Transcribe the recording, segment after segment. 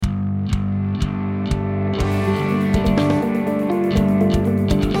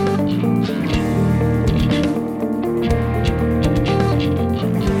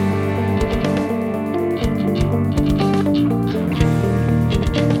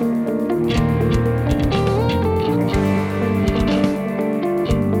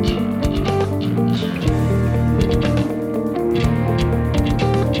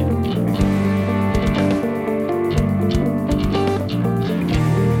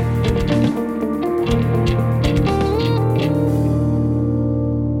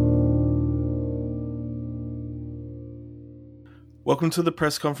Welcome to the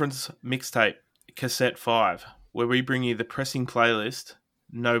press conference Mixtape, Cassette 5, where we bring you the pressing playlist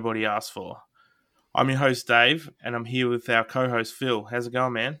nobody asked for. I'm your host, Dave, and I'm here with our co-host, Phil. How's it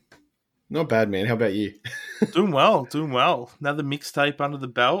going, man? Not bad, man. How about you? Doing well. Another mixtape under the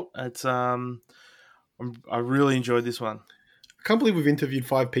belt. I really enjoyed this one. I can't believe we've interviewed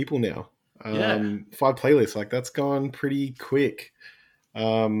 5 people now. 5 playlists. Like, that's gone pretty quick.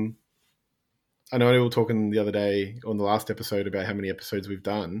 I know we were talking the other day on the last episode about how many episodes we've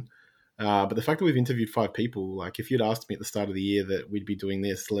done. But the fact that we've interviewed 5 people, like if you'd asked me at the start of the year that we'd be doing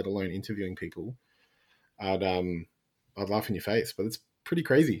this, let alone interviewing people, I'd laugh in your face. But it's pretty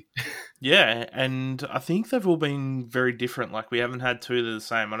crazy. Yeah, and I think they've all been very different. Like, we haven't had 2 that are the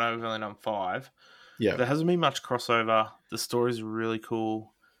same. I know we've only done 5. Yeah. There hasn't been much crossover. The stories are really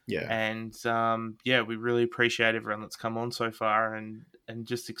cool. Yeah. And, we really appreciate everyone that's come on so far and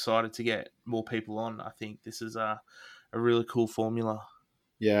just excited to get more people on. I think this is a really cool formula.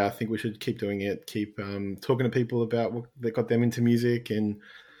 Yeah, I think we should keep doing it. Keep talking to people about what that got them into music. And,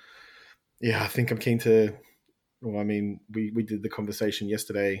 yeah, I think I'm keen to... Well, I mean, we did the conversation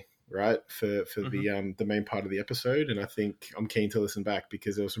yesterday, right, for the main part of the episode, and I think I'm keen to listen back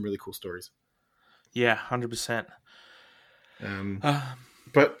because there were some really cool stories. Yeah, 100%.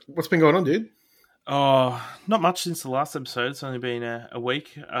 But what's been going on, dude? Oh, not much since the last episode. It's only been a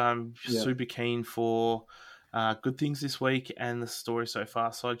week. Super keen for good things this week and the story so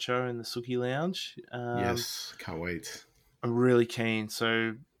far, Sideshow and the Suki Lounge. Yes, can't wait. I'm really keen.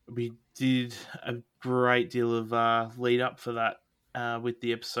 So we did a great deal of lead up for that with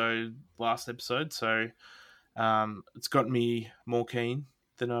the last episode. So it's gotten me more keen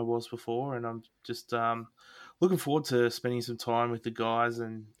than I was before, and I'm just looking forward to spending some time with the guys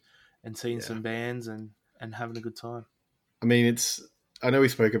and seeing some bands and having a good time. I mean, I know we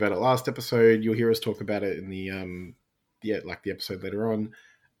spoke about it last episode. You'll hear us talk about it in the episode later on.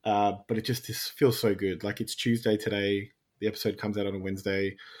 But it just feels so good. Like, it's Tuesday today. The episode comes out on a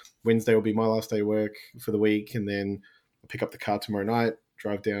Wednesday. Wednesday will be my last day of work for the week, and then I'll pick up the car tomorrow night,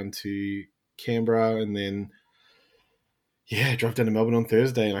 drive down to Canberra, and then drive down to Melbourne on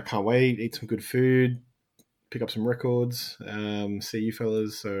Thursday. And I can't wait. Eat some good food, pick up some records, see you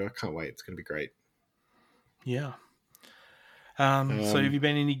fellas. So I can't wait. It's going to be great. Yeah. So have you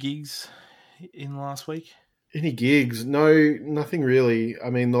been any gigs in the last week? Any gigs? No, nothing really.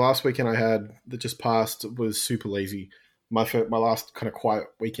 I mean, the last weekend I had that just passed was super lazy. My last kind of quiet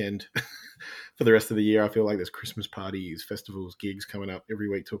weekend for the rest of the year. I feel like there's Christmas parties, festivals, gigs coming up every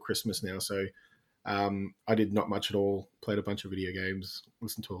week till Christmas now. So I did not much at all. Played a bunch of video games,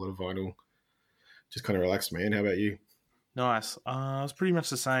 listened to a lot of vinyl. Just kind of relaxed, man. How about you? Nice. It was pretty much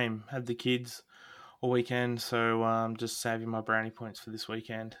the same. Had the kids all weekend, so just saving my brownie points for this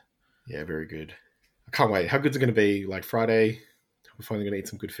weekend. Yeah, very good. I can't wait. How good's it going to be? Like, Friday, we're finally going to eat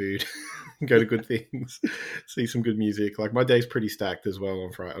some good food, go to good things, see some good music. Like, my day's pretty stacked as well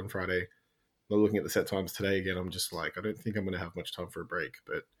on Friday. I'm looking at the set times today again. I'm just like, I don't think I'm going to have much time for a break,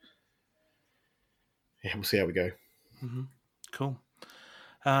 but yeah, we'll see how we go. Mm-hmm. Cool.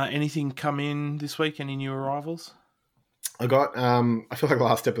 Anything come in this week? Any new arrivals? I got, I feel like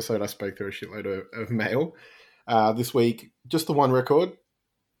last episode I spoke through a shitload of mail. This week, just the one record.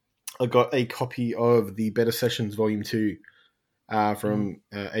 I got a copy of the Better Sessions Volume 2 from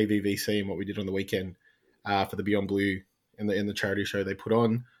AVVC and what we did on the weekend for the Beyond Blue and the charity show they put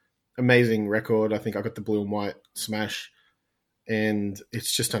on. Amazing record. I think I got the blue and white smash, and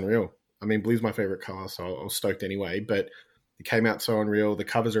it's just unreal. I mean, blue's my favorite color, so I was stoked anyway, but it came out so unreal. The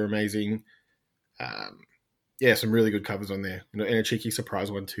covers are amazing. Some really good covers on there. And a cheeky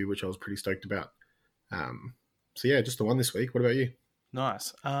surprise one too, which I was pretty stoked about. Just the one this week. What about you?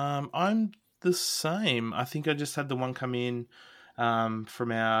 Nice. I'm the same. I think I just had the one come in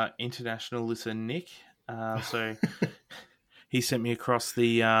from our international listener, Nick. So he sent me across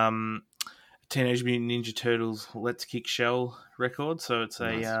the Teenage Mutant Ninja Turtles Let's Kick Shell record. So it's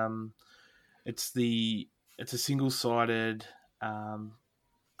nice. It's a single-sided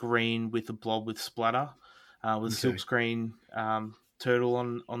green with a blob with splatter with a silkscreen turtle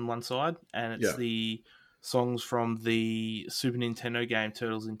on one side, and it's the songs from the Super Nintendo game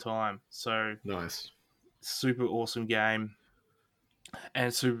Turtles in Time. So nice, super awesome game,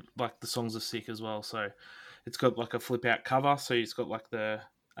 and super, like, the songs are sick as well. So it's got like a flip out cover, so it's got like the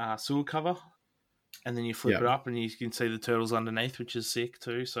sewer cover, and then you flip it up and you can see the turtles underneath, which is sick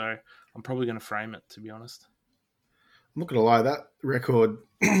too. So I'm probably going to frame it, to be honest. I'm not going to lie, that record,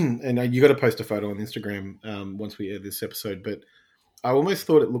 and you got to post a photo on Instagram once we air this episode, but I almost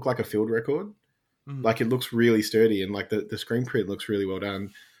thought it looked like a field record. Like, it looks really sturdy, and like the screen print looks really well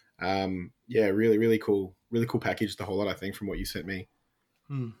done. Really, really cool. really cool package, the whole lot, I think, from what you sent me.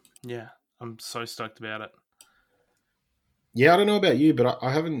 Yeah, I'm so stoked about it. Yeah, I don't know about you, but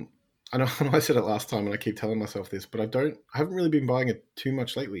I haven't. I know I said it last time, and I keep telling myself this, but I haven't really been buying it too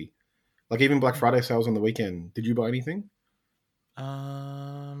much lately. Like even Black Friday sales on the weekend. Did you buy anything?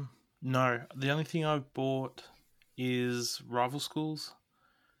 No. The only thing I've bought is Rival Schools.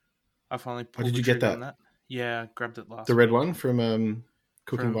 I finally Or pulled did the you get trigger on that? that. Yeah, I grabbed it The last red week one from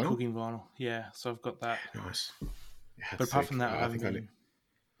Cooking from Vinyl? Cooking Vinyl. Yeah, so I've got that. Nice. Yeah, But that's apart from sick. that, I I haven't think been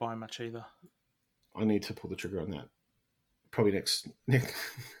buying much either. I need to pull the trigger on that. Probably next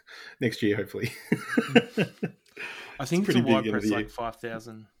year, hopefully. I think it's a pretty big wide end of press, the like year.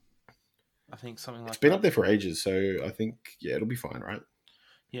 5,000. I think something It's like been that. up there for ages, so I think it'll be fine, right?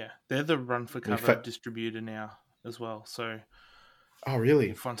 Yeah, they're the run for I mean, cover distributor now as well, so oh, you'll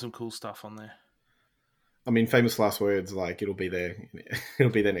really? find some cool stuff on there. I mean, famous last words, like it'll be there.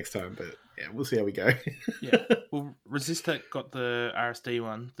 It'll be there next time, but yeah, we'll see how we go. Yeah, well, Resistec got the RSD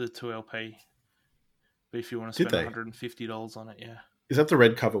one, the 2LP. But if you want to Did spend they? $150 on it, yeah. Is that the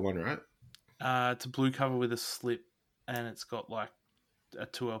red cover one, right? It's a blue cover with a slip, and it's got like a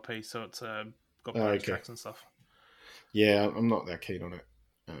 2LP, so it's got Oh, bonus okay. tracks and stuff. Yeah, I'm not that keen on it.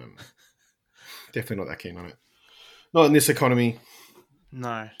 Definitely not that keen on it. Not in this economy.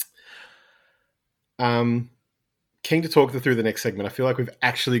 No. Keen to talk through the next segment. I feel like we've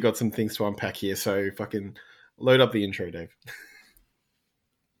actually got some things to unpack here, so fucking load up the intro, Dave.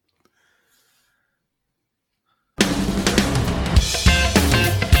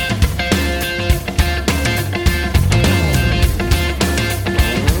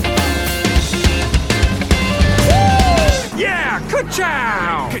 Yeah!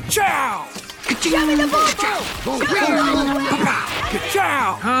 Ka-chow! Ka-chow! Show me the ball!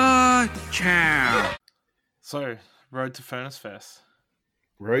 Ka-chow! Ka-chow! So, Road to Furnace Fest.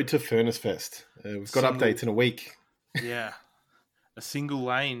 Road to Furnace Fest. We've got Single- updates in a week. Yeah. A single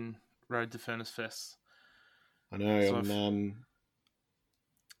lane Road to Furnace Fest. I know. So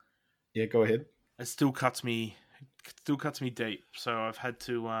Yeah, go ahead. it still cuts me deep. So I've had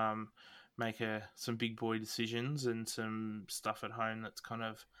to make some big boy decisions and some stuff at home that's kind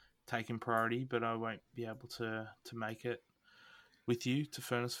of taken priority, but I won't be able to make it with you to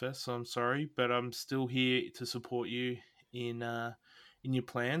Furnace Fest. So I'm sorry, but I'm still here to support you in your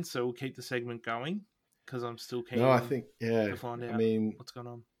plans. So we'll keep the segment going because I'm still keen. No, I think to find out what's going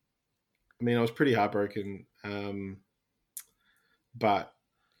on. I was pretty heartbroken, but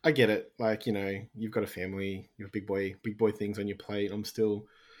I get it. Like, you know, you've got a family, you have big boy things on your plate. I'm still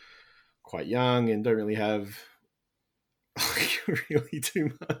quite young and don't really have really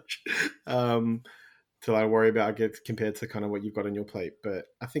too much to like worry about compared to kind of what you've got on your plate. But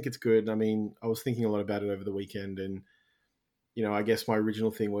I think it's good. I mean, I was thinking a lot about it over the weekend, and you know, I guess my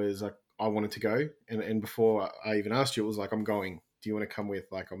original thing was like I wanted to go, and before I even asked you, it was like, I'm going. Do you want to come with?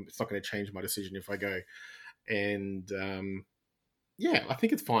 Like, it's not going to change my decision if I go. And yeah, I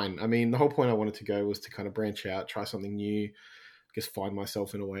think it's fine. I mean, the whole point I wanted to go was to kind of branch out, try something new, just find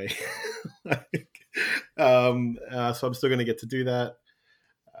myself in a way. So I'm still going to get to do that.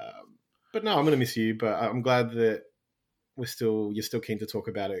 But no, I'm going to miss you. But I'm glad that you're still keen to talk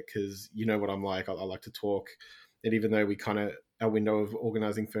about it, because you know what I'm like. I like to talk. And even though our window of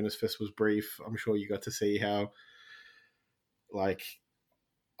organizing Furnace Fest was brief, I'm sure you got to see how, like,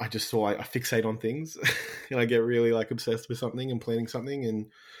 I fixate on things and I get really like obsessed with something and planning something,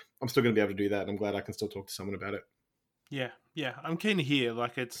 and I'm still going to be able to do that. And I'm glad I can still talk to someone about it. Yeah. I'm keen to hear.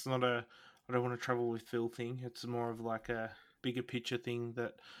 Like, it's not I don't want to travel with Phil thing. It's more of like a bigger picture thing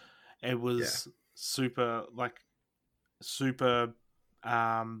that it was super, like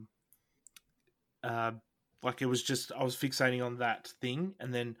it was just, I was fixating on that thing,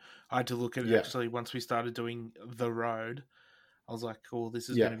 and then I had to look at it actually once we started doing the road. I was like, oh, this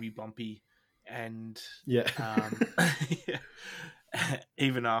is going to be bumpy. And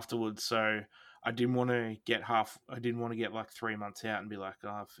even afterwards. So I didn't want to get like 3 months out and be like, oh,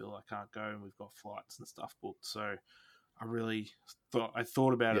 I feel I can't go and we've got flights and stuff booked. So I really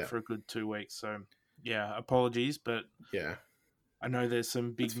thought about it for a good 2 weeks. So yeah, apologies, but I know there's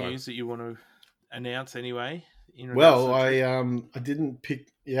some big news that you want to announce anyway. Well, I didn't pick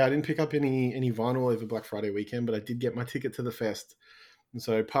up any vinyl over Black Friday weekend, but I did get my ticket to the fest. And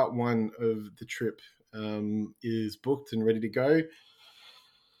so part one of the trip is booked and ready to go.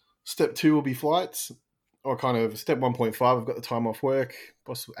 Step 2 will be flights, or kind of step 1.5. I've got the time off work.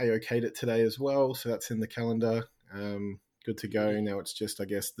 Boss AOK'd it today as well, so that's in the calendar. Good to go. Now it's just, I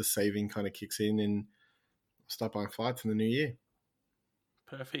guess, the saving kind of kicks in, and I'll start buying flights in the new year.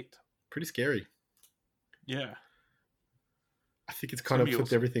 Perfect. Pretty scary. Yeah. I think it's kind of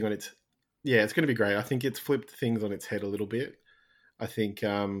flipped everything on its... Yeah, it's going to be great. I think it's flipped things on its head a little bit. I think,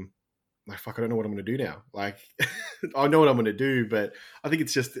 like, fuck, I don't know what I'm going to do now. Like, I know what I'm going to do, but I think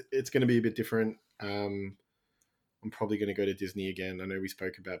it's going to be a bit different. I'm probably going to go to Disney again. I know we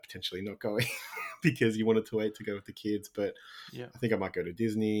spoke about potentially not going because you wanted to wait to go with the kids, but Yeah. I think I might go to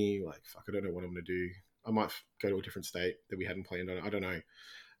Disney. Like, fuck, I don't know what I'm going to do. I might go to a different state that we hadn't planned on. I don't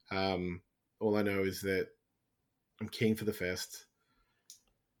know. All I know is that I'm keen for the fest.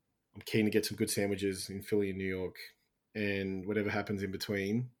 I'm keen to get some good sandwiches in Philly and New York, and whatever happens in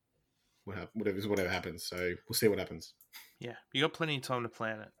between, whatever happens. So we'll see what happens. Yeah, you got plenty of time to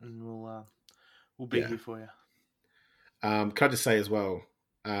plan it, and we'll be here for you. Can I just say as well,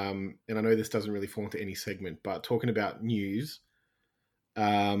 and I know this doesn't really fall into any segment, but talking about news,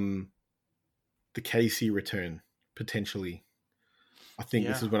 the KC return potentially. I think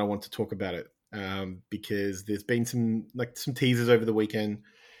this is when I want to talk about it, because there's been some teasers over the weekend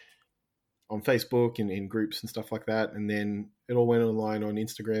on Facebook and in groups and stuff like that, and then it all went online on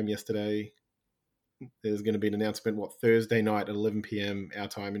Instagram yesterday. There's going to be an announcement, Thursday night at 11 p.m. our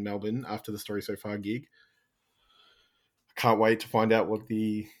time in Melbourne after the Story So Far gig. I can't wait to find out what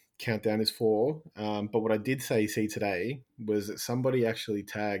the countdown is for. But what I did see today was that somebody actually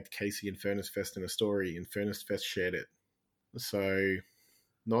tagged Casey and Furnace Fest in a story, and Furnace Fest shared it. So,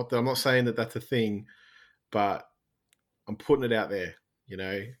 I'm not saying that that's a thing, but I'm putting it out there. You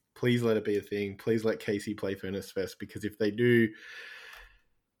know, please let it be a thing. Please let Casey play Furnace Fest, because if they do,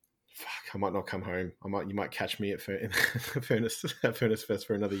 fuck, I might not come home. You might catch me at Furnace Fest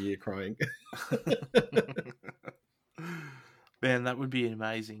for another year crying. Man, that would be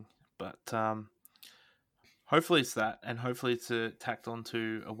amazing. But hopefully it's that, and hopefully it's tacked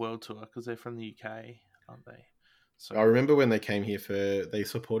onto a world tour, because they're from the UK, aren't they? So I remember when they came here they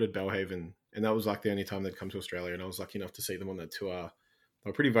supported Belhaven, and that was like the only time they'd come to Australia, and I was lucky enough to see them on that tour. They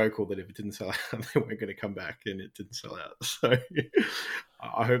were pretty vocal that if it didn't sell out, they weren't going to come back, and it didn't sell out. So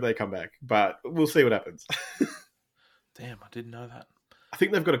I hope they come back, but we'll see what happens. Damn, I didn't know that. I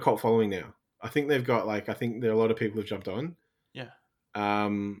think they've got a cult following now. I think there are a lot of people who've jumped on. Yeah.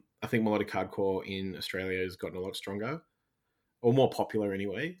 I think melodic hardcore in Australia has gotten a lot stronger, or more popular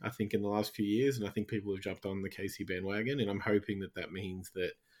anyway, I think, in the last few years. And I think people have jumped on the KC bandwagon. And I'm hoping that means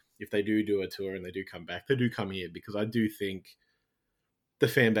that if they do a tour and they do come back, they do come here, because I do think the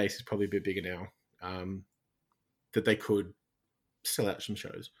fan base is probably a bit bigger now, that they could sell out some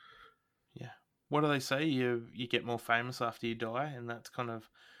shows. Yeah. What do they say? You get more famous after you die, and that's kind of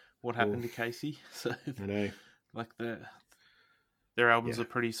what happened to Casey. So I know. Like their albums are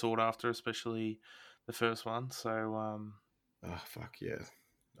pretty sought after, especially the first one. So oh fuck yeah.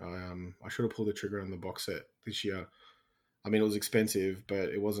 I should have pulled the trigger on the box set this year. I mean, it was expensive, but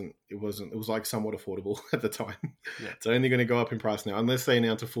it was like somewhat affordable at the time. Yeah. It's only going to go up in price now, unless they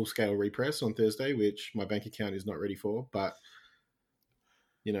announce a full scale repress on Thursday, which my bank account is not ready for, but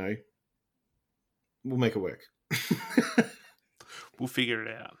you know, we'll make it work. We'll figure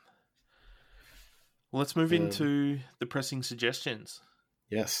it out. Well, let's move into the pressing suggestions.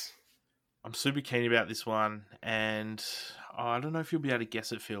 Yes. I'm super keen about this one, and I don't know if you'll be able to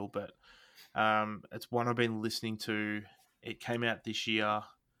guess it, Phil, but it's one I've been listening to. It came out this year.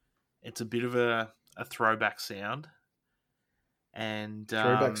 It's a bit of a throwback sound. And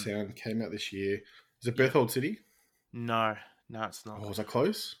throwback sound came out this year. Is it Berthold City? No, it's not. Oh, was that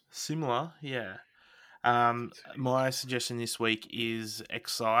close? Similar, yeah. My suggestion this week is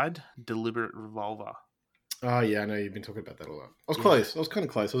Exide, Deliberate Revolver. Oh, yeah, I know you've been talking about that a lot. I was close. I was kind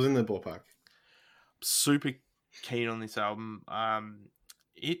of close. I was in the ballpark. Super keen on this album.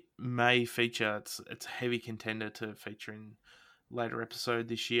 It may feature, it's a heavy contender to feature in later episode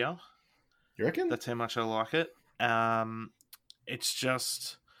this year. You reckon? That's how much I like it. It's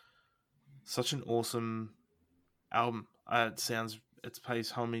just such an awesome album. It pays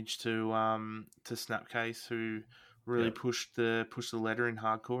homage to Snapcase, who really pushed the letter in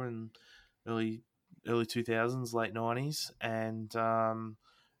hardcore in early 2000s, late 90s, and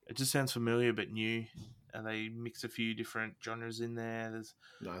it just sounds familiar but new. And they mix a few different genres in there.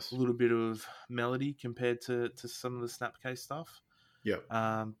 There's a little bit of melody compared to some of the Snapcase stuff. Yeah.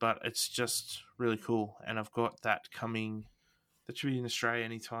 But it's just really cool, and I've got that coming. That should be in Australia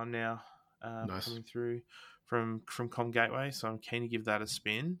anytime now. Coming through from Com Gateway, so I'm keen to give that a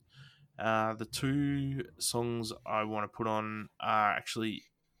spin. The two songs I want to put on are actually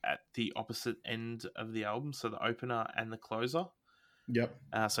at the opposite end of the album, so the opener and the closer. Yep.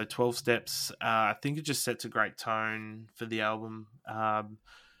 So 12 Steps, I think it just sets a great tone for the album.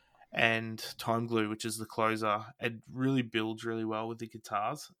 And Time Glue, which is the closer, it really builds really well with the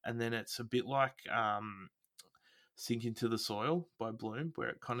guitars. And then it's a bit like Sink Into the Soil by Bloom, where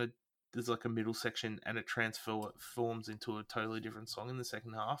it kind of there's like a middle section and it transforms into a totally different song in the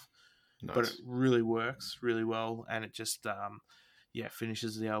second half. Nice. But it really works really well, and it just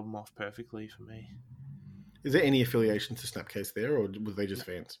finishes the album off perfectly for me. Is there any affiliation to Snapcase there, or were they just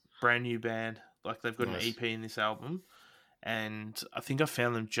fans? Brand new band. Like, they've got Nice. an EP in this album, and I think I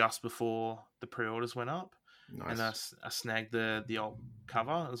found them just before the pre-orders went up. Nice. And I snagged the old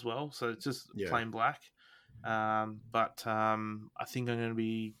cover as well, so it's just plain black. But I think I'm going to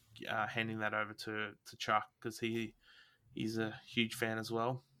be handing that over to Chuck, because he's a huge fan as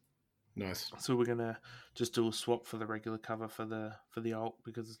well. Nice. So we're gonna just do a swap for the regular cover for the alt,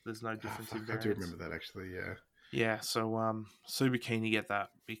 because there's no difference in variants. I do remember that, actually. Yeah. Yeah. So super keen to get that,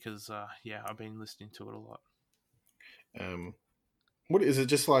 because I've been listening to it a lot. What is it?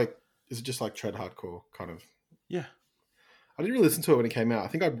 Just like tread hardcore kind of? Yeah. I didn't really listen to it when it came out. I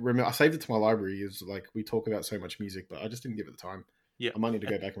think I remember I saved it to my library. Is like, we talk about so much music, but I just didn't give it the time. Yeah. I might need to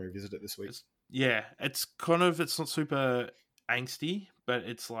go back and revisit it this week. It's not super angsty, but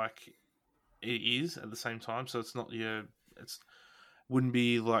it's like, it is at the same time. So it's not wouldn't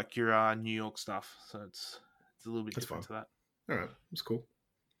be like your New York stuff. So it's a little bit different to that. All right, that's cool.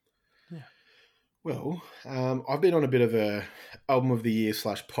 Yeah. Well, I've been on a bit of a album of the year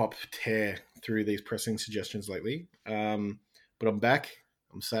 / pop tear through these pressing suggestions lately. But I'm back.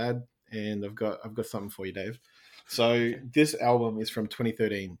 I'm sad, and I've got something for you, Dave. So this album is from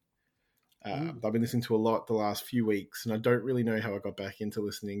 2013. I've been listening to a lot the last few weeks, and I don't really know how I got back into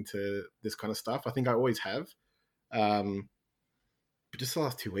listening to this kind of stuff. I think I always have. But just the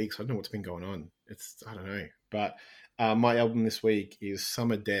last 2 weeks, I don't know what's been going on. I don't know. But my album this week is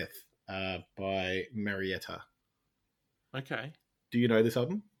Summer Death by Marietta. Okay. Do you know this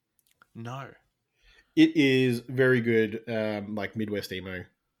album? No. It is very good, like Midwest emo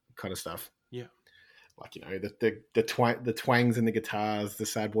kind of stuff. Yeah. Like, the twangs in the guitars, the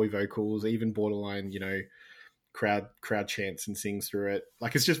sad boy vocals, even borderline, crowd chants and sings through it.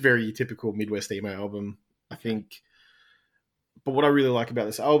 Like, it's just very typical Midwest emo album, I think. But what I really like about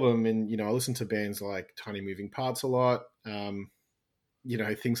this album, and, I listen to bands like Tiny Moving Parts a lot,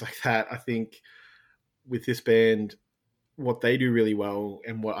 things like that. I think with this band, what they do really well,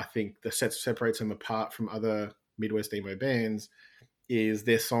 and what I think separates them apart from other Midwest emo bands, is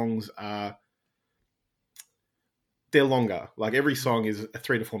their songs they're longer. Like, every song is a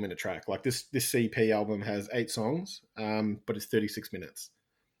 3 to 4 minute track. Like, this CP album has 8 songs, but it's 36 minutes.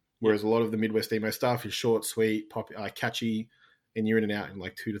 Whereas a lot of the Midwest emo stuff is short, sweet, pop, catchy, and you're in and out in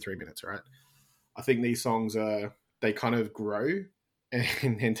like 2 to 3 minutes, right? I think these songs they kind of grow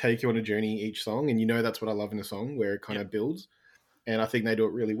and take you on a journey each song. And that's what I love in a song, where it kind of builds. And I think they do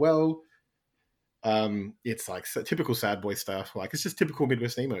it really well. It's like typical sad boy stuff. Like, it's just typical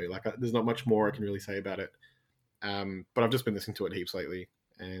Midwest emo. Like, there's not much more I can really say about it. But I've just been listening to it heaps lately.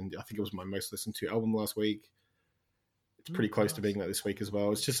 And I think it was my most listened to album last week. It's pretty close to being that this week as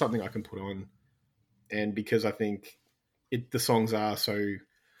well. It's just something I can put on. And because I think the songs are so,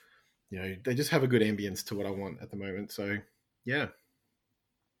 they just have a good ambience to what I want at the moment. So, yeah.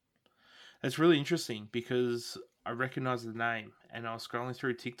 It's really interesting, because I recognize the name, and I was scrolling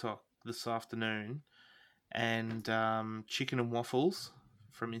through TikTok this afternoon, and Chicken and Waffles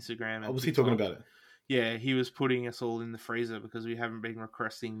from Instagram. Was he talking about it? Yeah, he was putting us all in the freezer because we haven't been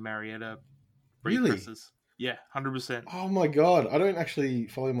requesting Marietta really? Presses. Yeah, 100%. Oh my God. I don't actually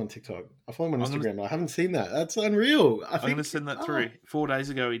follow him on TikTok. I follow him on Instagram, but I haven't seen that. That's unreal. I'm going to send that through. 4 days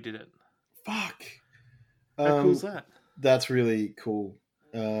ago he did it. Fuck. How cool is that? That's really cool.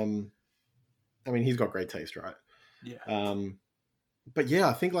 He's got great taste, right? Yeah. But yeah,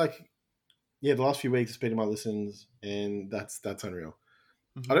 I think the last few weeks it's been in my listens, and that's unreal.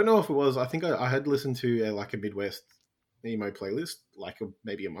 Mm-hmm. I don't know if it was, I think I had listened to a Midwest emo playlist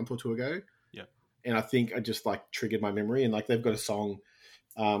maybe a month or two ago. Yeah. And I think I just triggered my memory, and they've got a song,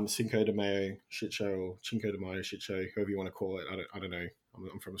 Cinco de Mayo shit show, or Cinco de Mayo shit show, however you want to call it. I don't know.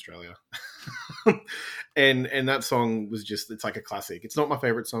 I'm from Australia. and that song was it's like a classic. It's not my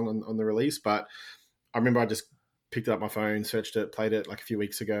favorite song on the release, but I remember I just picked it up my phone, searched it, played it a few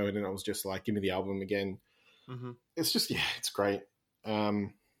weeks ago, and then I was just like, give me the album again. Mm-hmm. It's just, it's great.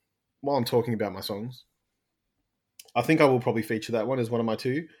 While I'm talking about my songs, I think I will probably feature that one as one of my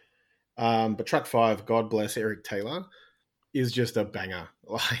two. But track 5, God Bless Eric Taylor, is just a banger.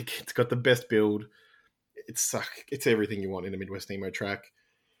 It's got the best build. It's everything you want in a Midwest emo track.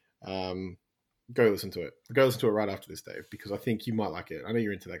 Go listen to it. Go listen to it right after this, Dave, because I think you might like it. I know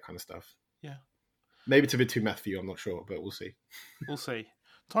you're into that kind of stuff. Yeah. Maybe it's a bit too math for you. I'm not sure, but we'll see. We'll see.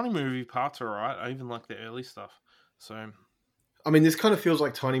 Tiny Moving Parts are alright. I even like the early stuff. So, this kind of feels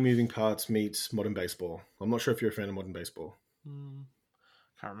like Tiny Moving Parts meets Modern Baseball. I'm not sure if you're a fan of Modern Baseball.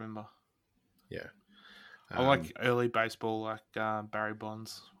 Can't remember. Yeah. I like early baseball, like Barry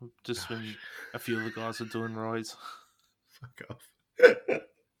Bonds, just when a few of the guys are doing roids. Fuck off.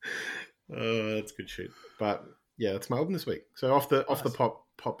 Oh, that's good shit. But yeah, that's my album this week. So off the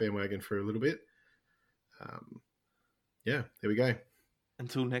pop bandwagon for a little bit. Yeah, there we go.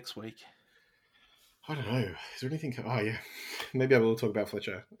 Until next week. I don't know. Is there anything? Oh yeah, maybe I will talk about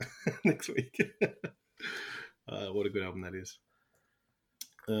Fletcher next week. What a good album that is.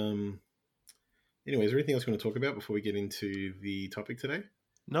 Anyway, is there anything else you want to talk about before we get into the topic today?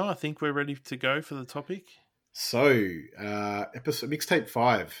 No, I think we're ready to go for the topic. So, episode Mixtape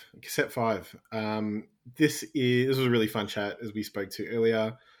 5, Cassette 5. This was a really fun chat, as we spoke to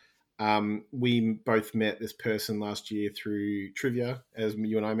earlier. We both met this person last year through trivia, as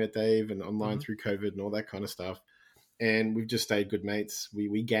you and I met Dave, and online through COVID and all that kind of stuff. And we've just stayed good mates.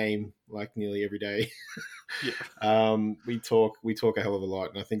 We game like nearly every day. Yeah. We talk a hell of a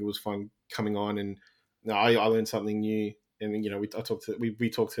lot, and I think it was fun coming on. And I learned something new. And we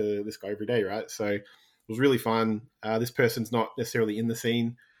talk to this guy every day, right? So it was really fun. This person's not necessarily in the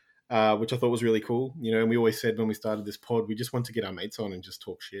scene, which I thought was really cool. And we always said when we started this pod, we just want to get our mates on and just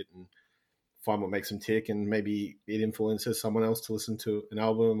talk shit and find what makes them tick, and maybe it influences someone else to listen to an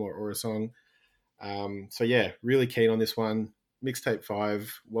album or a song. So yeah, really keen on this one. Mixtape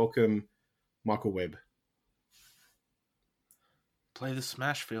 5. Welcome, Michael Webb. Play the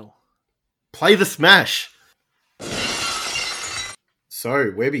smash, Phil. Play the smash.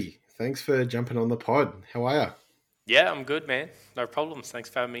 So, Webby, thanks for jumping on the pod. How are you? Yeah, I'm good, man. No problems. Thanks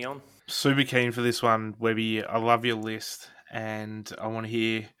for having me on. Super keen for this one, Webby. I love your list, and I want to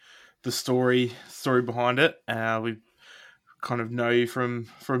hear the story behind it. We kind of know you from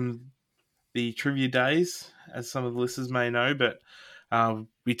the trivia days, as some of the listeners may know, but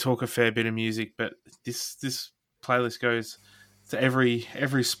we talk a fair bit of music. But this playlist goes to every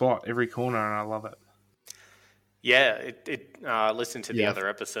spot, every corner, and I love it. Yeah, listen to the other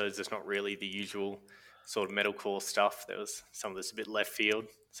episodes. It's not really the usual sort of metalcore stuff. There was some of this a bit left field.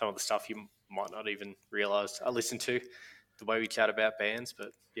 Some of the stuff you might not even realise I listened to, the way we chat about bands.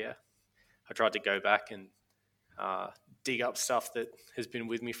 But yeah, I tried to go back and dig up stuff that has been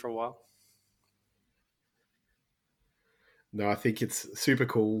with me for a while. No, I think it's super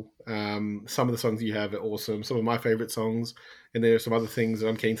cool. Some of the songs you have are awesome. Some of my favourite songs, and there are some other things that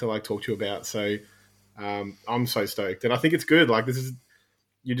I'm keen to talk to you about. So I'm so stoked, and I think it's good.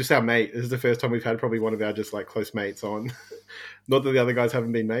 You're just our mate. This is the first time we've had probably one of our just close mates on. Not that the other guys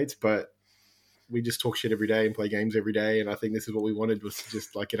haven't been mates, but we just talk shit every day and play games every day. And I think this is what we wanted, was to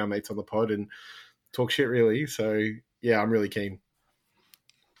just get our mates on the pod and talk shit, really. So yeah, I'm really keen.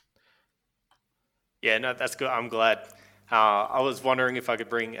 Yeah, no, that's good. I'm glad. I was wondering if I could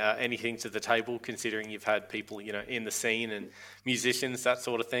bring anything to the table, considering you've had people, in the scene and musicians, that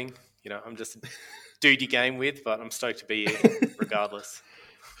sort of thing. I'm just a dude you game with, but I'm stoked to be here regardless.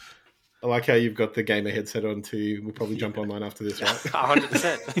 I like how you've got the gamer headset on too. We'll probably jump online after this, right?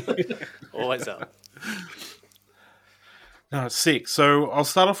 100%. Always up. No, it's sick. So I'll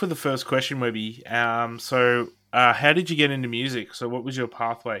start off with the first question, Webby. How did you get into music? So what was your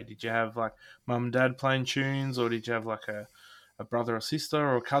pathway? Did you have mum and dad playing tunes, or did you have a brother or sister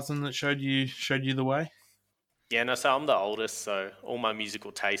or a cousin that showed you the way? Yeah, no, so I'm the oldest, so all my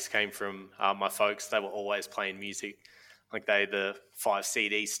musical tastes came from my folks. They were always playing music. They had the 5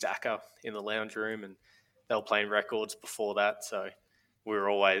 CD stacker in the lounge room, and they were playing records before that. So we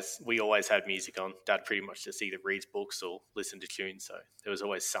always had music on. Dad pretty much just either reads books or listen to tunes. So there was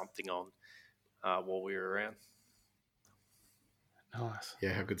always something on while we were around. Nice.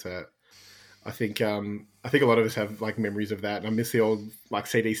 Yeah, how good's that? I think a lot of us have memories of that, and I miss the old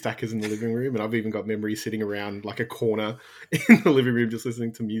CD stackers in the living room, and I've even got memories sitting around a corner in the living room just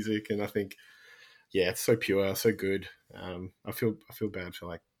listening to music. And I think, yeah, it's so pure, so good. I feel bad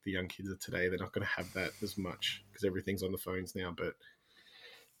for the young kids of today. They're not going to have that as much because everything's on the phones now. But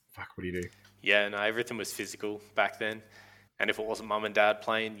fuck, what do you do? Yeah, no, everything was physical back then, and if it wasn't mum and dad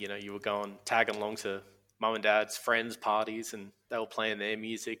playing, you were tagging along to mum and dad's friends' parties, and they were playing their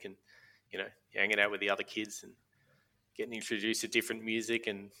music, and hanging out with the other kids and getting introduced to different music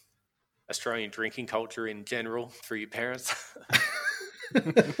and Australian drinking culture in general through your parents.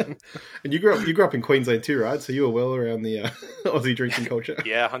 And you grew up in Queensland too, right? So you were well around the Aussie drinking culture.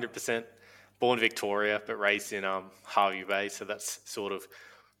 Yeah, 100%. Born in Victoria, but raised in Hervey Bay, so that's sort of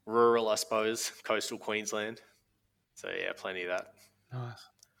rural, I suppose, coastal Queensland. So yeah, plenty of that. Nice.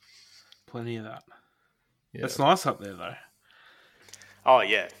 Plenty of that. Yeah. It's nice up there, though. Oh,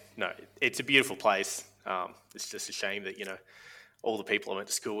 yeah. No, it's a beautiful place. It's just a shame that, all the people I went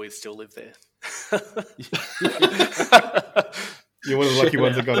to school with still live there. You're one of the lucky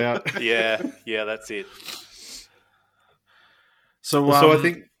ones that got out. Yeah, that's it. So, So I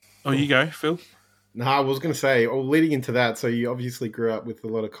think... Oh, you go, Phil. Nah, I was going to say, leading into that, so you obviously grew up with a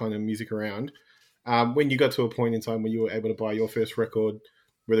lot of kind of music around. When you got to a point in time where you were able to buy your first record,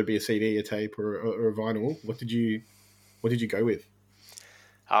 whether it be a CD, a tape, or a vinyl, what did you go with?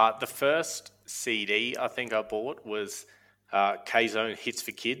 The first CD I think I bought was K-Zone Hits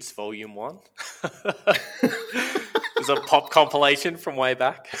for Kids, Volume 1. It was a pop compilation from way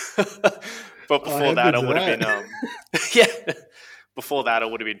back. But before that, I would have been... yeah. Before that, I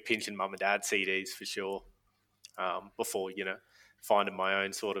would have been pinching mum and dad CDs for sure. Before, finding my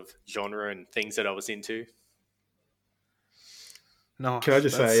own sort of genre and things that I was into. No, can I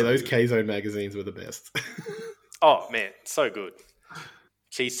just say, those K-Zone magazines were the best. Oh, man, so good.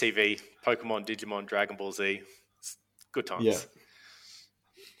 Cheese TV, Pokemon, Digimon, Dragon Ball Z. Good times. Yeah.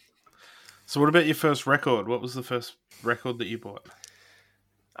 So what about your first record? What was the first record that you bought?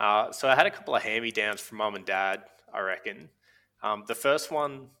 So I had a couple of hand-me-downs from mum and dad, I reckon. The first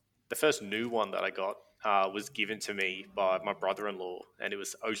new one that I got was given to me by my brother-in-law, and it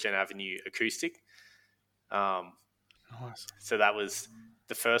was Ocean Avenue Acoustic. Nice. So that was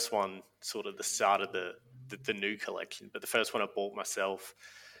the first one, sort of the start of the new collection. But the first one I bought myself,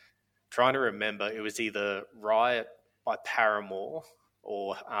 trying to remember, it was either Riot by Paramore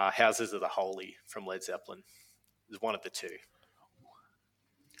or Houses of the Holy from Led Zeppelin. It was one of the two.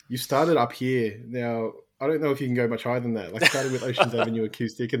 You started up here. Now, I don't know if you can go much higher than that. Like, started with Oceans Avenue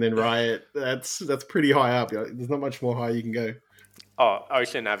Acoustic and then Riot. That's pretty high up. There's not much more high you can go. Oh,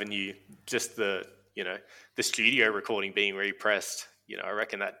 Ocean Avenue, just the studio recording being repressed. I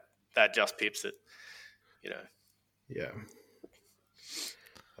reckon that just pips it. Yeah.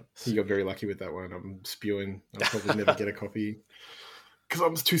 You got very lucky with that one. I'm spewing. I'll probably never get a copy because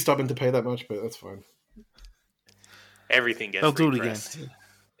I'm too stubborn to pay that much, but that's fine. Everything gets They'll repressed. Do it again.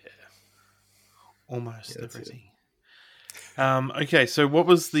 Almost everything. Okay, so what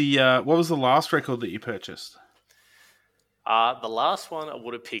was the last record that you purchased? The last one I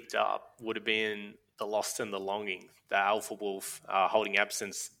would have picked up would have been The Lost and the Longing, the Alpha Wolf Holding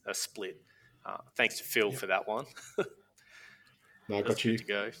Absence split. Thanks to Phil for that one. No, I got you. Good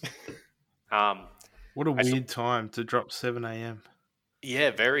to go. What a weird time to drop 7 a.m.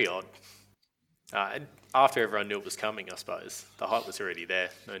 Yeah, very odd. And after everyone knew it was coming, I suppose. The hype was already there.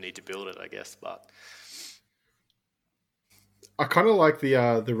 No need to build it, I guess. But I kind of like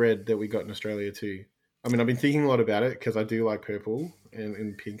the red that we got in Australia too. I mean, I've been thinking a lot about it because I do like purple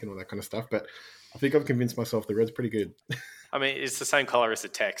and pink and all that kind of stuff. But I think I've convinced myself the red's pretty good. I mean, it's the same colour as the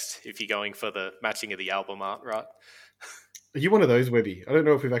text if you're going for the matching of the album art, right? Are you one of those, Webby? I don't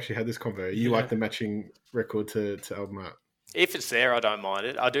know if we've actually had this convo. You like the matching record to album art? If it's there, I don't mind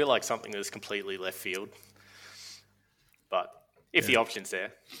it. I do like something that's completely left field. But if the option's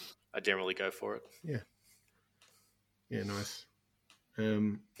there, I generally go for it. Yeah. Yeah, nice.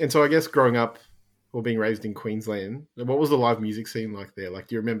 And so I guess growing up or being raised in Queensland, what was the live music scene like there? Like,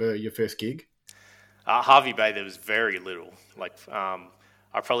 do you remember your first gig? Harvey Bay, there was very little. Like,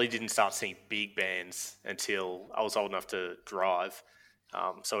 I probably didn't start seeing big bands until I was old enough to drive.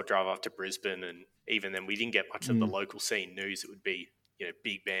 So I'd drive up to Brisbane, and even then we didn't get much of the local scene news. It would be,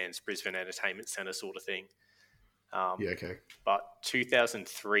 big bands, Brisbane Entertainment Centre sort of thing. Okay. But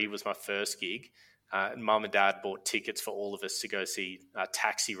 2003 was my first gig. And Mum and Dad bought tickets for all of us to go see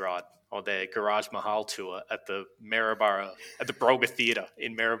Taxi Ride on their Garage Mahal tour at the Brolga Theatre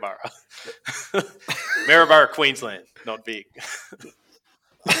in Maryborough. Maryborough, Queensland, not big.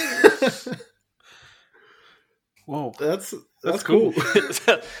 Whoa, that's cool.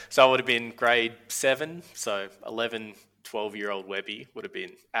 So I would have been grade 7, so 11, 12-year-old Webby would have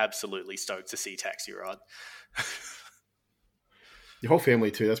been absolutely stoked to see Taxi Ride. Your whole family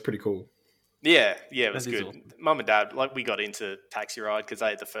too, that's pretty cool. Yeah, it was good. Awesome. Mum and Dad, we got into Taxi Ride because they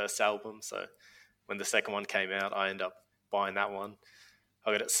had the first album, so when the second one came out, I ended up buying that one.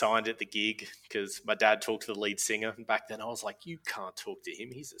 I got it signed at the gig because my dad talked to the lead singer. And back then I was like, you can't talk to him.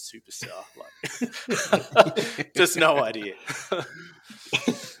 He's a superstar. Like, just no idea.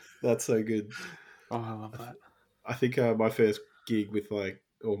 That's so good. Oh, I love that. I think my first gig with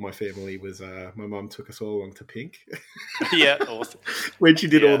all my family was my mum took us all along to Pink. Yeah, awesome. When she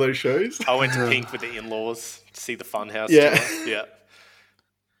did all those shows. I went to Pink with the in-laws to see the Funhouse tour. Yeah.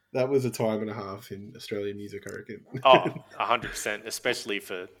 That was a time and a half in Australian music, I reckon. Oh, 100%, especially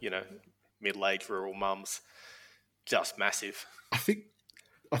for, middle-aged rural mums. Just massive. I think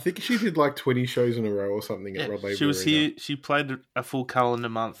she did 20 shows in a row or something at Rod Laver. She was here. She played a full calendar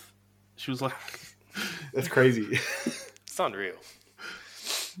month. She was like... That's crazy. It's unreal.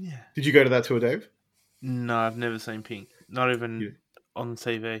 Yeah. Did you go to that tour, Dave? No, I've never seen Pink. not even You- on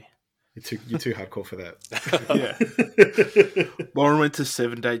TV. You're too hardcore for that. Yeah. Lauren went to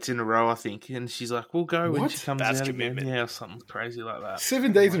 7 dates in a row, I think, and she's like, "We'll go when What? she comes That's out commitment. again." Yeah, or something crazy like that.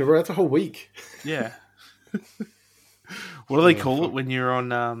 7 days in a row. That's a whole week. Yeah. What do they Oh, call it fuck. when you're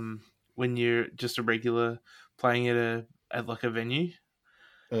on when you're just a regular playing at like a venue?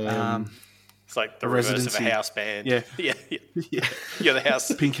 It's like the A reverse residency. of a house band. Yeah. yeah. Yeah. You're the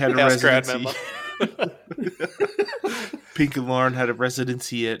house, Pink had a house crowd residency. member. Pink and Lauren had a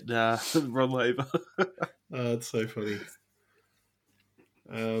residency at Rod Laver. It's so funny.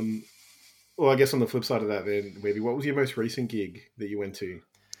 Well, I guess on the flip side of that, then, maybe what was your most recent gig that you went to?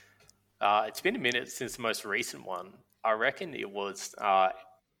 It's been a minute since the most recent one. I reckon it was the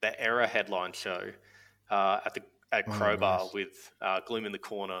Era headline show at Crowbar nice. with Gloom in the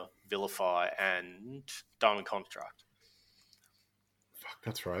Corner, Vilify, and Diamond Construct. Fuck,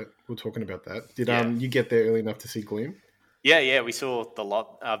 that's right. We were talking about that. Did Yeah. you get there early enough to see Gloom? Yeah, we saw the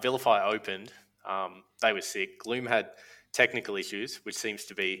lot. Vilify opened. They were sick. Gloom had technical issues, which seems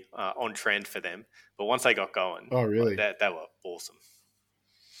to be on trend for them. But once they got going, Oh, really? they were awesome.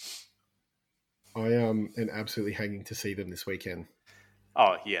 I am absolutely hanging to see them this weekend.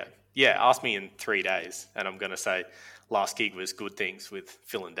 Oh, yeah. Yeah, ask me in 3 days, and I'm going to say last gig was Good Things with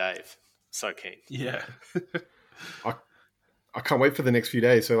Phil and Dave. So keen. Yeah. I can't wait for the next few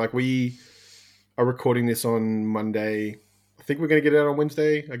days. So, like, we are recording this on Monday. I think we're going to get it out on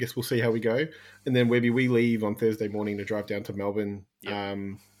Wednesday. I guess we'll see how we go. And then maybe we leave on Thursday morning to drive down to Melbourne, where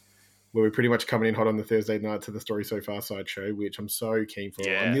we're pretty much coming in hot on the Thursday night to the Story So Far side show, which I'm so keen for.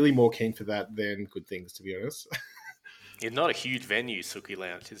 Yeah. I'm nearly more keen for that than Good Things, to be honest. It's not a huge venue, Suki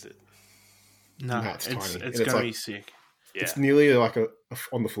Lounge, is it? No, No, it's tiny. it's And going it's to like- be sick. Yeah, It's nearly like a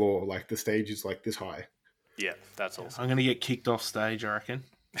on the floor. Like, the stage is like this high. yeah, that's awesome. I'm going to get kicked off stage, I reckon.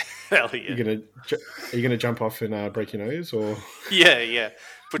 Hell yeah. Are you gonna jump off and break your nose, or Yeah.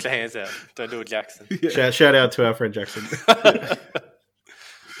 Put your hands out. Don't do it, Jackson. shout out to our friend Jackson?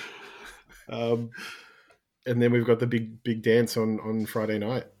 And then we've got the big dance on Friday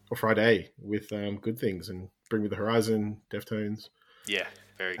night or Friday with Good Things and Bring Me the Horizon, Deftones, Yeah,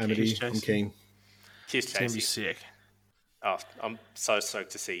 very keen. Amity. Kiss I'm Chasey. keen. Kiss It's going to be Chasey. sick. Oh, I'm so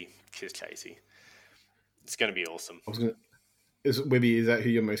stoked to see Kiss Chasey. It's going to be awesome. Is that who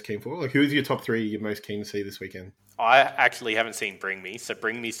you're most keen for? Like, who's your top three you're most keen to see this weekend? I actually haven't seen Bring Me, so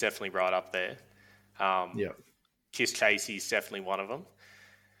Bring Me's definitely right up there. Yeah. Kiss Chasey's definitely one of them.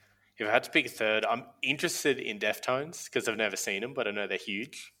 If I had to pick a third, I'm interested in Deftones because I've never seen them, but I know they're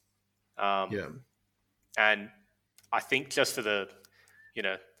huge. Yeah. And I think just for the,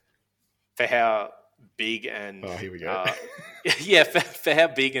 for how big and... Oh, here we go. for how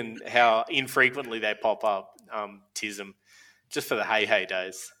big and how infrequently they pop up, Tism, just for the hey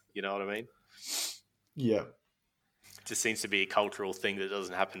days, you know what I mean? Yeah. Just seems to be a cultural thing that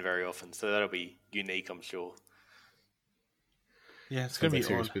doesn't happen very often, so that'll be unique, I'm sure. Yeah, it's going to be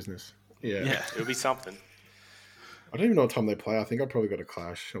serious odd. business. Yeah. Yeah. It'll be something. I don't even know what time they play. I think I probably got a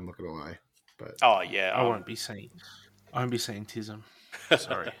Clash. I'm not gonna lie, but Oh yeah, I won't be seeing Tism.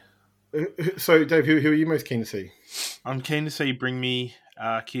 Sorry. So Dave, who are you most keen to see? I'm keen to see Bring Me,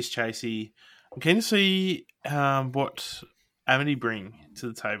 Kiss Chasey. I'm keen to see what Amity bring to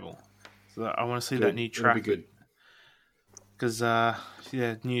the table. So I want to see that new It'll track. be good. Because,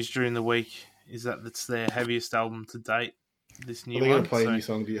 news during the week is that it's their heaviest album to date, this new Are they one. going to play So a new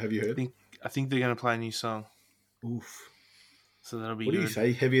song? Have you heard? I think they're going to play a new song. Oof. So that'll be What good. do you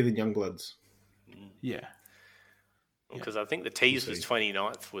say? Heavier than Youngbloods. Yeah. because I think the tease We'll was see.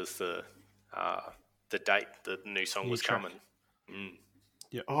 29th was the date the new song New was track. coming.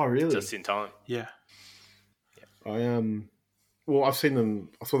 Oh, really? Just in time. Yeah. Well, I've seen them.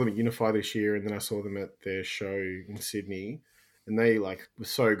 I saw them at Unify this year, and then I saw them at their show in Sydney, and they were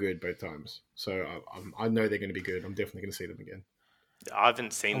so good both times. So I know they're going to be good. I'm definitely going to see them again. I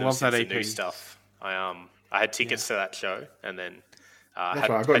haven't seen I them love since that the EP. new stuff. I had tickets to that show, and then That's had,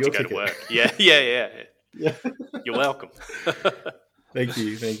 right, I got had to your go ticket. to work. Yeah. Yeah. You're welcome. Thank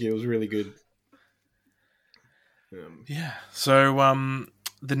you. It was really good. Yeah. So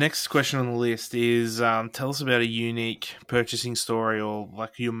the next question on the list is tell us about a unique purchasing story or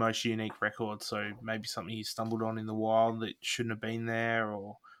your most unique record. So maybe something you stumbled on in the wild that shouldn't have been there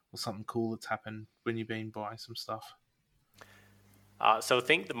or something cool that's happened when you've been buying some stuff. So I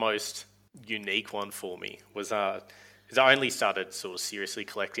think the most unique one for me was because I only started sort of seriously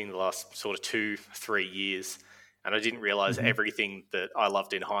collecting the last sort of 2-3 years, and I didn't realize everything that I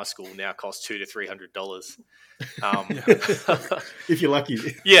loved in high school now costs $200 to $300. If you're lucky.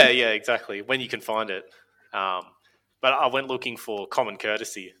 Yeah, exactly. When you can find it. But I went looking for Common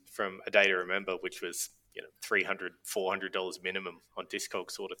Courtesy from A Day to Remember, which was $300-$400 minimum on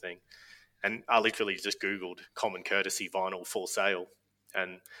Discogs sort of thing. And I literally just Googled common courtesy vinyl for sale.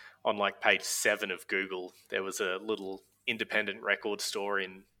 And on like page 7 of Google, there was a little independent record store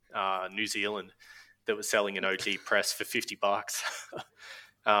in New Zealand that was selling an OG press for $50.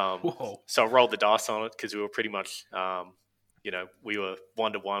 So I rolled the dice on it because we were pretty much, we were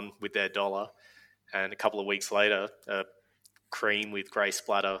 1-to-1 with their dollar. And a couple of weeks later, a cream with grey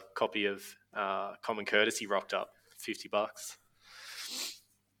splatter copy of Common Courtesy rocked up, $50.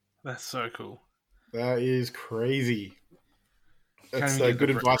 That's so cool. That is crazy. That's Can't even good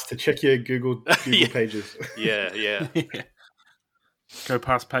get the advice to check your Google Yeah. pages. Yeah. Yeah. Go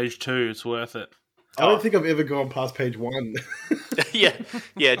past page 2. It's worth it. I don't think I've ever gone past page 1.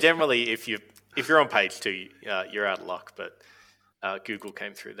 Yeah. Generally, if you're on page 2, you're out of luck. But Google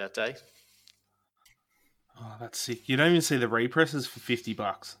came through that day. Oh, that's sick. You don't even see the represses for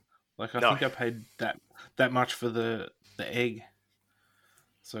 $50. Like I think I paid that much for the egg.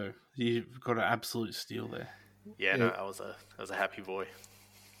 So you've got an absolute steal there. Yeah, no, I was a happy boy.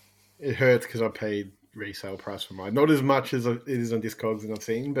 It hurts because I paid resale price for mine. Not as much as it is on Discogs and I've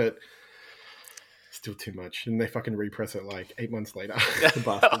seen, but still too much. And they fucking repress it like 8 months later. The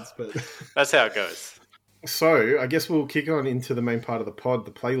bastards. But that's how it goes. So I guess we'll kick on into the main part of the pod,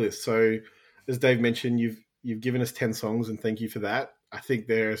 the playlist. So as Dave mentioned, you've given us 10 songs, and thank you for that. I think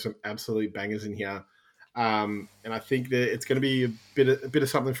there are some absolute bangers in here. And I think that it's going to be a bit of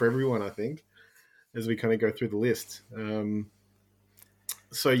something for everyone, I think, as we kind of go through the list.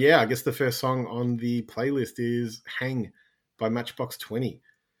 So yeah, I guess the first song on the playlist is Hang by Matchbox 20.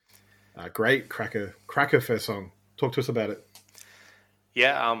 Great cracker first song. Talk to us about it.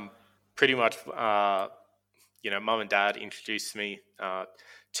 Yeah, pretty much, Mum and Dad introduced me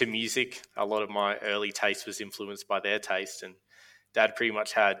to music. A lot of my early taste was influenced by their taste, and Dad pretty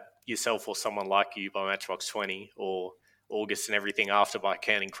much had Yourself or Someone Like You by Matchbox 20 or August and Everything After by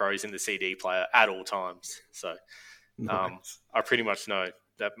Counting Crows in the CD player at all times. So Nice. I pretty much know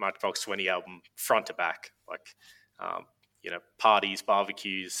that Matchbox 20 album front to back, like, parties,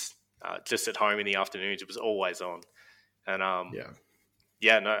 barbecues, just at home in the afternoons, it was always on. And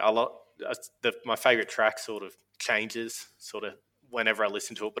my favorite track sort of changes sort of whenever I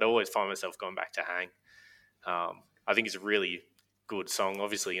listen to it, but I always find myself going back to Hang. I think it's a really good song,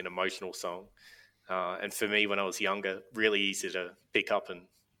 obviously an emotional song. And for me, when I was younger, really easy to pick up and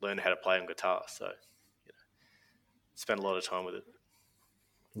learn how to play on guitar. So, spent a lot of time with it.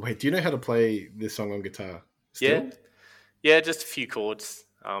 Wait, do you know how to play this song on guitar still? Yeah, just a few chords.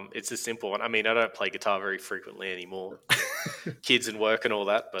 It's a simple one. I mean, I don't play guitar very frequently anymore. Kids and work and all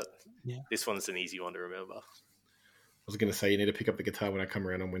that, but this one's an easy one to remember. I was going to say you need to pick up the guitar when I come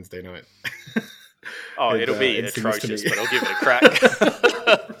around on Wednesday night. Oh, it'll be atrocious, but I'll give it a crack.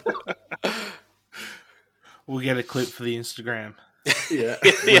 We'll get a clip for the Instagram. Yeah.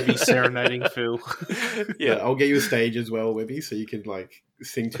 Webby serenading Phil. Yeah, I'll get you a stage as well, Webby, so you can like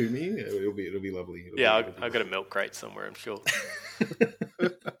sing to me. It'll be lovely. I've got a milk crate somewhere, I'm sure.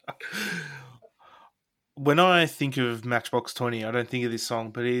 When I think of Matchbox 20, I don't think of this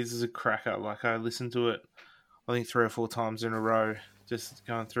song, but it is a cracker. Like I listened to it, I think 3 or 4 times in a row, just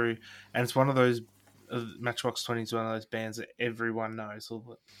going through. And it's one of those, Matchbox 20 is one of those bands that everyone knows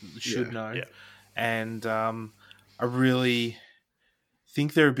or should know. Yeah. And I really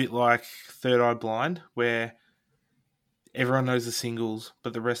think they're a bit like Third Eye Blind, where everyone knows the singles,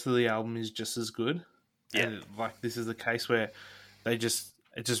 but the rest of the album is just as good. Yeah. And like this is the case where it just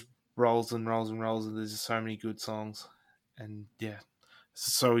rolls and rolls and rolls, and there's just so many good songs. And yeah,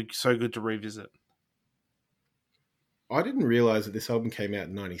 it's so good to revisit. I didn't realize that this album came out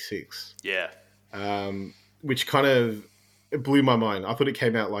in 96. Yeah. Which kind of blew my mind. I thought it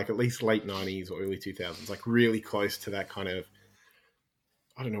came out like at least late 90s or early 2000s, like really close to that kind of,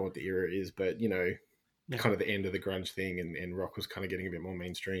 I don't know what the era is, but kind of the end of the grunge thing, and rock was kind of getting a bit more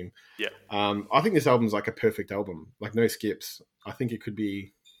mainstream. Yeah. I think this album's like a perfect album, like no skips. I think it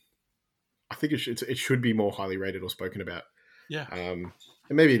should be more highly rated or spoken about. Yeah. And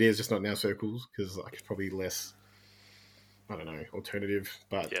maybe it is just not Now Circles, because like it's probably less, I don't know, alternative.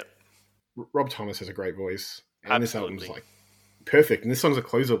 But Rob Thomas has a great voice, and Absolutely. This album's like perfect. And this song's a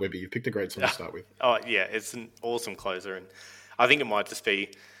closer, Webby. You picked a great song to start with. Oh yeah, it's an awesome closer, and I think it might just be,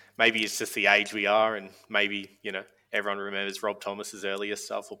 maybe it's just the age we are, and maybe everyone remembers Rob Thomas's earlier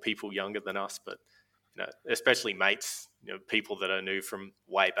stuff, or people younger than us, but especially mates, people that I knew from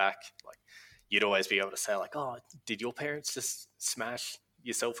way back, like you'd always be able to say like, oh, did your parents just smash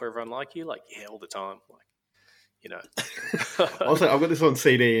Yourself or Everyone Like You? Like, yeah, all the time. Like, Also, I've got this on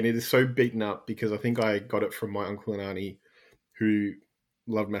CD, and it is so beaten up because I think I got it from my uncle and auntie, who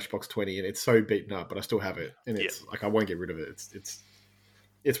loved Matchbox 20, and it's so beaten up, but I still have it, and it's like I won't get rid of it.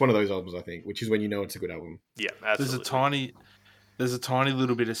 It's one of those albums, I think, which is when you know it's a good album. Yeah, absolutely. There's a tiny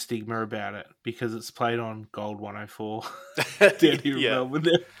little bit of stigma about it because it's played on Gold 104 down here in Melbourne.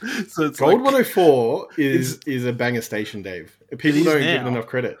 So it's Gold 104 is a banger station, Dave. People don't give it enough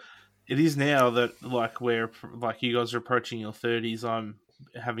credit. It is now that where you guys are approaching your 30s, I'm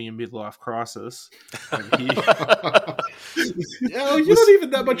having a midlife crisis over here. You're not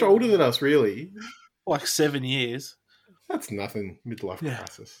even that much older than us, really. Like 7 years. That's nothing. Midlife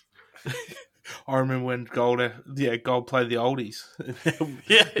crisis. I remember when Gold played the oldies.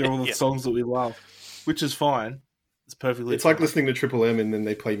 They're all the songs that we love, which is fine. It's perfectly. It's like listening to Triple M and then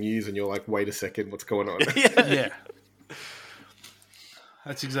they play Muse and you're like, wait a second, what's going on? Yeah.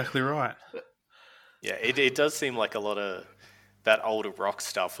 That's exactly right. Yeah, it does seem like a lot of that older rock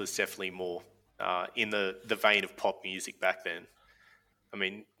stuff was definitely more in the vein of pop music back then. I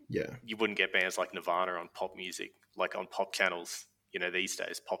mean, you wouldn't get bands like Nirvana on pop music, like on pop channels. These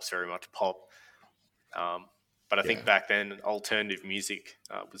days, pop's very much pop. But I think back then, alternative music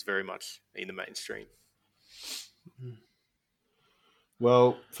was very much in the mainstream.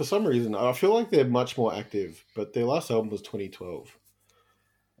 Well, for some reason, I feel like they're much more active, but their last album was 2012.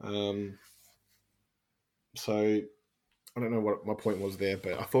 So I don't know what my point was there,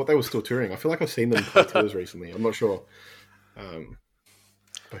 but I thought they were still touring. I feel like I've seen them play tours recently. I'm not sure.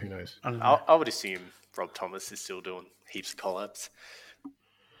 But who knows? I would assume Rob Thomas is still doing heaps of collabs.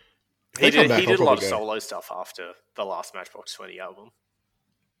 He did a lot of solo stuff after the last Matchbox 20 album.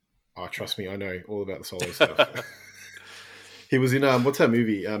 Oh, trust me, I know all about the solo stuff. He was in, what's that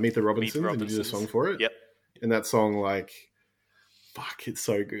movie? Meet the Robinsons, and he did a song for it. Yep. And that song, fuck, it's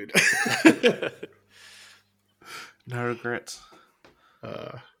so good. No regrets.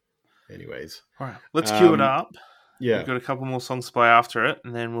 Anyways. All right, let's cue it up. Yeah. We've got a couple more songs to play after it,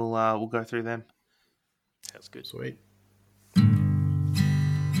 and then we'll go through them. Sounds good. Sweet.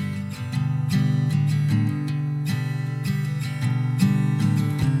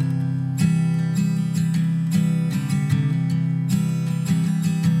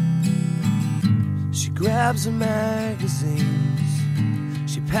 She grabs her magazines,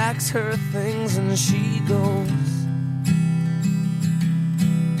 she packs her things and she goes.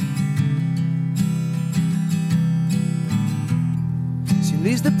 She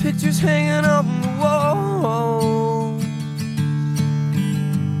leaves the pictures hanging on the wall.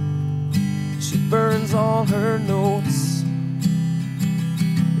 She burns all her notes,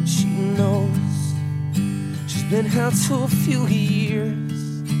 and she knows she's been held to a few years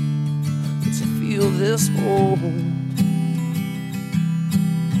to feel this old.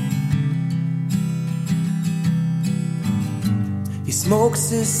 He smokes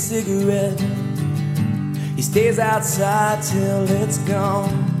his cigarette, he stays outside till it's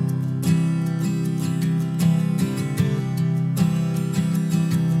gone.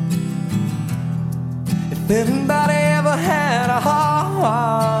 If anybody ever had a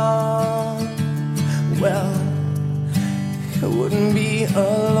heart, well, it wouldn't be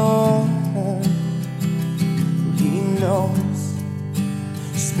alone. He knows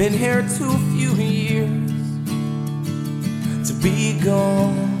she's been here too few years to be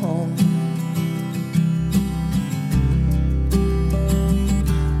gone.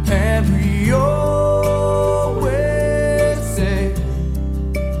 And we always say it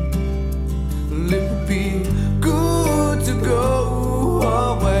would be good to go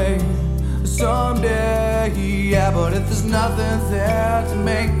away someday, yeah, but if there's nothing there to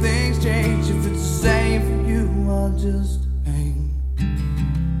make things change, if it's the same for you, I'll just hang.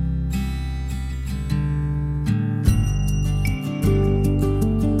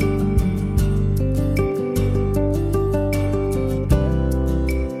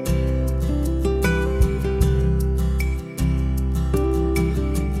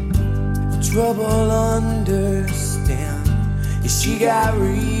 Trouble understand, if she got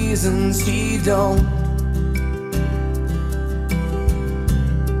reasons he don't.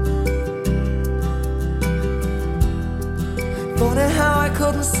 Funny how I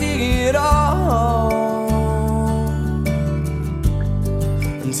couldn't see it all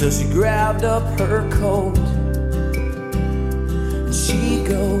until she grabbed up her coat and she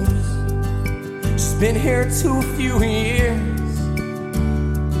goes. She's been here too few years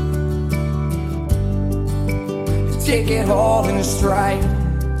to take it all in stride.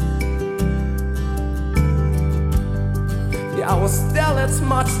 Yeah, well, still it's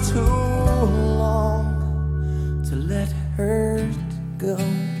much too long to let her go.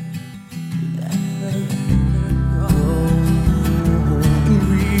 Let her go. And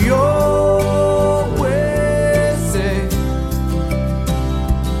we always say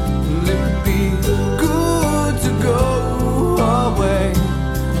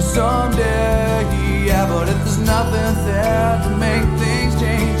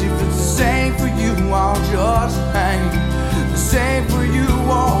same for you.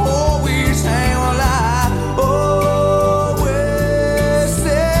 I'll always hang while I always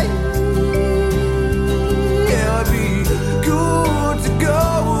say it'll be good to go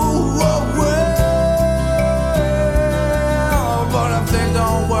away. But if things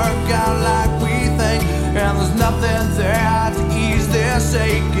don't work out like we think, and there's nothing there to ease their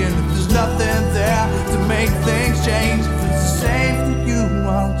sake, and if there's nothing there to make things change, if it's the same for you,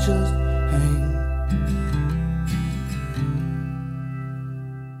 I'll just hang.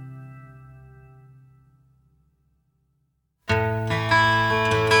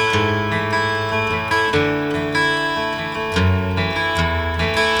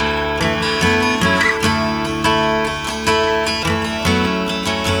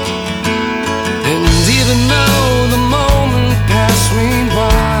 And even though the moment passed me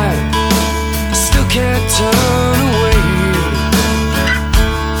by, I still can't turn away.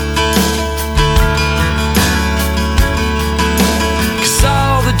 'Cause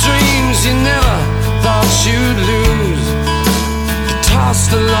all the dreams you never thought you'd lose get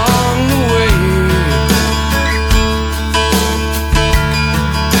tossed along the way.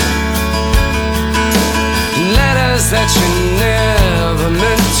 Letters that you never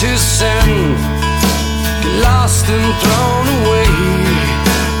meant to send, lost and thrown away.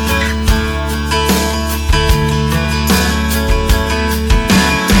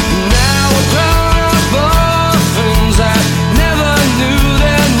 Now we're grown up orphans that never knew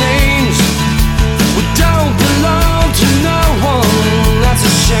their names. We don't belong to no one, that's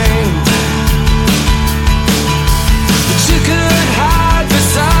a shame. But you could hide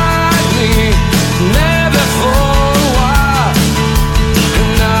beside me there before a while,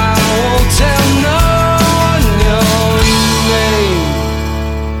 and I won't tell no one your name.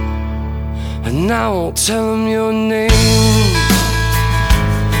 And I won't tell them your name.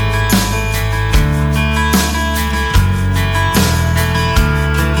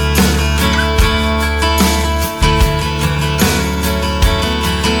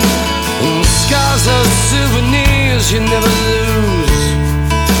 And scars are souvenirs you never lose.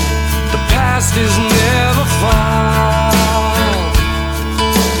 The past is never far.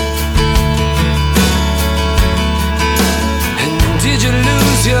 And did you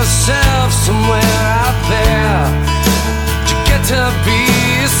lose yourself somewhere out there? Did you get to be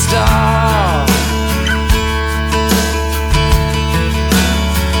a star?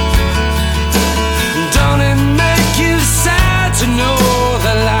 Don't it make you sad to know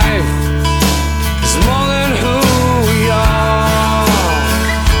that life is more than who we are?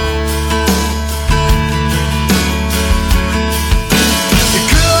 You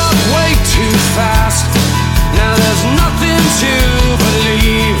grew up way too fast. Now there's nothing to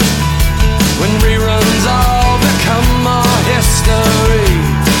believe when reruns all become our history.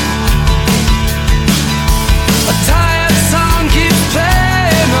 A tired song keeps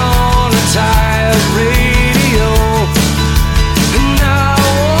playing on a tired radio, and I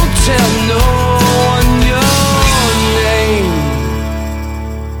won't tell no one your name.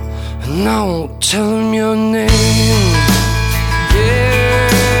 And I won't tell them your name. Yeah,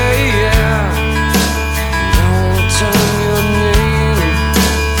 yeah. And I won't tell them your name.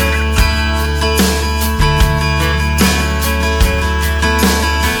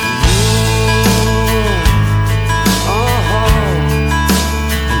 Ooh, uh-huh.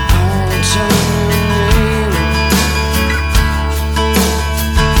 And I won't tell them your name.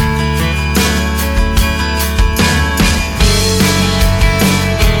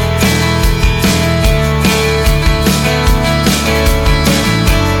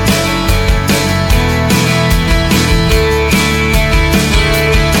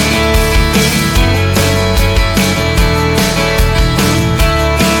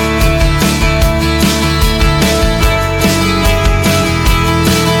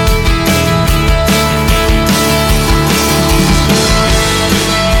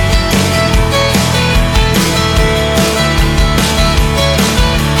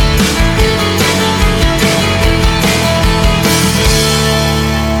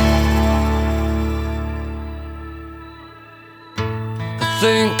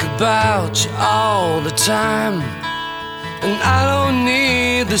 Think about you all the time, and I don't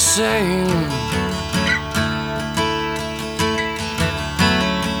need the same.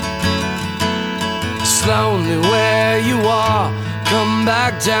 It's lonely where you are, come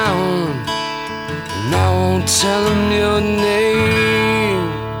back down, and I won't tell them your name.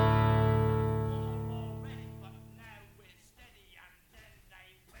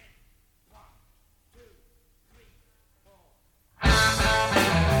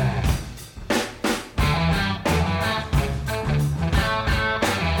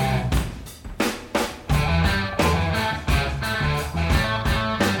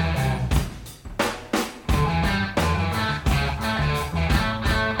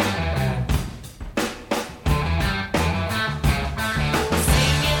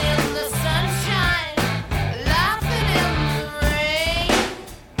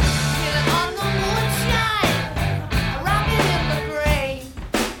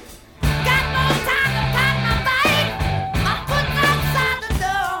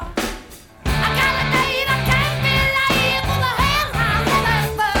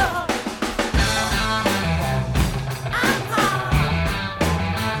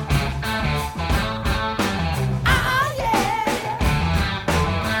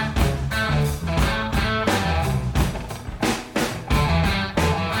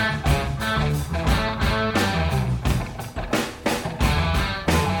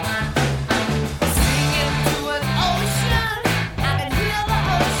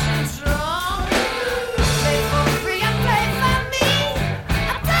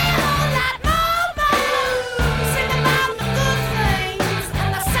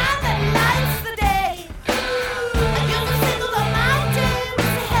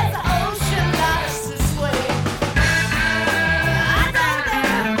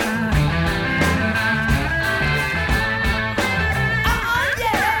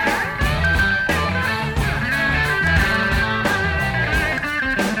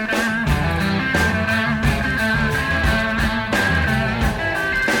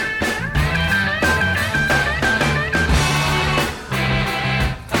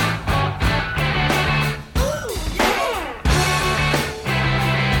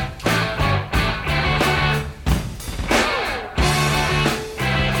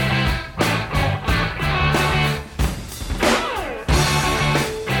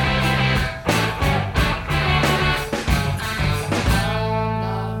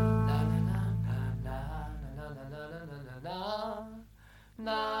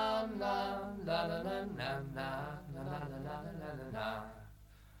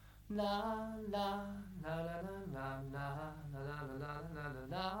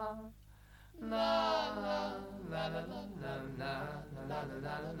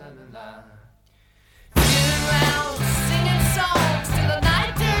 Singing songs till the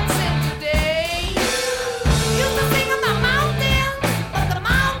night turns into day. Used to sing about mountains, but the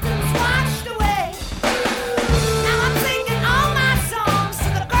mountains washed away. Now I'm singing all my songs to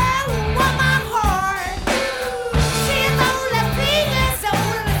the girl who won my heart. She is only 3 years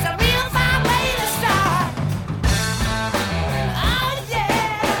old, and it's a real fine way to start. Oh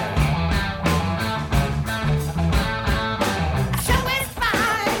yeah, show is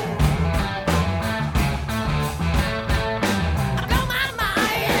fine. I blow my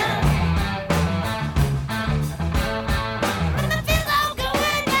mind. And it feels so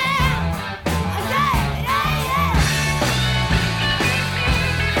good, yeah. Yeah, yeah, yeah.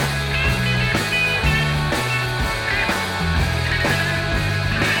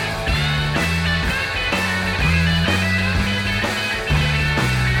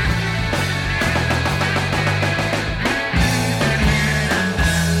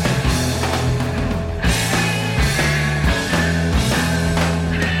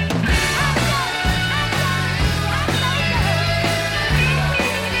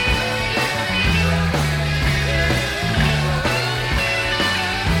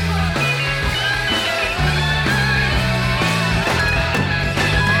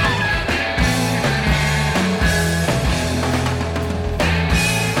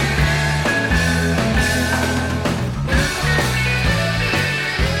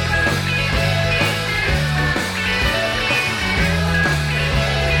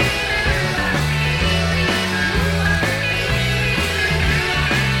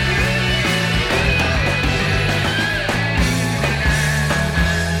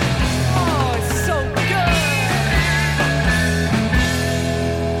 Oh, it's so good.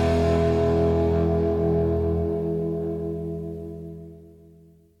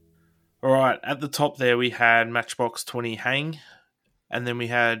 All right, at the top there we had Matchbox 20 Hang, and then we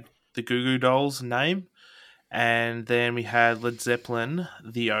had the Goo Goo Dolls Name, and then we had Led Zeppelin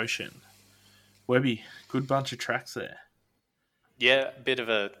The Ocean. Webby, good bunch of tracks there. Yeah, a bit of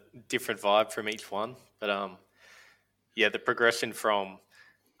a different vibe from each one, but yeah, the progression from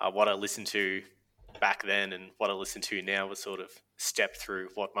what I listened to back then and what I listen to now was sort of step through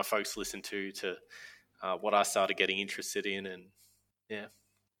what my folks listened to what I started getting interested in, and yeah.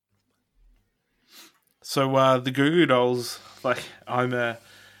 So the Goo Goo Dolls, like I'm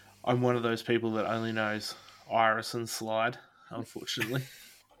one of those people that only knows Iris and Slide, unfortunately.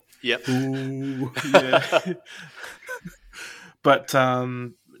 Yep. Ooh. Yeah. But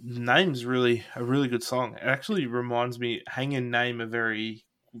Name's really a really good song. It actually reminds me, Hang and Name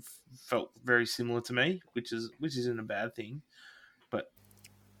felt very similar to me, which isn't a bad thing. But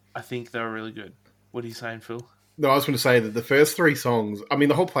I think they were really good. What are you saying, Phil? No, I was going to say that the first 3 songs, I mean,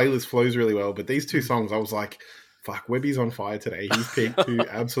 the whole playlist flows really well, but these 2 songs, I was like, fuck, Webby's on fire today. He's picked 2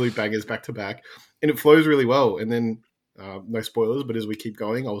 absolute bangers back to back, and it flows really well. And then, no spoilers, but as we keep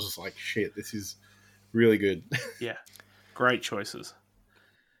going, I was just like, shit, this is really good. Yeah, great choices.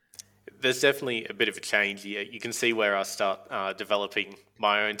 There's definitely a bit of a change here. You can see where I start developing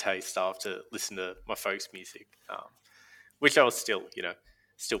my own taste after listening to my folks' music, which I was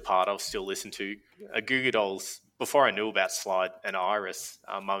still part of, still listen to. Goo Goo Dolls, before I knew about Slide and Iris,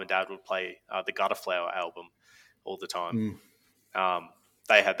 Mum and Dad would play the Gutterflower album all the time.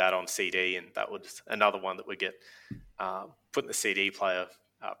 They had that on CD, and that was another one that would get put in the CD player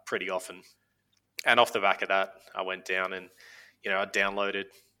pretty often. And off the back of that, I went down and, I downloaded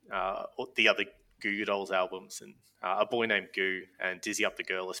the other Goo Goo Dolls albums, and A Boy Named Goo and Dizzy Up the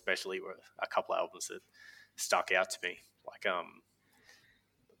Girl especially were a couple of albums that stuck out to me. Like,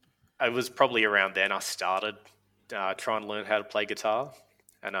 it was probably around then I started trying to learn how to play guitar,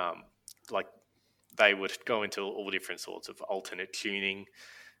 and they would go into all different sorts of alternate tuning.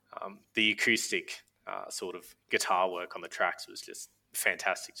 The acoustic sort of guitar work on the tracks was just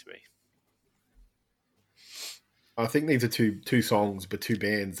fantastic to me. I think these are two songs, but 2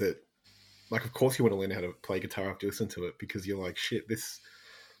 bands that, like, of course you want to learn how to play guitar after you listen to it, because you're like, shit,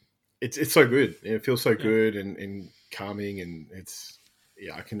 it's so good. It feels so good and calming, and it's,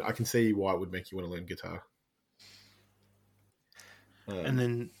 yeah, I can see why it would make you want to learn guitar.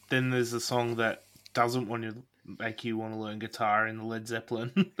 And then there's a song that doesn't want to make you want to learn guitar in the Led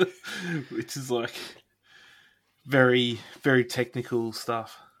Zeppelin, which is like very, very technical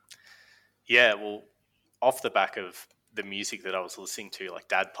stuff. Yeah, well, off the back of the music that I was listening to. Like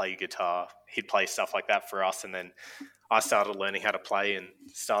Dad played guitar, he'd play stuff like that for us, and then I started learning how to play and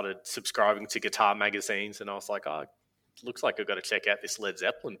started subscribing to guitar magazines. And I was like, oh, looks like I've got to check out this Led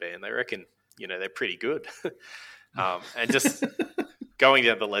Zeppelin band. They reckon, they're pretty good. And just going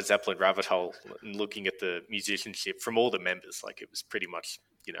down the Led Zeppelin rabbit hole and looking at the musicianship from all the members, like it was pretty much,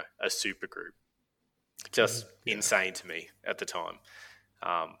 a super group. Just insane to me at the time.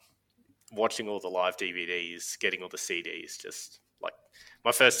 Watching all the live DVDs, getting all the CDs, just like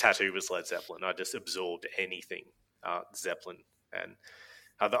my first tattoo was Led Zeppelin. I just absorbed anything Zeppelin, and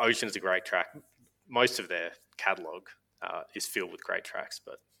The Ocean's a great track. Most of their catalogue is filled with great tracks,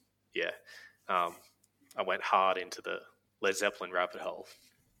 but I went hard into the Led Zeppelin rabbit hole.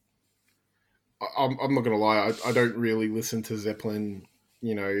 I'm not going to lie. I don't really listen to Zeppelin,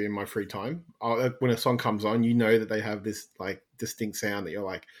 in my free time. When a song comes on, that they have this like distinct sound that you're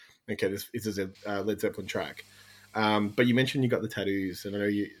like, okay, this is a Led Zeppelin track. But you mentioned you got the tattoos, and I know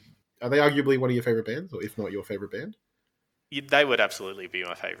are they arguably one of your favorite bands, or if not your favorite band? They would absolutely be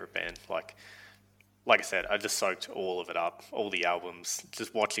my favorite band. Like I said, I just soaked all of it up, all the albums,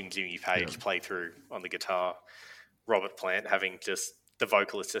 just watching Jimmy Page play through on the guitar, Robert Plant having just the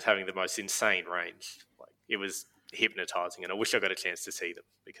vocalist just having the most insane range. Like it was hypnotizing, and I wish I got a chance to see them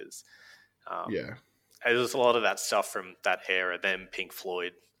because there's a lot of that stuff from that era, them Pink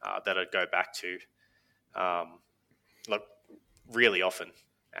Floyd, that I'd go back to like really often.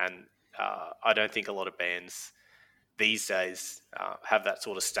 And I don't think a lot of bands these days have that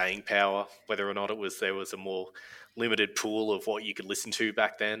sort of staying power, whether or not there was a more limited pool of what you could listen to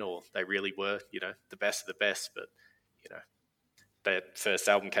back then, or they really were, the best of the best. But, their first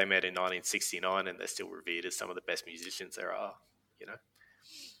album came out in 1969 and they're still revered as some of the best musicians there are,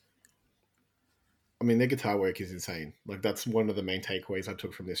 I mean, their guitar work is insane. Like that's one of the main takeaways I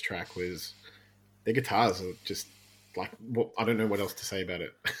took from this track was their guitars are just like, I don't know what else to say about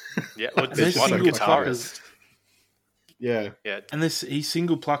it. Yeah, well, there's one guitarist. Yeah. And he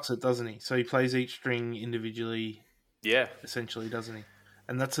single plucks it, doesn't he? So he plays each string individually. Yeah. Essentially, doesn't he?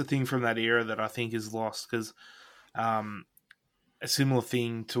 And that's the thing from that era that I think is lost because a similar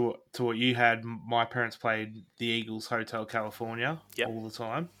thing to what you had, my parents played the Eagles Hotel California all the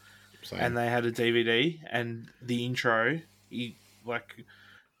time. Same. And they had a DVD, and the intro, he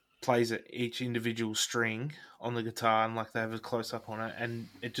plays each individual string on the guitar, and they have a close up on it, and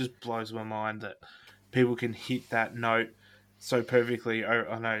it just blows my mind that people can hit that note so perfectly.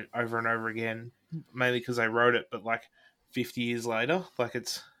 I know over and over again, mainly because they wrote it, but 50 years later,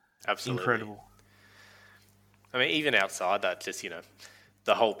 it's absolutely incredible. I mean, even outside that, just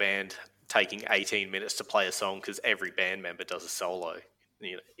the whole band taking 18 minutes to play a song because every band member does a solo.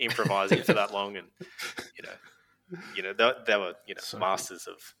 Improvising for that long, and they were so masters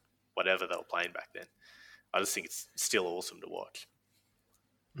of whatever they were playing back then. I just think it's still awesome to watch.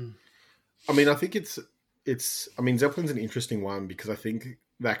 I mean, I think it's. I mean, Zeppelin's an interesting one because I think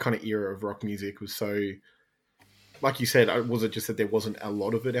that kind of era of rock music was so. Like you said, was it just that there wasn't a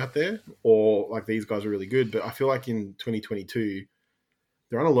lot of it out there, or these guys are really good? But I feel like in 2022.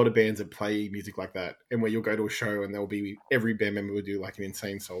 There aren't a lot of bands that play music like that, and where you'll go to a show and every band member will do an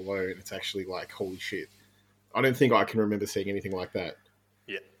insane solo, and it's actually holy shit. I don't think I can remember seeing anything like that.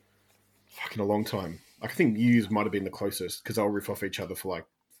 Yeah, fucking a long time. I think Muse might have been the closest because they'll riff off each other for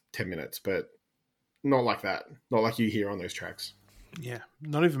 10 minutes, but not like that. Not like you hear on those tracks. Yeah,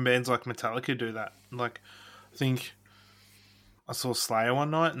 not even bands like Metallica do that. I think I saw Slayer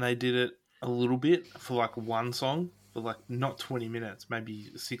one night and they did it a little bit for one song. For not 20 minutes, maybe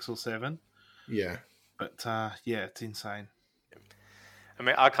 6 or 7. Yeah. But it's insane. I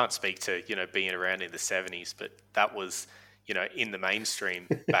mean, I can't speak to, being around in the 70s, but that was, in the mainstream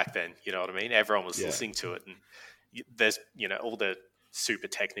back then, you know what I mean? Everyone was listening to it. And there's, all the super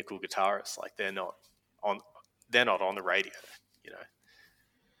technical guitarists, they're not on the radio,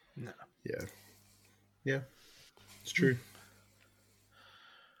 No. Yeah. Yeah. It's true.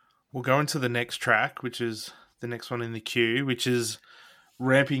 We'll go into the next track, which is the next one in the queue, which is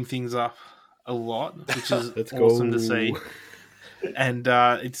ramping things up a lot, which is awesome to see. And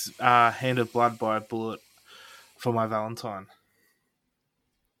it's Hand of Blood by Bullet for My Valentine.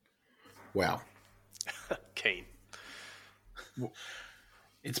 Wow. Keen.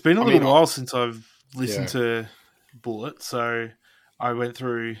 It's been a little while since I've listened to Bullet, so I went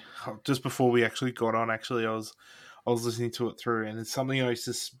through, just before we actually got on, I was listening to it through, and it's something I used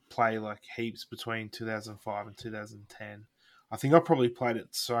to play heaps between 2005 and 2010. I think I probably played it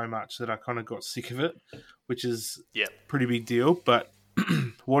so much that I kind of got sick of it, which is a pretty big deal, but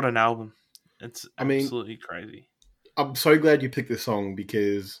what an album. It's absolutely crazy. I'm so glad you picked this song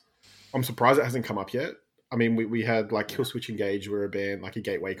because I'm surprised it hasn't come up yet. I mean, we had like Killswitch Engage were a band, like a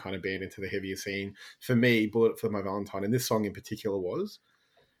gateway kind of band into the heavier scene. For me, Bullet for My Valentine, and this song in particular was.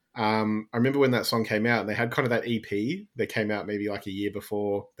 I remember when that song came out, and they had kind of that EP that came out maybe like a year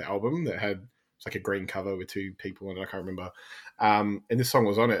before the album that had it's like a green cover with two people on it. I can't remember. And this song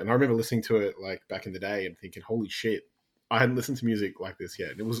was on it, and I remember listening to it like back in the day and thinking, "Holy shit!" I hadn't listened to music like this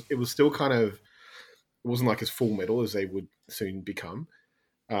yet. And it was still kind of it wasn't like as full metal as they would soon become.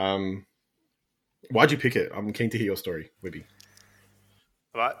 Why'd you pick it? I'm keen to hear your story, Webby.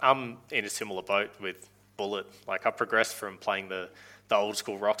 Right, I'm in a similar boat with Bullet. Like I progressed from playing the old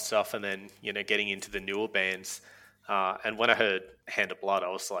school rock stuff, and then getting into the newer bands. And when I heard Hand of Blood, I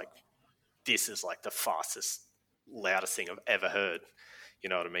was like, "This is like the fastest, loudest thing I've ever heard." You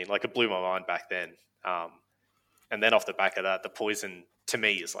know what I mean? Like it blew my mind back then. And then off the back of that, the Poison to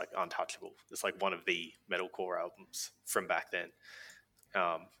me is like untouchable. It's like one of the metalcore albums from back then.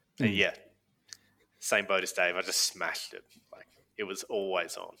 And yeah, same boat as Dave. I just smashed it. Like it was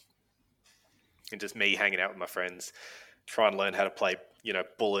always on. And just me hanging out with my friends, trying to learn how to play,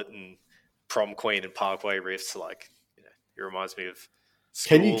 Bullet and Prom Queen and Parkway riffs. Like, it reminds me of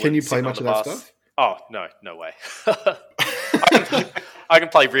school. Can you play much of that stuff? Oh, no way. I can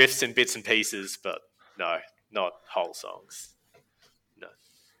play riffs and bits and pieces, but no, not whole songs. No.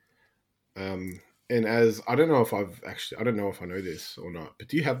 And as I don't know if I know this or not, but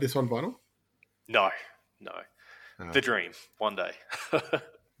do you have this on vinyl? No. The dream, one day.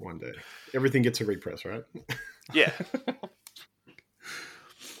 One day. Everything gets a repress, right? Yeah.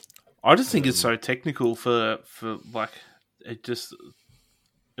 I just think it's so technical for like it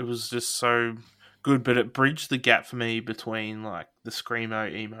was just so good, but it bridged the gap for me between like the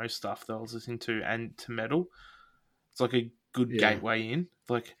screamo emo stuff that I was listening to and to metal. It's like a good gateway in.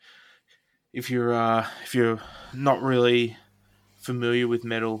 Like if you're not really familiar with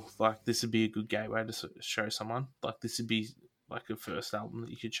metal, like this would be a good gateway to show someone. Like this would be like a first album that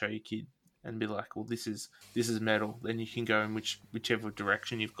you could show your kid and be like, well, this is metal. Then you can go in whichever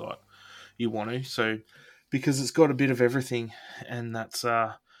direction you want to. So because it's got a bit of everything, and that's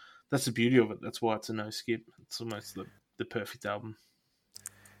the beauty of it. That's why it's a no skip. It's almost the perfect album.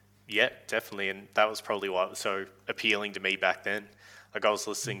 Yeah, definitely, and that was probably why it was so appealing to me back then. Like I was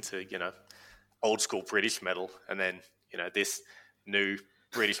listening to old school British metal, and then this new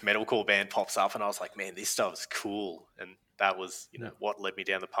British metalcore band pops up, and I was like, man, this stuff is cool. And that was what led me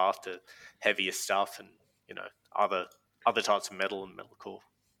down the path to heavier stuff and other types of metal and metalcore.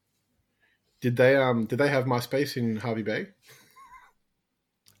 Did they have MySpace in Harvey Bay?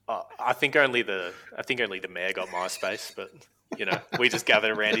 I think only the mayor got MySpace, but we just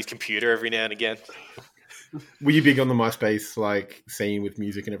gathered around his computer every now and again. Were you big on the MySpace like scene with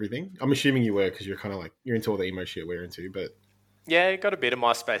music and everything? I'm assuming you were because you're kind of like you're into all the emo shit we're into, but yeah, got a bit of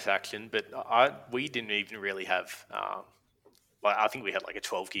MySpace action, but we didn't even really have. I think we had like a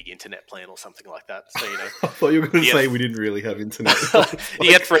 12 gig internet plan or something like that. So I thought you were going to say we didn't really have internet.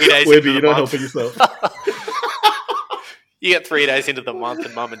 You get 3 days. Webby, you're not helping yourself. You get 3 days into the month,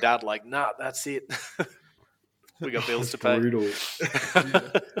 and mum and dad are like, nah, that's it. We got bills to pay. Brutal.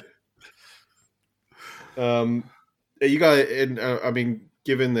 You guys, and I mean,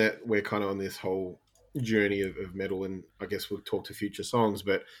 given that we're kind of on this whole journey of metal, and I guess we'll talk to future songs,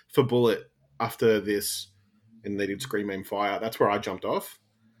 but for Bullet, after this, and they did Scream Aim Fire, that's where I jumped off.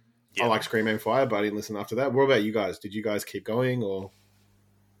 Yeah. I like Scream Aim Fire, but I didn't listen after that. What about you guys? Did you guys keep going, or?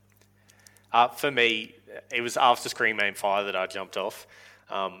 For me, it was after Scream Aim Fire that I jumped off.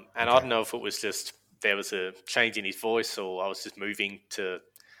 And I don't know if it was just there was a change in his voice, or I was just moving to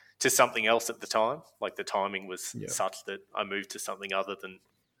something else at the time. Like the timing was such that I moved to something other than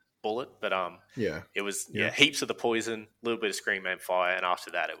Bullet. But it was heaps of the Poison, a little bit of Scream Aim Fire, and after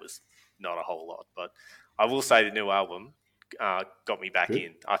that it was not a whole lot. But I will say the new album got me back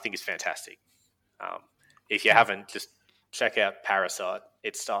in. I think it's fantastic. If you haven't, just check out Parasite.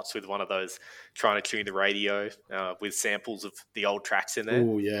 It starts with one of those trying to tune the radio with samples of the old tracks in there.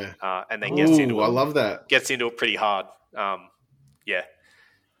 Oh, yeah. And then gets into it. I love that. Gets into it pretty hard.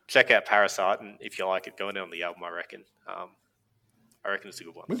 Check out Parasite, and if you like it, go in on the album, I reckon. I reckon it's a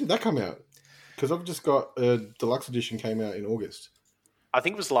good one. When did that come out? Because I've just got a deluxe edition came out in August. I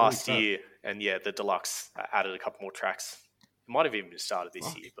think it was last year, and the deluxe added a couple more tracks. It might have even been started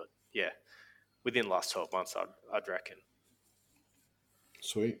this year, but within the last 12 months, I'd reckon.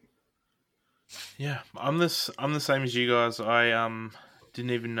 Sweet. Yeah, I'm the same as you guys. I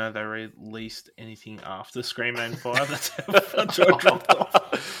didn't even know they released anything after Scream Aim Fire. That's how much I dropped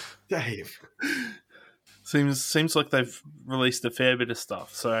off. Dave. Seems like they've released a fair bit of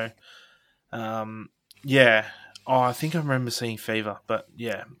stuff. So, I think I remember seeing Fever, but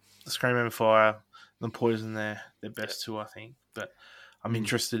the Scream Aim Fire, The Poison, their best two, I think. But I'm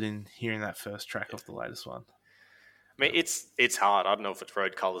interested in hearing that first track off the latest one. I mean, it's hard. I don't know if it's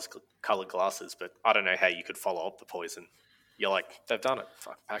road colored glasses, but I don't know how you could follow up the Poison. You're like, they've done it.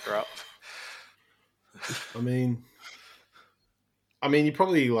 Fuck, pack her up. I mean, you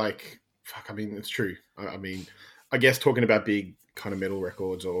probably like, fuck. I mean, it's true. I mean, I guess talking about big kind of metal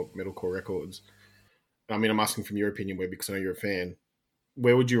records or metalcore records. I mean, I'm asking from your opinion, Webb, because I know you're a fan.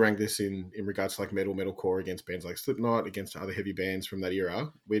 Where would you rank this in regards to like metalcore against bands like Slipknot, against other heavy bands from that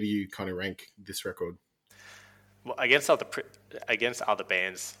era? Where do you kind of rank this record? Well, against other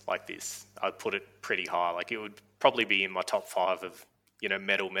bands like this, I'd put it pretty high. Like it would probably be in my top 5 of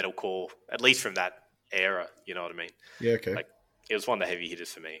metalcore, at least from that era. You know what I mean? Yeah. Okay. Like it was one of the heavy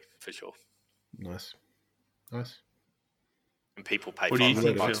hitters for me for sure. Nice. And people pay What do you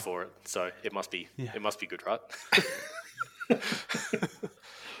think, $500 Phil? for it, so it must be good, right?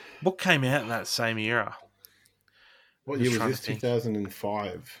 What came out in that same era? What Just year was trying this? to think.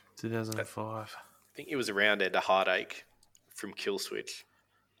 2005. 2005. I think it was around End of Heartache from Killswitch,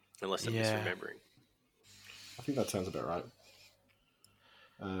 unless I'm Yeah. misremembering. I think that sounds about right.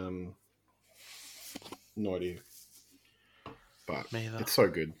 No idea, but Me either. it's so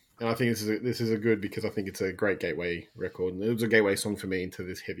good, and I think this is a good because I think it's a great gateway record, and it was a gateway song for me into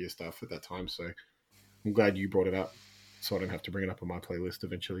this heavier stuff at that time. So I'm glad you brought it up, so I don't have to bring it up on my playlist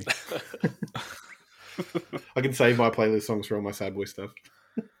eventually. I can save my playlist songs for all my sad boy stuff.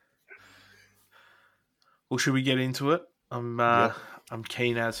 Well, should we get into it? I'm Yep. I'm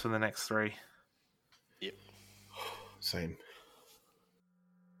keen as for the next 3. Yep. Same.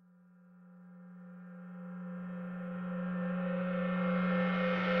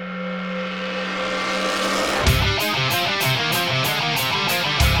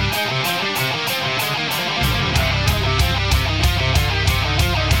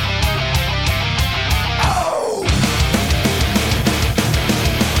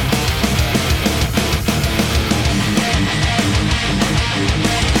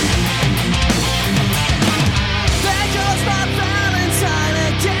 That just my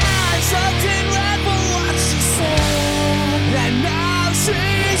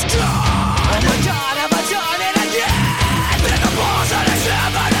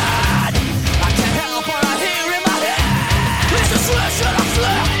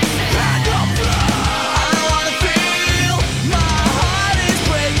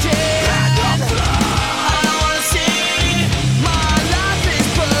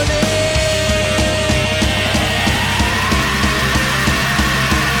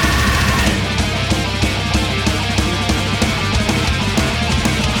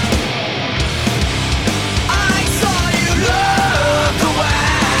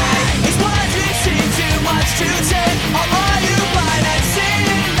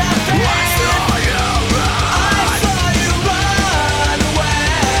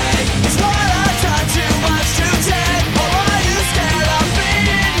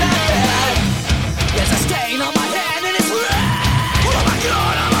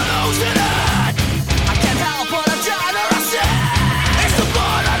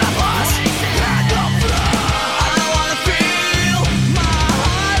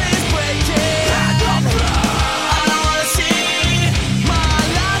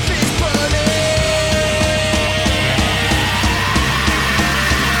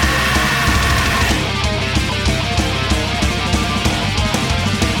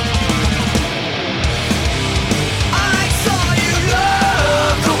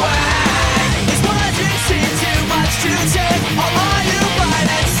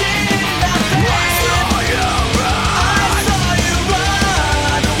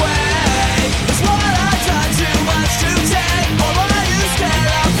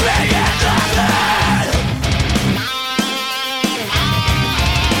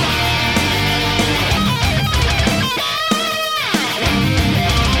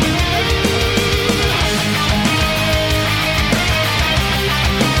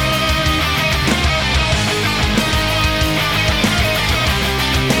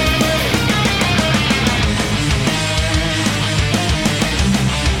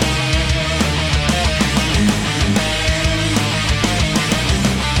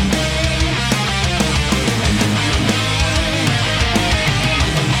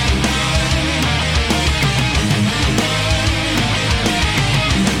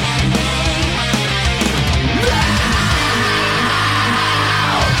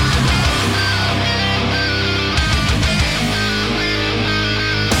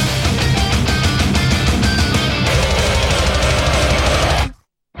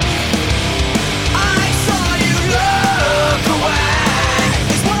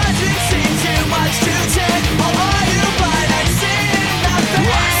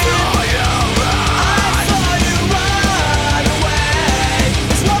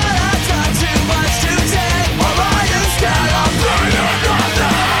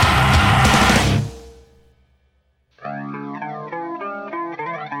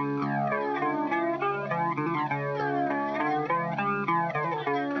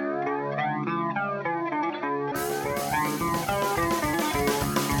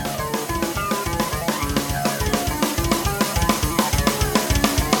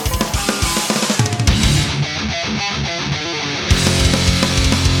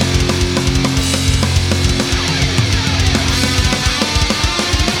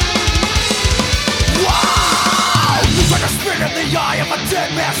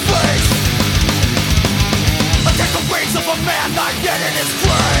a man not yet in his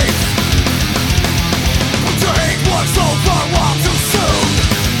grave. Take what's over all too soon,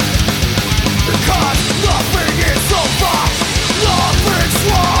 because nothing is over, nothing's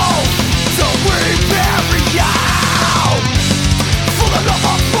wrong, so we bury you. For the love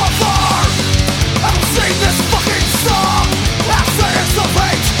of mother, I will sing this fucking song. After it's of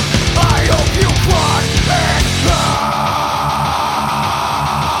hate, I hope you run in hell.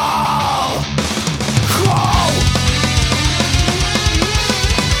 Crow.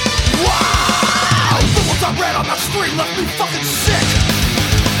 Wow! The ones I read on the screen left me fucking sick.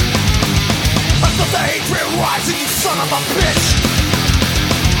 I felt the hatred rising, you son of a bitch.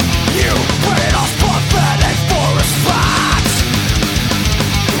 You played us pathetic for respect,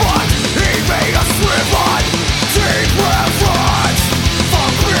 but he made us live on deep reverence for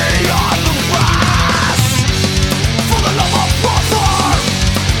beyond the rest. For the love of brother,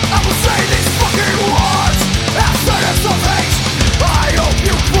 I will say these fucking words. After this of hate, I hope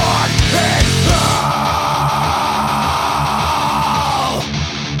you burn in hell.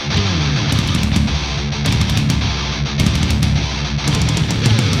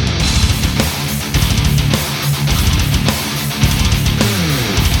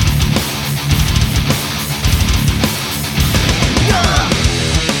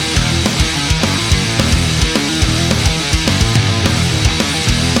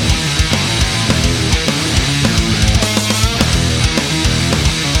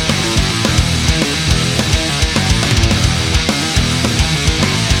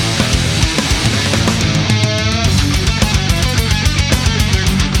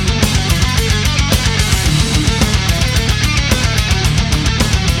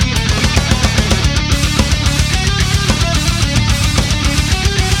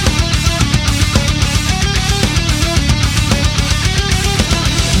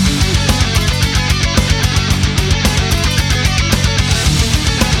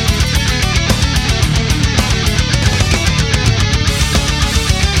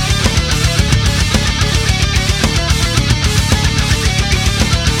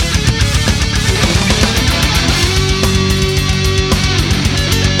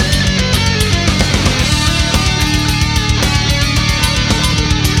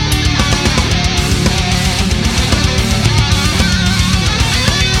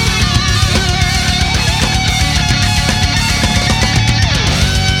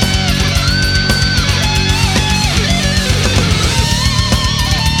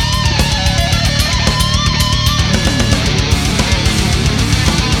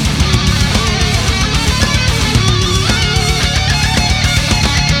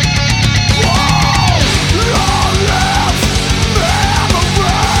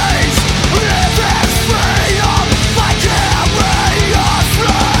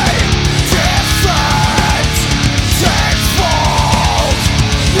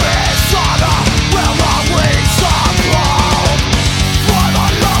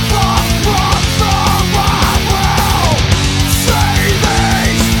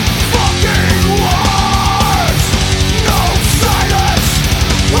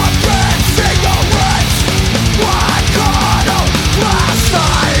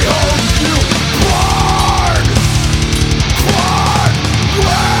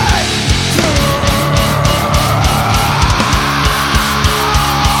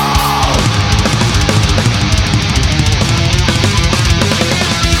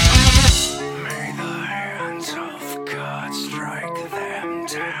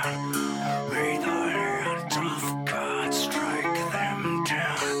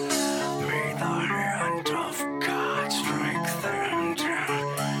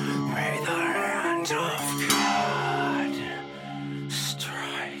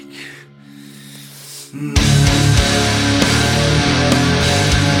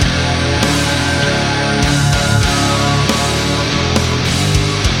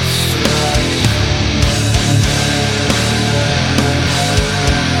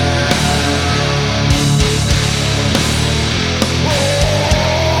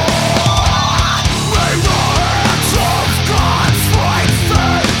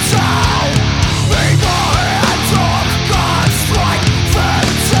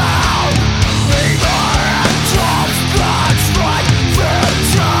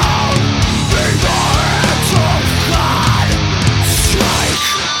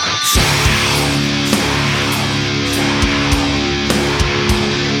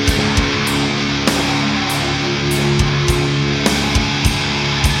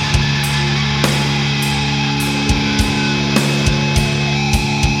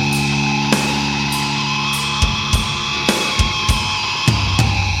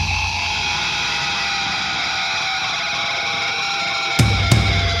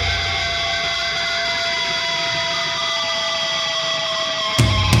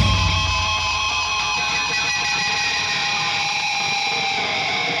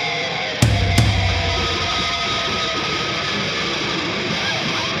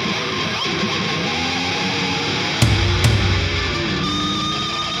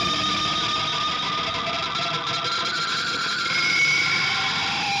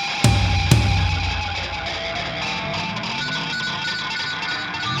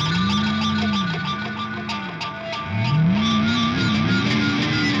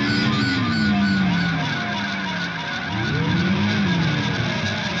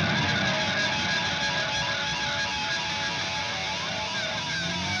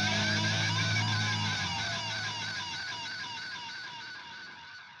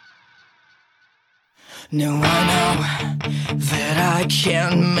 Now I know that I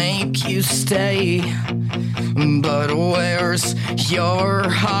can't make you stay, but where's your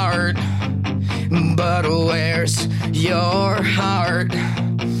heart? But where's your heart?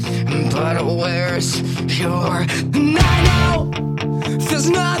 But where's your... And I know there's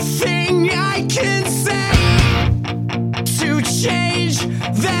nothing I can say to change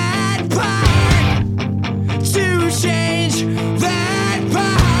that part, to change that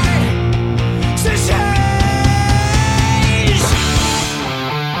part, to change.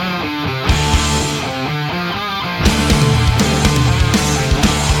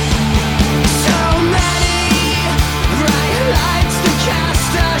 So many bright lights that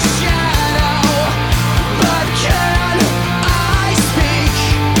cast a shadow, but can I speak?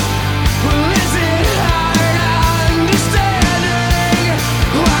 Well, is it hard understanding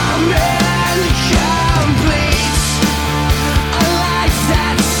I'm incomplete? A life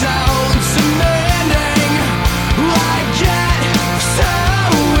that's so demanding, I get so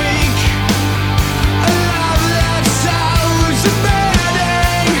weak. A love that's so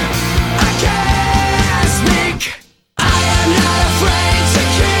demanding, I can't speak. I am not afraid to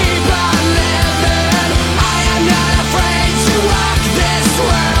keep on living. I am not afraid to walk this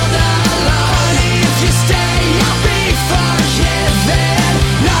world alone. If you stay, I'll be forgiven.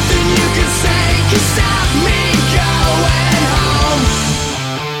 Nothing you can say can stop me going home.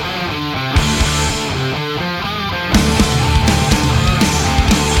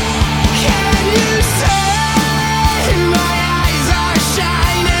 Can you see my eyes are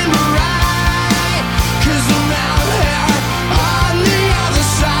shining bright? 'Cause I'm out here on the other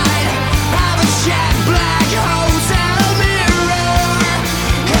side of a jet black hotel mirror,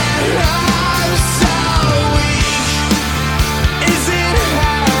 and I'm so weak. Is it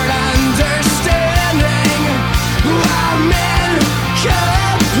hard understanding I'm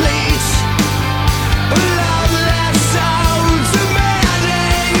incomplete? Love that's so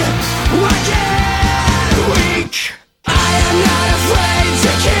demanding, I get weak. I am not afraid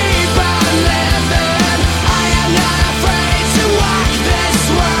to keep on living. I am not afraid to walk this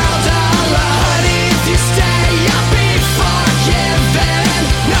world alone. If you stay, I'll be forgiven.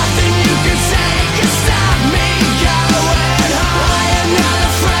 Nothing you can say can stop me going home. I am not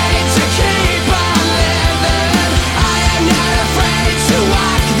afraid to keep on living. I am not afraid to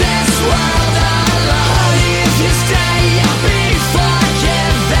walk this world alone. If you stay, I'll be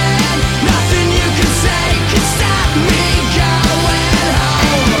forgiven. Nothing you can say can stop me going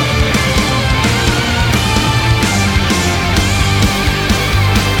home.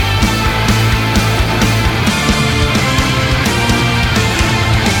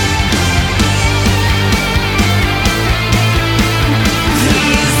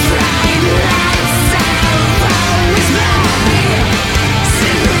 These bright lights have always blinded me.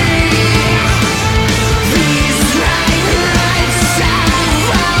 These bright lights have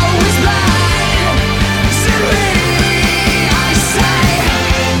always blinded me. I say,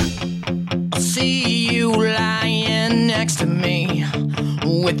 I'll see you lying next to me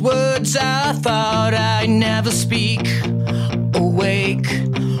with words I thought I'd never speak. Awake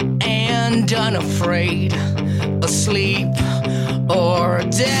and unafraid, asleep or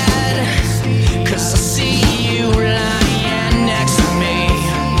dead. 'Cause I see you lying next to me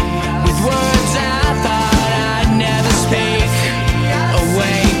with words I thought I'd never speak.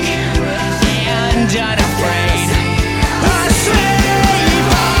 Awake and unafraid, asleep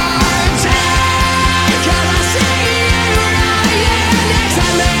or dead. 'Cause I see you lying next to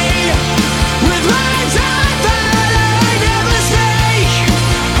me with words I thought I'd never speak.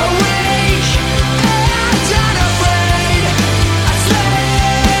 Awake and unafraid,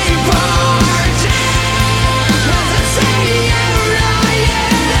 asleep or dead. 'Cause I see you lying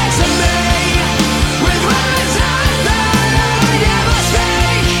next to me with words I thought I'd never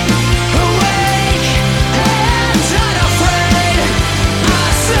speak. Awake and unafraid,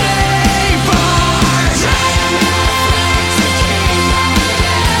 asleep or dead.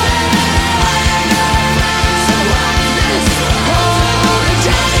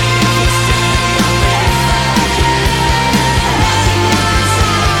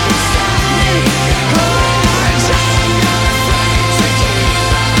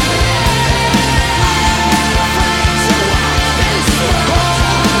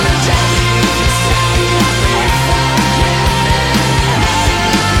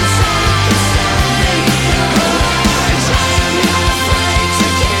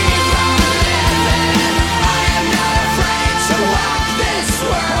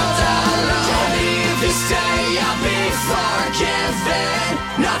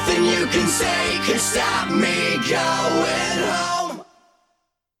 Nothing you can say can stop me going home.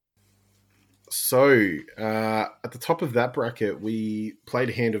 So, at the top of that bracket, we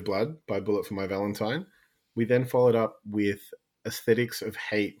played Hand of Blood by Bullet for My Valentine. We then followed up with Aesthetics of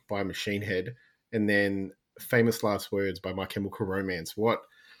Hate by Machine Head, and then Famous Last Words by My Chemical Romance. What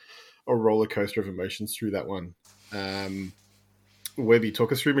a roller coaster of emotions through that one. Webby,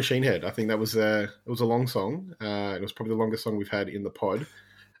 talk us through Machine Head. I think it was a long song. It was probably the longest song we've had in the pod.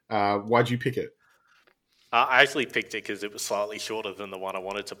 Why'd you pick it? I actually picked it because it was slightly shorter than the one I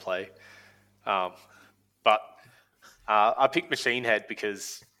wanted to play. But I picked Machine Head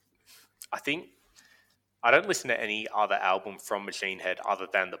because I don't listen to any other album from Machine Head other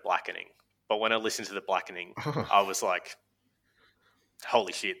than The Blackening. But when I listened to The Blackening, I was like,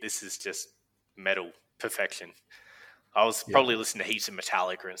 holy shit, this is just metal perfection. I was probably listening to heaps of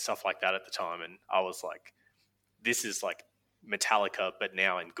Metallica and stuff like that at the time, and I was like, this is like Metallica, but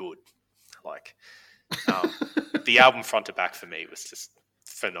now in good. Like, the album front to back for me was just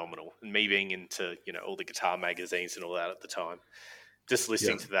phenomenal. And me being into, all the guitar magazines and all that at the time, just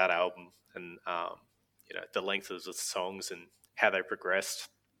listening to that album and, the length of the songs and how they progressed,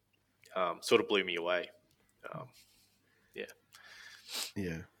 sort of blew me away.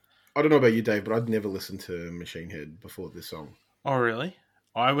 Yeah. I don't know about you, Dave, but I'd never listened to Machine Head before this song. Oh, really?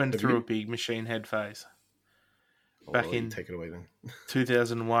 I went Have through you? a big Machine Head phase Oh, back well, you in take it away then.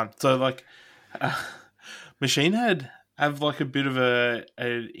 2001. So, like, Machine Head have like a bit of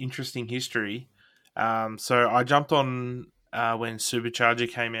an interesting history. So I jumped on when Supercharger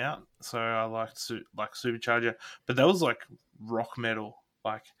came out. So I liked Supercharger, but that was like rock metal.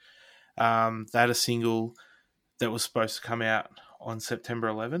 Like, they had a single that was supposed to come out on September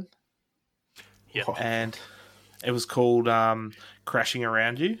 11th. Yeah. Oh, And it was called Crashing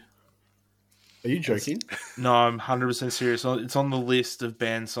Around You. are you joking? No, I'm 100% serious. It's on the list of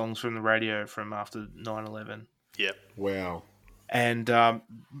banned songs from the radio from after 9/11. Yep. Wow. And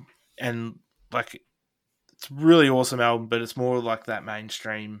like, it's a really awesome album, but it's more like that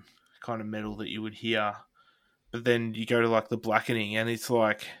mainstream kind of metal that you would hear. But then you go to like The Blackening, and it's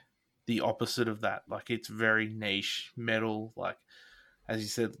like the opposite of that. Like, it's very niche metal. Like, as you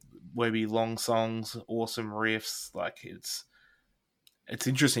said, Webby, long songs, awesome riffs. Like, it's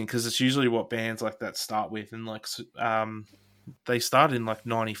interesting because it's usually what bands like that start with, and like they started in like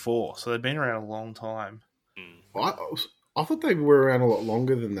 '94, so they've been around a long time. I thought they were around a lot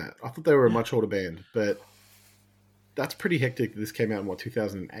longer than that. I thought they were a much older band, but that's pretty hectic. This came out in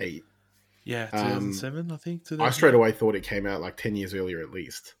 2008. Yeah, 2007, I think. I straight away thought it came out like 10 years earlier at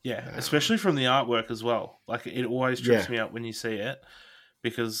least. Yeah, especially from the artwork as well. Like, it always trips me out when you see it,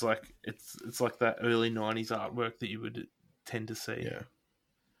 because like it's like that early '90s artwork that you would tend to see. Yeah.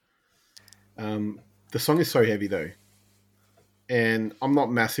 The song is so heavy though, and I'm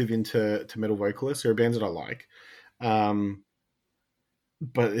not massive into metal vocalists. There are bands that I like, but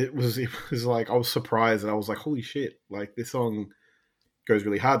it was like I was surprised, and I was like, holy shit! Like, this song goes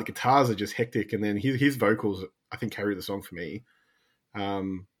really hard. The guitars are just hectic, and then his vocals, I think, carry the song for me.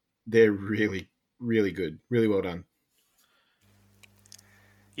 They're really, really good, really well done.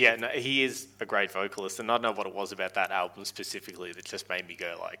 Yeah, no, he is a great vocalist, and I don't know what it was about that album specifically that just made me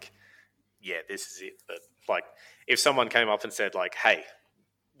go like, yeah, this is it. But like, if someone came up and said like, hey,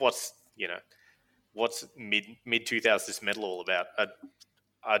 what's mid 2000s metal all about,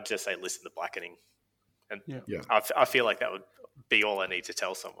 I'd just say listen to Blackening, and I feel like that would be all I need to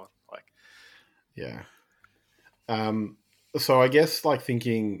tell someone. Like, yeah. So I guess like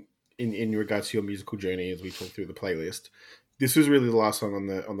thinking in regards to your musical journey as we talk through the playlist, this was really the last song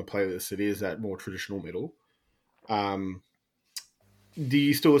on the playlist. It is that more traditional metal. Do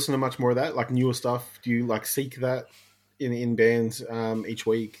you still listen to much more of that, like newer stuff? Do you like seek that in bands each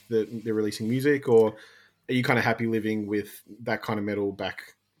week that they're releasing music, or are you kind of happy living with that kind of metal back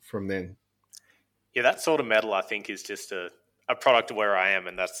from then? Yeah, that sort of metal I think is just a product of where I am,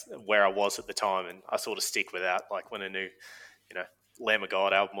 and that's where I was at the time, and I sort of stick with that. Like, when a new, Lamb of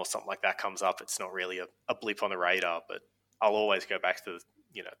God album or something like that comes up, it's not really a blip on the radar, but I'll always go back to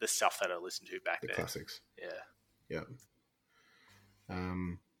the stuff that I listened to back then. Classics. Yeah.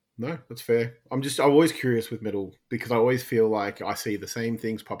 No, that's fair. I'm always curious with metal because I always feel like I see the same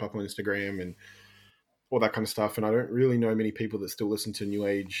things pop up on Instagram and all that kind of stuff, and I don't really know many people that still listen to new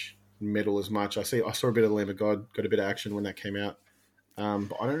age metal as much. I saw a bit of Lamb of God, got a bit of Action when that came out,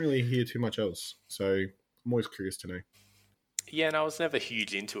 but I don't really hear too much else. So I'm always curious to know. Yeah, and I was never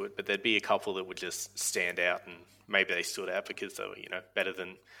huge into it, but there'd be a couple that would just stand out, and maybe they stood out because they were, better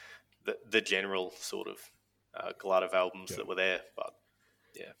than the general sort of glut of albums that were there. But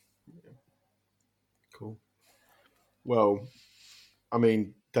yeah. Cool. Well, I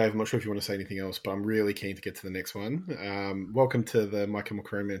mean, Dave, I'm not sure if you want to say anything else, but I'm really keen to get to the next one. Welcome to the My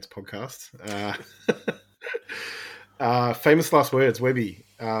Chemical Romance podcast. Famous last words, Webby.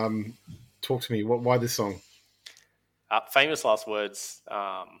 Talk to me. Why this song? Famous last words.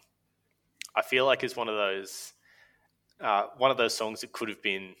 I feel like is one of those songs that could have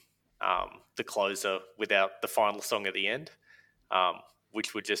been the closer without the final song at the end,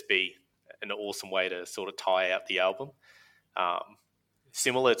 which would just be an awesome way to sort of tie out the album.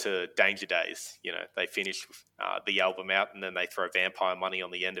 Similar to Danger Days, they finish the album out and then they throw Vampire Money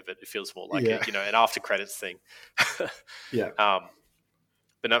on the end of it. It feels more like an after credits thing. Yeah.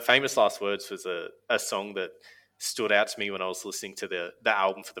 But no, Famous Last Words was a song that stood out to me when I was listening to the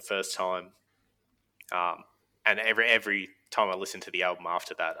album for the first time. And every time I listened to the album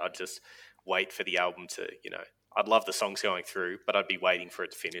after that, I'd just wait for the album to, I'd love the songs going through, but I'd be waiting for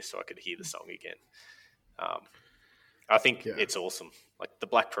it to finish so I could hear the song again. I think it's awesome. Like the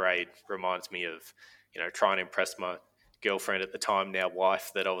Black Parade reminds me of, trying to impress my girlfriend at the time, now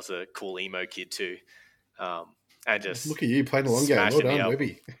wife, that I was a cool emo kid too. And just look at you playing the long game. Well done,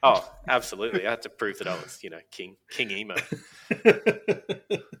 Webby. Oh, absolutely. I had to prove that I was, king emo.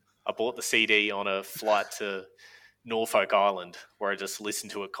 I bought the CD on a flight to Norfolk Island where I just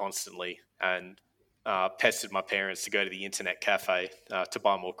listened to it constantly and pestered my parents to go to the internet cafe to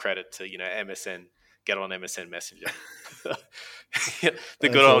buy more credit to, MSN. Get on MSN Messenger. The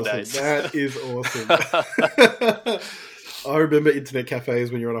good old days. That is awesome. I remember internet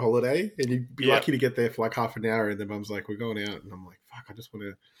cafes when you're on a holiday and you'd be lucky to get there for like half an hour and then mum's like, we're going out. And I'm like, fuck, I just want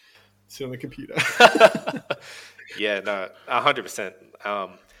to sit on the computer. Yeah, no, 100%.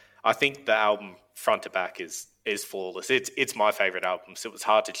 I think the album front to back is flawless. It's my favorite album, so it was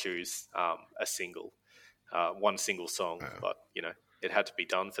hard to choose one single song, but, it had to be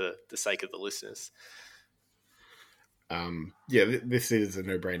done for the sake of the listeners. This is a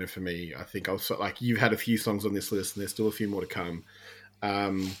no-brainer for me. I think also like you've had a few songs on this list, and there's still a few more to come.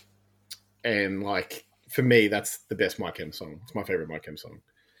 And like for me, that's the best My Chem song. It's my favorite My Chem song.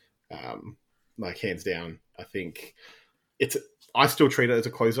 Like hands down. I think I still treat it as a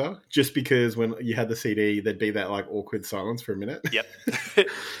closer, just because when you had the CD, there'd be that like awkward silence for a minute. Yep.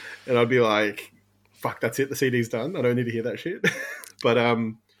 And I'd be like, fuck, that's it. The CD's done. I don't need to hear that shit. But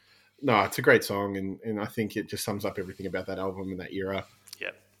no, it's a great song, and I think it just sums up everything about that album and that era.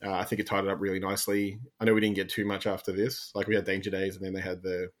 Yeah, I think it tied it up really nicely. I know we didn't get too much after this. Like we had Danger Days, and then they had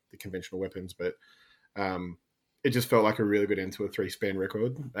the conventional weapons, but it just felt like a really good end to a 3-span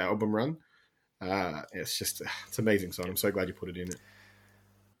record album run. It's an amazing song. I'm so glad you put it in it.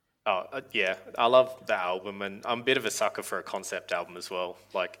 Oh, yeah, I love that album, and I'm a bit of a sucker for a concept album as well.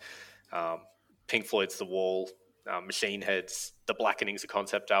 Like Pink Floyd's The Wall, Machine Head's The Blackening's a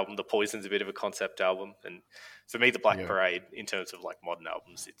concept album, The Poison's a bit of a concept album, and for me, The Black Parade, in terms of like modern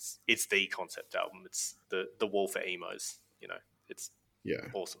albums, it's the concept album. It's the Wall for emos. It's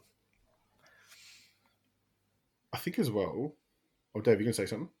awesome. I think as well. Oh, Dave, you can say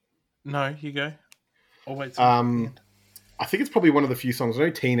something? No, you go. I'll wait. I think it's probably one of the few songs. I know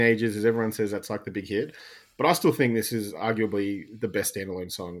Teenagers, as everyone says, that's like the big hit. But I still think this is arguably the best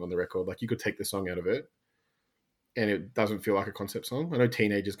standalone song on the record. Like, you could take the song out of it, and it doesn't feel like a concept song. I know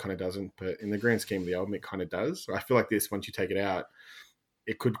Teenagers kind of doesn't, but in the grand scheme of the album, it kind of does. So I feel like this, once you take it out,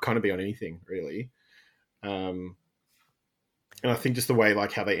 it could kind of be on anything, really. And I think just the way,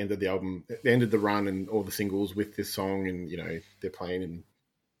 like, how they ended the album, they ended the run and all the singles with this song, and, they're playing and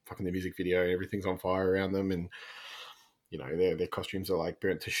fucking the music video, and everything's on fire around them, and, their costumes are, like,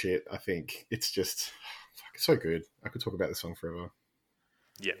 burnt to shit. I think it's just... It's so good. I could talk about this song forever.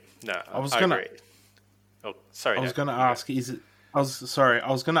 Yeah, no, I agree. Oh, sorry. I was going to ask, I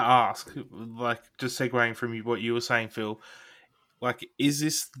was going to ask, like, just segueing from what you were saying, Phil, like, is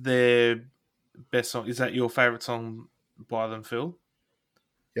this their best song? Is that your favourite song by them, Phil?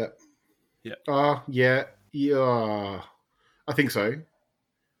 Yep. Yeah. Yeah. I think so.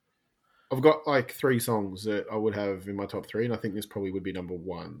 I've got like 3 songs that I would have in my top 3, and I think this probably would be number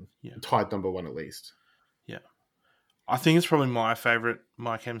 1. Yeah. Tied number 1 at least. Yeah. I think it's probably my favourite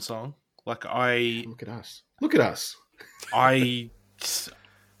My Chem song. Like, Look at us. Look at us. I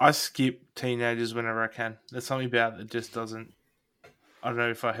skip Teenagers whenever I can. There's something about it that just doesn't... I don't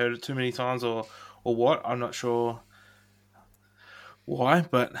know if I heard it too many times or what. I'm not sure why,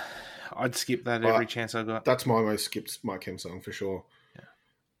 but I'd skip that every chance I got. That's my most skipped My Chem song for sure.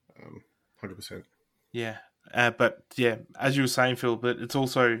 Yeah. 100%. Yeah. But yeah, as you were saying, Phil, but it's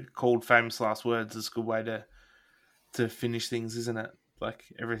also called Famous Last Words. It's a good way to finish things, isn't it? Like,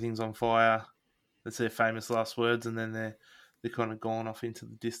 everything's on fire. That's their famous last words, and then they're kind of gone off into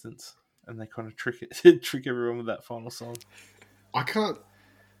the distance, and they kind of trick everyone with that final song. I can't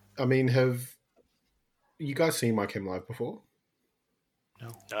I mean, have you guys seen My Chem Live before? No.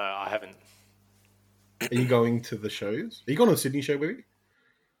 No, I haven't. Are you going to the shows? Are you going to a Sydney show, maybe?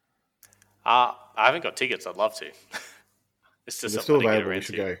 I haven't got tickets. I'd love to. It's just They're something still to get available. You around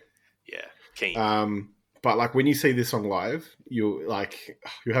should to. go. Yeah, keen. But like when you see this song live, you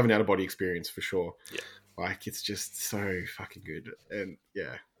have an out of body experience for sure. Yeah. Like it's just so fucking good, and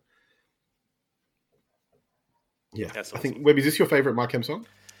yeah. That's I think awesome. Webb, is this your favorite My Chem song?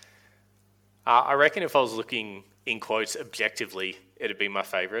 I reckon if I was looking in quotes objectively, it'd be my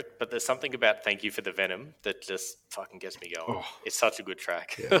favorite. But there's something about "Thank You for the Venom" that just fucking gets me going. Oh. It's such a good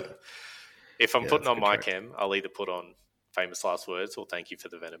track. Yeah. If I'm Yeah, putting it's a on good My track. Chem, I'll either put on "Famous Last Words" or "Thank You for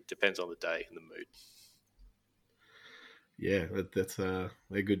the Venom." Depends on the day and the mood. Yeah, that's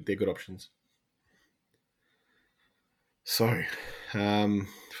they're good. They're good options. So,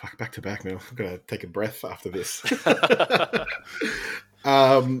 fuck, back to back now. I'm gonna take a breath after this.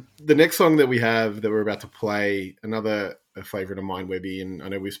 The next song that we have that we're about to play, another favorite of mine, Webby, and I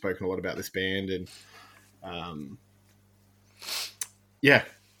know we've spoken a lot about this band, and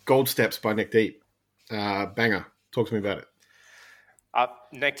Gold Steps by Neck Deep, banger. Talk to me about it.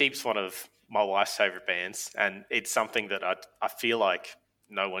 Neck Deep's one of my wife's favourite bands, and it's something that I feel like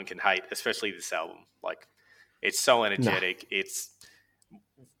no one can hate, especially this album. Like, it's so energetic. It's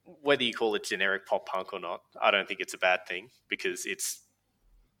whether you call it generic pop punk or not, I don't think it's a bad thing because it's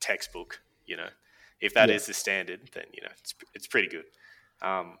textbook. You know, if that is the standard, then you know it's pretty good.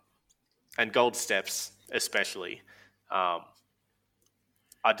 And Gold Steps, especially, I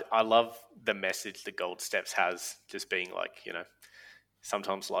love the message that Gold Steps has, just being like, you know,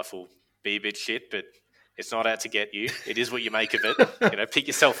 sometimes life will be a bit shit, but it's not out to get you. It is what you make of it. You know, pick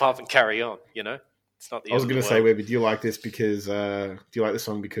yourself up and carry on. You know, it's not the I was end going of to the say, world. Webby, do you like this because do you like the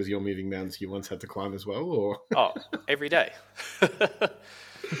song because you're moving mountains you once had to climb as well, or? Oh, every day.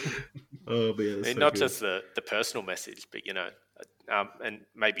 Oh, but yeah, that's I mean, so not good. just the personal message, but, you know, and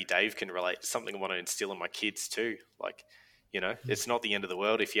maybe Dave can relate to something I want to instill in my kids too. Like, you know, it's not the end of the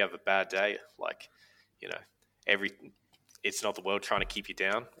world if you have a bad day. Like, you know, it's not the world trying to keep you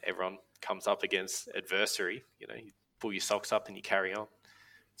down. Everyone comes up against adversary. You know, you pull your socks up and you carry on.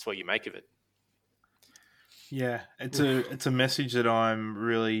 It's what you make of it. Yeah, it's a message that I'm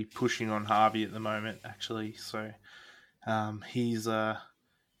really pushing on Harvey at the moment, actually. So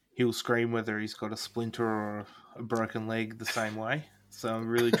he'll scream whether he's got a splinter or a broken leg the same way. So I'm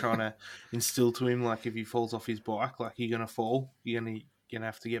really trying to instill to him, like, if he falls off his bike, like, you're gonna fall, you're gonna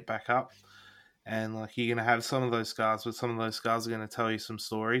have to get back up, and like you're gonna have some of those scars, but some of those scars are gonna tell you some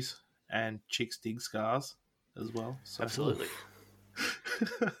stories, and chicks dig scars as well. So. Absolutely.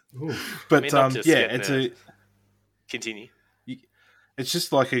 Oof. But I mean, not just getting continue. It's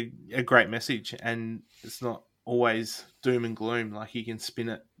just like a great message, and it's not always doom and gloom. Like, you can spin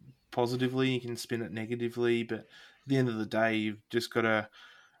it positively, you can spin it negatively, but at the end of the day, you've just got to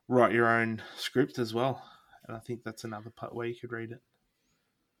write your own script as well. And I think that's another part where you could read it.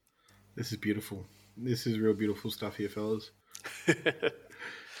 This is beautiful. This is real beautiful stuff here, fellas.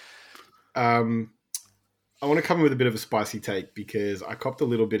 I want to come in with a bit of a spicy take because I copped a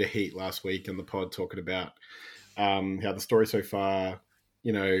little bit of heat last week on the pod talking about how the story so far,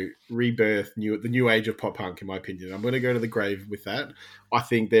 you know, rebirth, the new age of pop punk, in my opinion. I'm going to go to the grave with that. I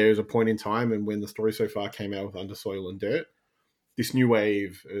think there's a point in time, and when the story so far came out with Undersoil and Dirt, this new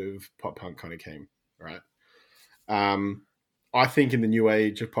wave of pop punk kind of came, right? I think in the new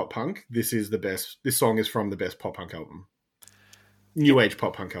age of pop punk, this song is from the best pop punk album. New age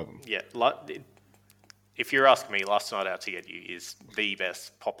pop punk album. Yeah. If you're asking me, Last Night Out to Get You is the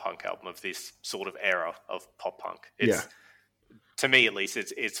best pop punk album of this sort of era of pop punk. To me, at least,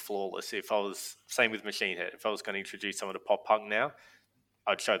 it's flawless. If I was, same with Machine Head, if I was going to introduce someone to pop punk now,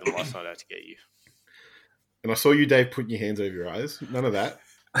 I'd show them Last Night Out to Get You. And I saw you, Dave, putting your hands over your eyes. None of that.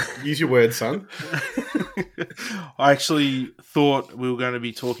 Use your words, son. I actually thought we were going to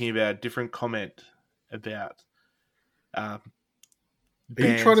be talking about a different comment about Are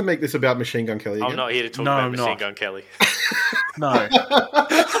you trying to make this about Machine Gun Kelly again? I'm not here to talk No, about I'm Machine not. Gun Kelly. No.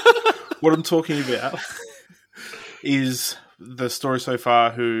 What I'm talking about is the story so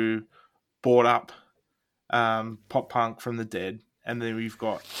far who brought up pop punk from the dead. And then we've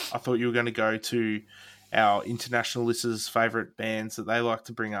got, I thought you were going to go to our international listeners' favourite bands that they like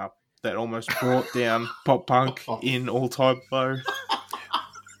to bring up that almost brought down pop punk in all time low.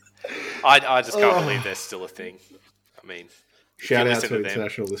 I just can't believe they're still a thing. I mean, if Shout you out listen to to them-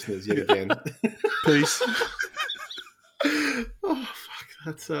 international listeners yet again. Peace. Oh, fuck.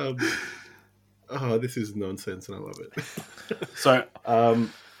 That's, this is nonsense and I love it. So,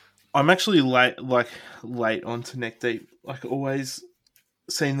 I'm actually late onto Neck Deep. Like always,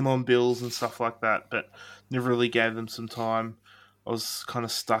 seen them on bills and stuff like that, but never really gave them some time. I was kind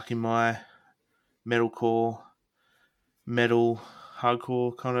of stuck in my metal,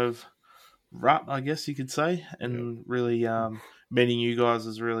 hardcore kind of rut, I guess you could say, and really meeting you guys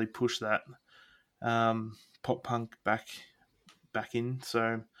has really pushed that pop punk back in.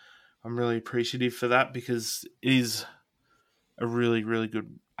 So I'm really appreciative for that, because it is a really, really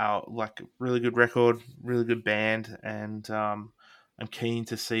good really good record, really good band, and I'm keen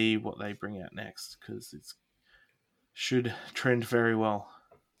to see what they bring out next, because it should trend very well.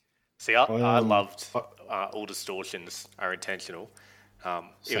 See, I loved All Distortions Are Intentional.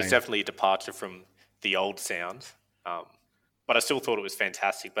 It was definitely a departure from the old sound, but I still thought it was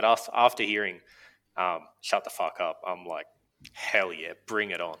fantastic. But after hearing Shut the Fuck Up, I'm like, hell yeah,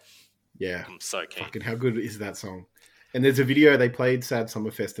 bring it on. Yeah. I'm so keen. Fucking how good is that song? And there's a video, they played Sad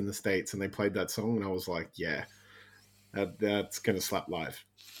Summerfest in the States, and they played that song, and I was like, yeah, that's going to slap live.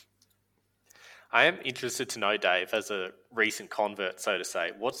 I am interested to know, Dave, as a recent convert, so to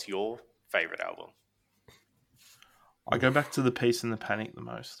say, what's your favourite album? I go back to the Peace and the Panic the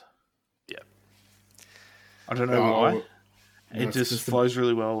most. Yeah. I don't know why. It just flows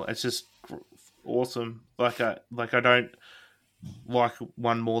really well. It's just awesome. Like I don't like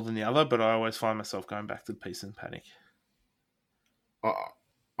one more than the other, but I always find myself going back to the Peace and Panic.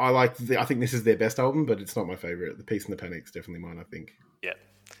 I think this is their best album, but it's not my favourite. The Peace and the Panic's definitely mine, I think. Yeah.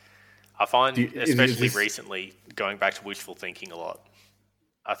 I find, especially recently, going back to Wishful Thinking a lot.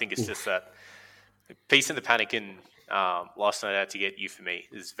 I think it's just that Peace and the Panic and Last Night Out to Get You for me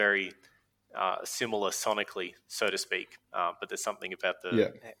is very similar sonically, so to speak. But there's something about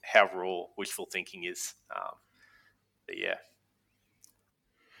how raw Wishful Thinking is. But yeah.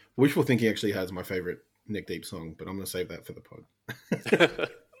 Wishful Thinking actually has my favourite Neck Deep song, but I'm going to save that for the pod.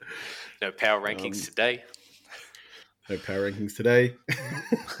 No power rankings today. No power rankings today.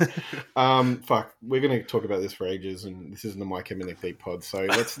 Fuck, we're going to talk about this for ages, and this isn't a My Chem Neck Deep pod, so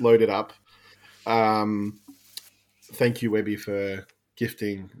let's load it up. Thank you, Webby, for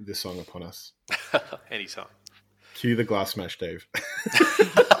gifting this song upon us. Anytime. Cue the glass smash, Dave.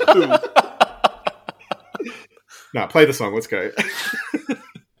 Play the song. Let's go.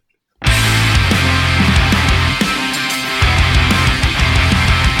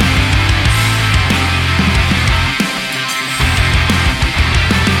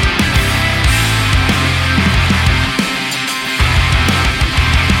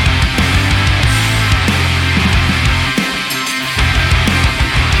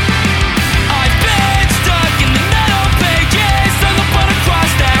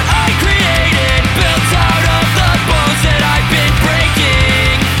 Built out of the bones that I've been breaking.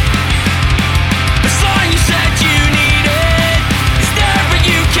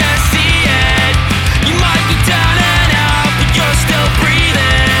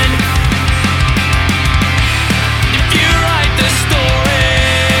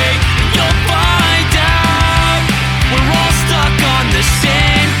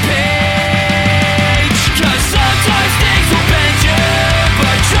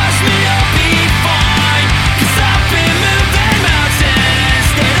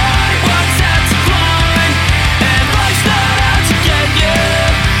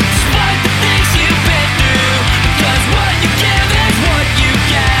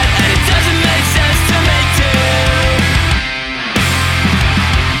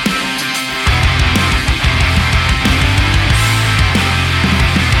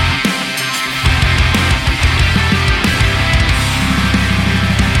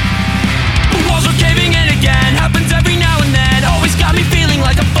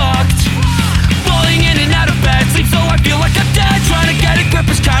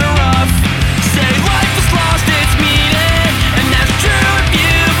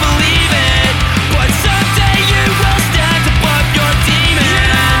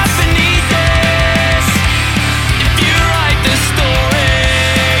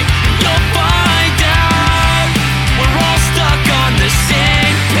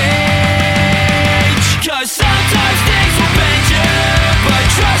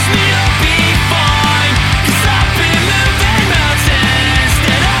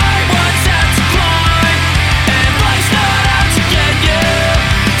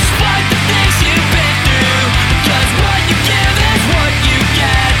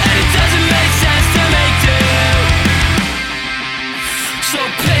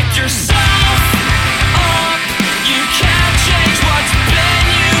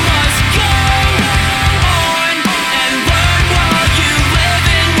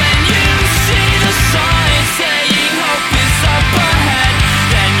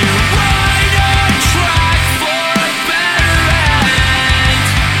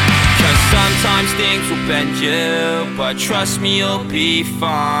 Sometimes things will bend you, but trust me, you'll be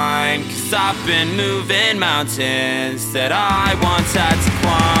fine. Cause I've been moving mountains that I once had to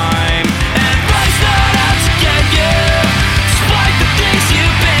climb. And life's not out to get you, despite the things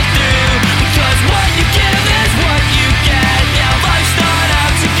you've been through. Because what you give is what you get. Yeah, life's not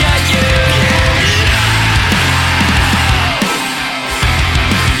out to get you.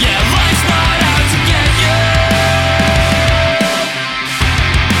 Yeah, life's not out to get you.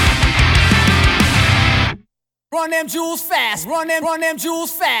 Run them jewels fast, run them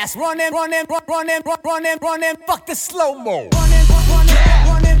jewels fast, run them, fuck the slow-mo.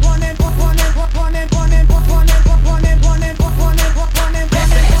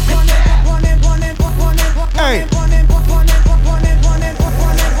 Hey.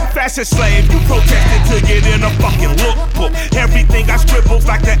 Fashion slave, you protested to get in a fucking lookbook. Everything I scribbles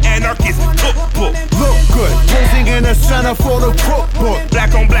like the anarchist cookbook. Look good, posing in the center for the cookbook.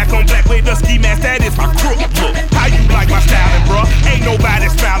 Black on black with the ski mask, that is my crook look. How you like my styling, bruh? Ain't nobody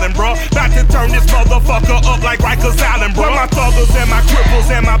smiling, bruh. About to turn this motherfucker up like Rikers Island, bruh. My thuggers and my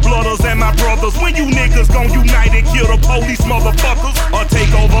cripples and my blooders and my brothers. When you niggas gon' unite and kill the police motherfuckers, or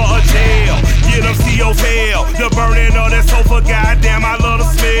take over a jail, get them CO's hell. The burning of that sofa, goddamn, I love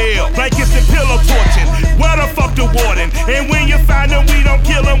the smell. Blankets and pillow torching, where the fuck the warden? And when you find them, we don't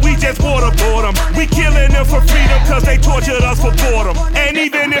kill them, we just waterboard them. We killing them for freedom, cause they tortured us for boredom. And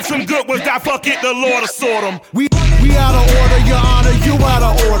even if some good ones die, fuck it, the Lord will sort them. We out of order, your honor, you out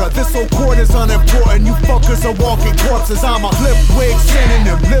of order. This whole court is unimportant, you fuckers are walking corpses. I'm a clip wig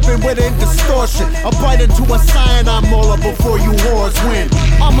synonym, living within distortion. I bite into a cyanide molar before you whores win.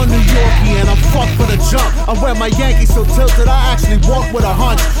 I'm a New Yorkie and I'm fucked for the jump. I wear my Yankees so tilted, I actually walk with a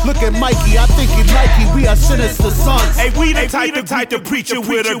hunch. Look at Mikey, I think he'd like you, we are sinister sons. Hey, we the type to preach it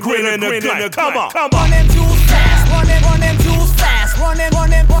with a grin and a gun. Come on. Run them jewels fast, run them jewels fast, run them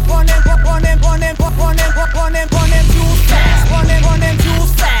jewels fast, run them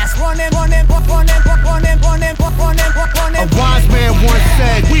jewels fast, A wise man once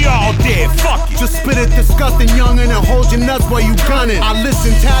said, we all dead, fuck it. just spit it disgusting youngin' and hold your nuts while you gunning. I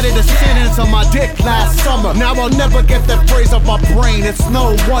listened tatted the sentence on my dick last summer. Now I'll never get that phrase off my brain, it's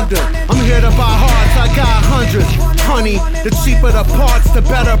no wonder. I'm here to buy hearts, I got hundreds. Honey, the cheaper the parts, the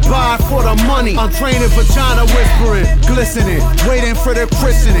better buy for the money. I'm training vagina whispering, glistening, waiting for the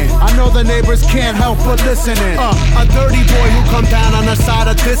christening. I know the neighbors can't help but listening. A dirty boy who come down on the side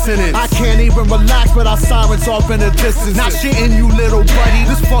of dissonance. I can't even relax without sirens off in the distance. Not shitting you, little buddy.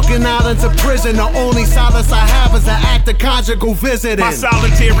 This fucking island's a prison. The only solace I have is an act of conjugal visiting. My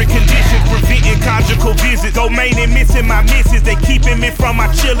solitary conditions preventing conjugal visits. Domaining missing my misses. They keeping me from my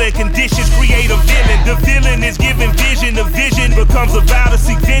chilling conditions. Create a villain. The villain is giving vision. The vision becomes a vow to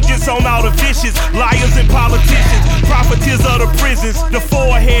seek vengeance on all the vicious liars and politicians. Profiteers of the prisons. The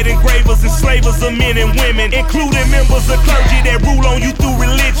forehead engravers, enslavers of men and women, including members of clergy that rule on you through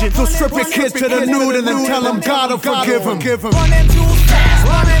religion. So strip your kids to the nude and then tell them God will forgive them. Run them jewels fast,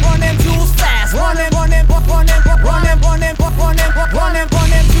 run them jewels fast, run them jewels fast, run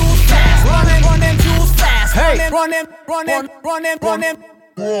them jewels fast, Hey, run them.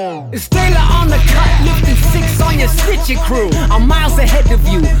 It's Taylor on the cut, lifting 6 on your stitching crew. I'm miles ahead of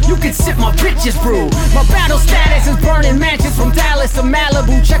you, you can sip my bitches brew. My battle status is burning mansions from Dallas to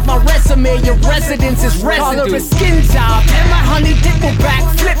Malibu. Check my resume, your residence is residue. Call her a skin job, and my honey dick will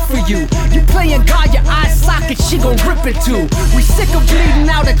backflip for you. You playing God, your eye socket, she gon' rip it too. We sick of bleeding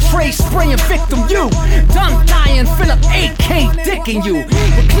out a tray, spraying victim you. Done dying, fill up AK dicking you.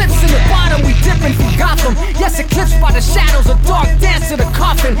 Eclipse in the bottom, we dipping from Gotham. Yes, eclipsed by the shadows, a dark dance to the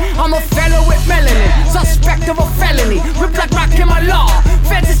coffin. I'm a fellow with melanin, suspect of a felony. Rip like rock in my law,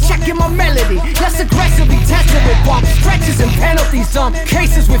 feds is checking my melody. Yes, aggressively tested with bump stretches and penalties. Some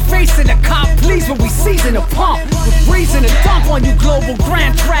cases we're facing a cop, please, when we season a pump. With reason to dump on you global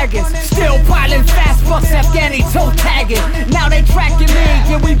grand dragons. Still piling fast bucks, Afghani toe tagging. Now they tracking me,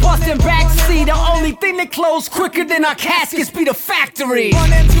 yeah, we busting backseat. The only thing that close quicker than our caskets be the factory. Run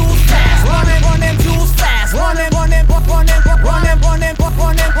them jewels fast, run them jewels fast, run them jewels fast, run them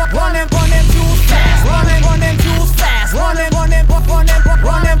jewels fast, run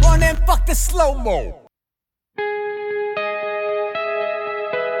them, fuck the slow-mo.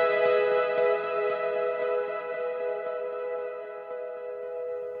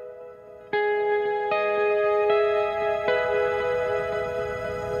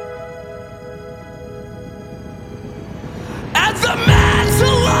 At the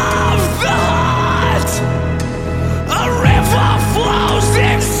mantle of the heart, a river flows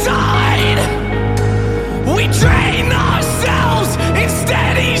inside. We drain ourselves in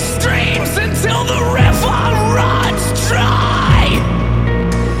steady streams until the river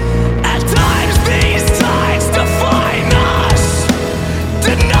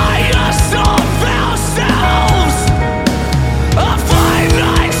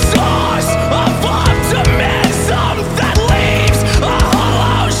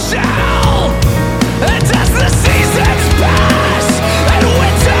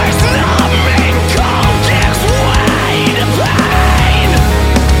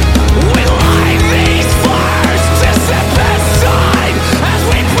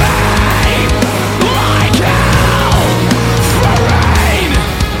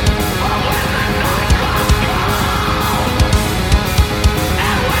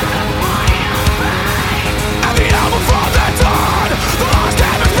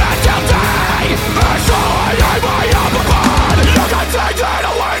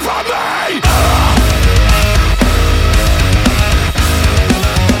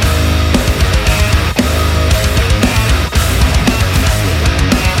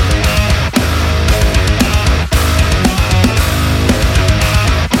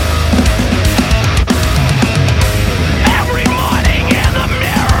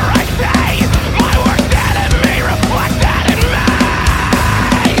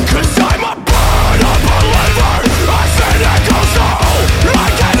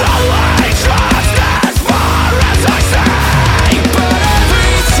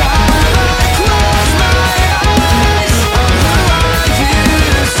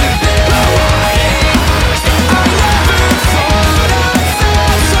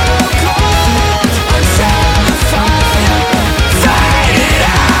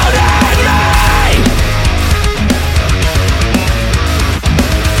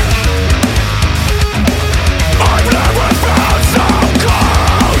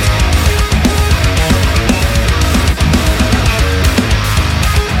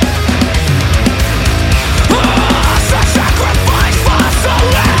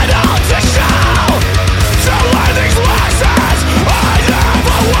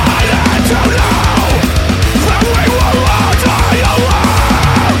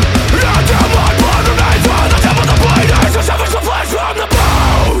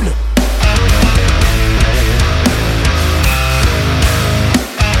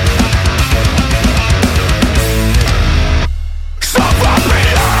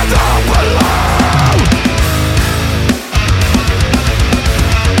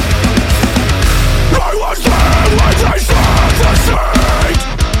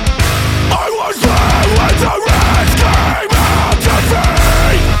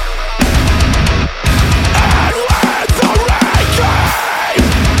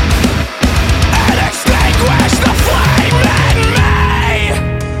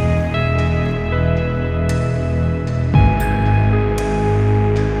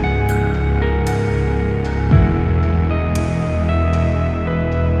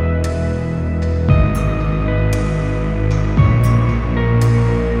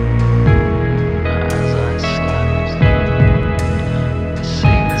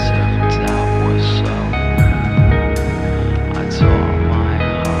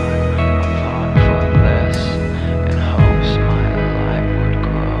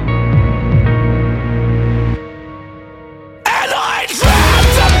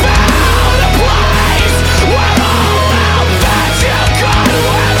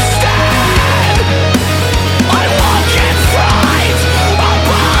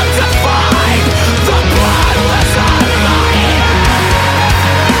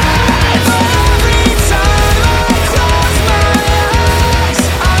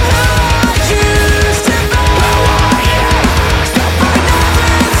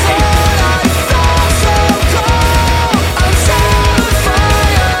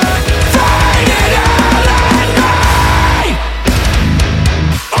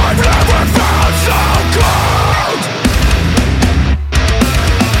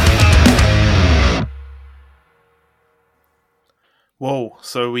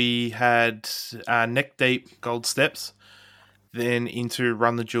So we had Neck Deep, Gold Steps, then into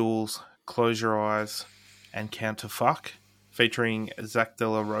Run the Jewels, Close Your Eyes, and Count to Fuck, featuring Zach De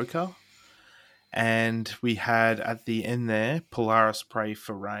La Roca. And we had at the end there, Polaris Pray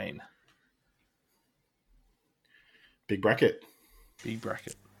for Rain. Big bracket. Big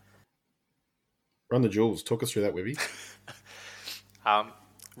bracket. Run the Jewels. Talk us through that, Webby.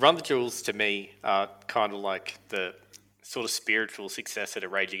 Run the Jewels to me are kind of like the sort of spiritual successor to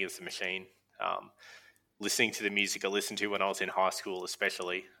Rage Against the Machine. Listening to the music I listened to when I was in high school,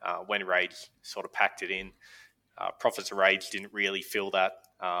 especially when Rage sort of packed it in. Prophets of Rage didn't really fill that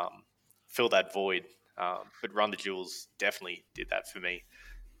void, but Run the Jewels definitely did that for me.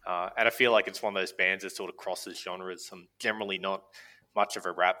 And I feel like it's one of those bands that sort of crosses genres. I'm generally not much of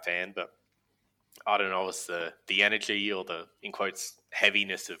a rap fan, but I don't know, it's the energy or the, in quotes,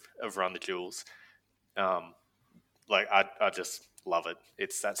 heaviness of Run the Jewels. I just love it.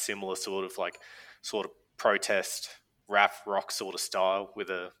 It's that similar sort of protest rap rock sort of style with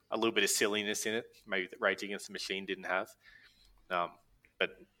a little bit of silliness in it, maybe that Rage Against the Machine didn't have. But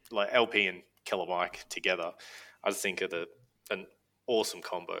like LP and Killer Mike together, I just think of an awesome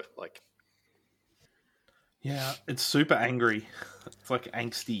combo. Yeah, it's super angry. It's like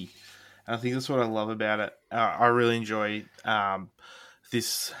angsty. And I think that's what I love about it. I really enjoy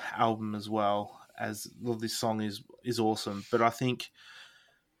this album as well. This song is awesome. But I think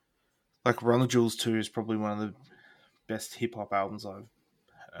like Run the Jewels 2 is probably one of the best hip hop albums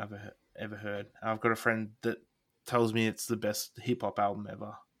I've ever heard. I've got a friend that tells me it's the best hip hop album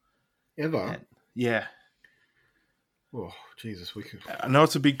ever. Ever? And, yeah. Oh, Jesus. I know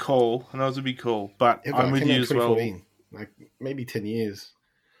it's a big call, but Ever. I'm with you as well. Like maybe 10 years.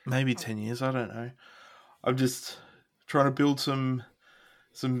 Maybe 10 years, I don't know. I'm just trying to build some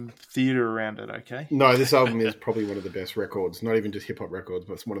theatre around it, okay? No, this album is probably one of the best records. Not even just hip-hop records,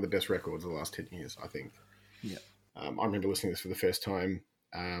 but it's one of the best records of the last 10 years, I think. Yeah. I remember listening to this for the first time,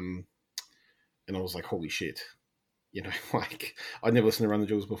 and I was like, holy shit. You know, like, I'd never listened to Run the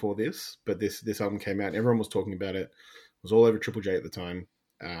Jewels before this, but this album came out, and everyone was talking about it. It was all over Triple J at the time.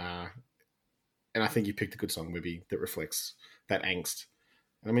 And I think you picked a good song, Webby, that reflects that angst.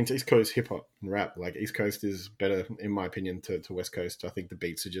 I mean, it's East Coast hip hop and rap. Like, East Coast is better, in my opinion, to West Coast. I think the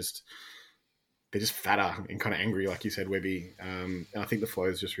beats are they're just fatter and kind of angry, like you said, Webby. And I think the flow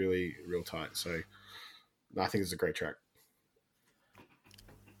is just really, real tight. So I think it's a great track.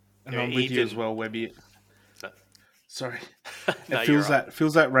 And I'm with you as well, Webby. Sorry. No, It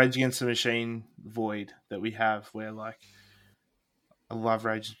feels that Rage Against the Machine void that we have where, like, I love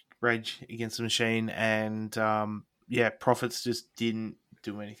Rage Against the Machine and, Prophets just didn't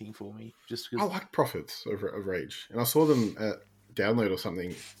do anything for me. Just because I like Prophets of Rage. And I saw them at Download or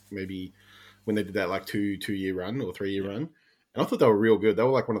something, maybe when they did that, like, 2-year run or 3-year run. And I thought they were real good. They were,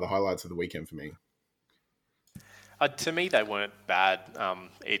 like, one of the highlights of the weekend for me. To me, they weren't bad.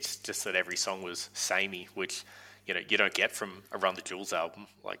 It's just that every song was samey, which you don't get from a Run the Jewels album.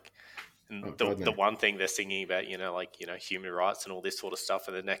 Like the one thing they're singing about, human rights and all this sort of stuff,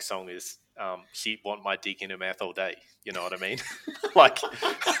 and the next song is "She Want My Dick in Her Mouth All Day." You know what I mean? Like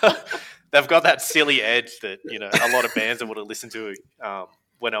they've got that silly edge that a lot of bands I would have listened to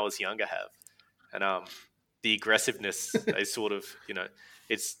when I was younger have, and the aggressiveness is sort of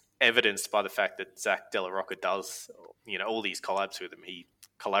it's evidenced by the fact that Zach De La Roca does all these collabs with him. He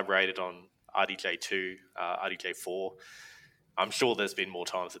collaborated on RDJ2, RDJ4. I'm sure there's been more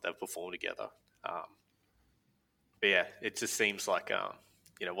times that they've performed together. But yeah, it just seems like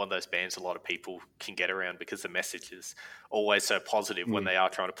one of those bands a lot of people can get around because the message is always so positive when they are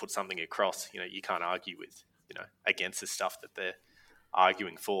trying to put something across. You can't argue with against the stuff that they're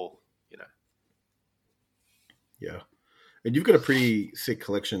arguing for. Yeah. And you've got a pretty sick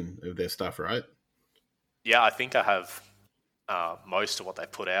collection of their stuff, right? Yeah, I think I have most of what they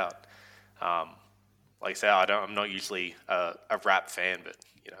put out. Like I say, I'm not usually a rap fan, but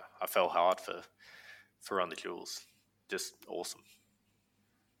I fell hard for Run the Jewels. Just awesome.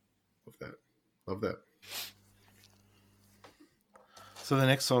 Love that. So the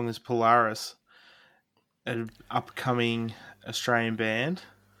next song is Polaris, an upcoming Australian band.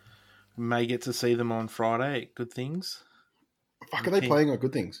 We may get to see them on Friday at Good Things. Fuck, are they playing at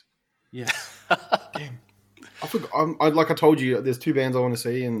Good Things? Yes. Damn. I forgot. Like I told you, there's 2 bands I want to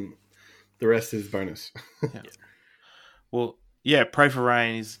see, and the rest is bonus. Yeah. Well, yeah, Pray for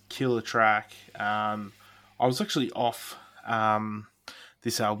Rain is killer track. I was actually off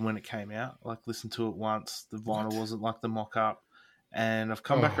this album when it came out. Like, listened to it once. The vinyl wasn't like the mock-up. And I've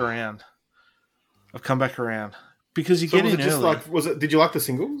come back around. Because you get in early. Did you like the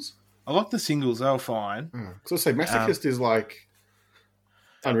singles? I like the singles. They were fine. So I say Masochist is like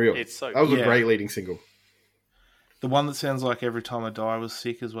Unreal. It's so That was a Yeah. great leading single. The one that sounds like Every Time I Die was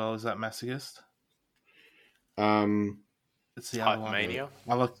sick as well. Is that Masochist? It's the other one. Hypomania.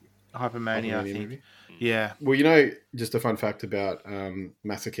 I like Hypomania, I Hypomania, think. maybe? Yeah. Well, just a fun fact about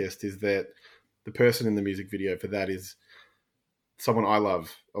Masochist is that the person in the music video for that is someone I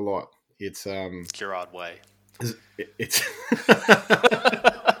love a lot. It's Gerard Way. it's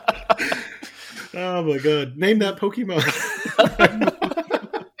oh my god! Name that Pokemon.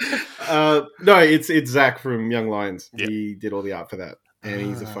 No, it's Zach from Young Lions. Yep. He did all the art for that, and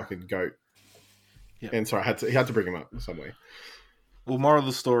he's a fucking goat. Yep. And sorry, he had to bring him up some way. Well, moral of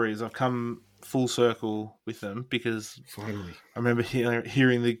the story is I've come full circle with them because Finally, I remember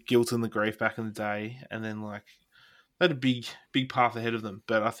hearing the Guilt and the Grief back in the day, and then like they had a big path ahead of them.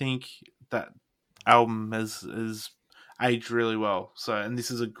 But I think that album has aged really well. So, and this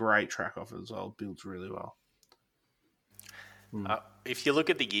is a great track off it as well. It builds really well. If you look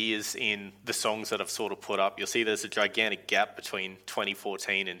at the years in the songs that I've sort of put up, you'll see there's a gigantic gap between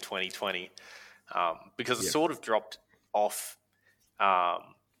 2014 and 2020 because it sort of dropped off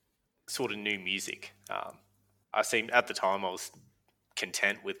sort of new music. At the time, I was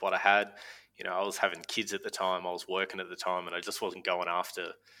content with what I had. You know, I was having kids at the time, I was working at the time, and I just wasn't going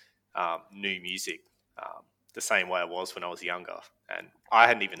after new music the same way I was when I was younger. And I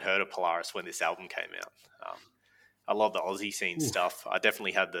hadn't even heard of Polaris when this album came out. I love the Aussie scene stuff. I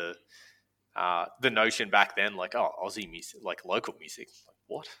definitely had the notion back then, like, oh, Aussie music, like local music. Like,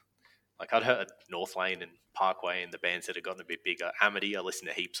 what? Like, I'd heard North Lane and Parkway and the bands that had gotten a bit bigger. Amity, I listened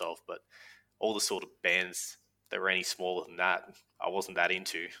to heaps of, but all the sort of bands that were any smaller than that, I wasn't that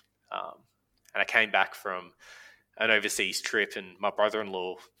into. And I came back from an overseas trip, and my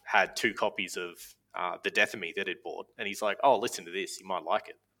brother-in-law had 2 copies of The Death of Me that he'd bought. And he's like, oh, listen to this. You might like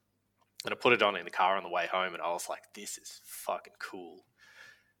it. And I put it on in the car on the way home, and I was like, this is fucking cool.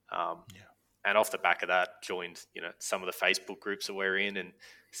 And off the back of that, joined, some of the Facebook groups that we're in and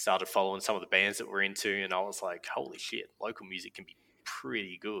started following some of the bands that we're into. And I was like, holy shit, local music can be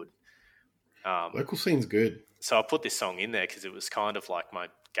pretty good. local scene's good. So I put this song in there because it was kind of like my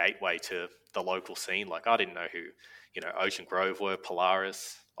gateway to the local scene. Like, I didn't know who, Ocean Grove were,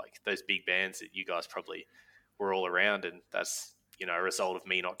 Polaris, like those big bands that you guys probably were all around. And that's, a result of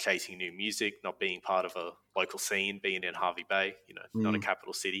me not chasing new music, not being part of a local scene, being in Hervey Bay, not a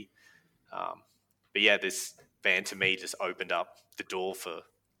capital city. But yeah, this band to me just opened up the door for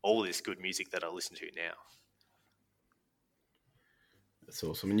all this good music that I listen to now. That's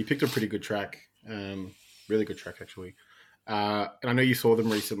awesome. And you picked a pretty good track. Really good track, actually. And I know you saw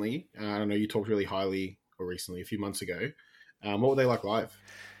them recently. I know you talked really highly, or recently, a few months ago. What were they like live?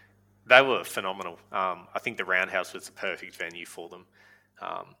 They were phenomenal. I think the Roundhouse was the perfect venue for them,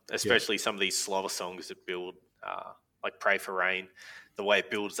 especially some of these slower songs that build, like Pray for Rain, the way it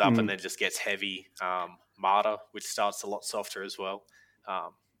builds up and then just gets heavy. Martyr, which starts a lot softer as well.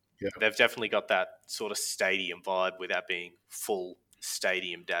 They've definitely got that sort of stadium vibe without being full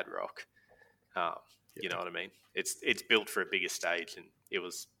stadium dad rock. You know what I mean? It's built for a bigger stage, and it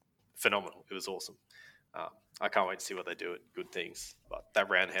was phenomenal. It was awesome. I can't wait to see what they do at Good Things. But that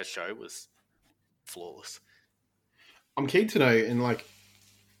Roundhouse show was flawless. I'm keen to know, and like,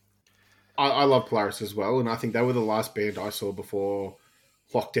 I love Polaris as well, and I think they were the last band I saw before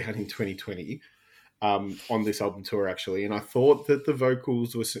lockdown in 2020 on this album tour, actually. And I thought that the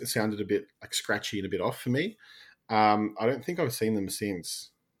vocals sounded a bit like scratchy and a bit off for me. I don't think I've seen them since.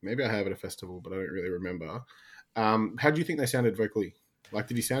 Maybe I have at a festival, but I don't really remember. How do you think they sounded vocally? Like,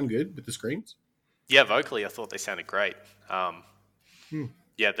 did he sound good with the screams? Yeah, vocally, I thought they sounded great.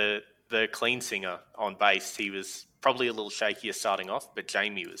 Yeah, the clean singer on bass, he was probably a little shakier starting off, but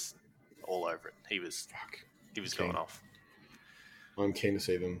Jamie was all over it. He was going off. I'm keen to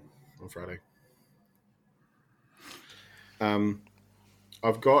see them on Friday. I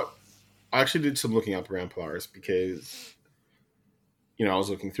actually did some looking up around Polaris because, I was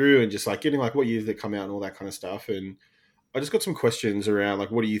looking through and just like getting like what years they come out and all that kind of stuff. And I just got some questions around like,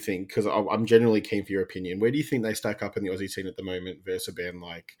 what do you think? Because I'm generally keen for your opinion. Where do you think they stack up in the Aussie scene at the moment versus a band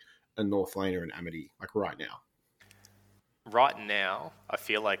like a North Lane or an Amity, like right now? Right now, I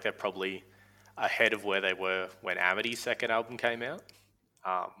feel like they're probably ahead of where they were when Amity's second album came out.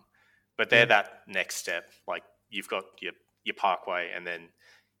 But they're that next step. Like, you've got your Parkway and then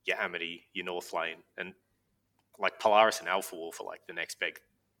your Amity, your North Lane, and like Polaris and Alpha Wolf are like the next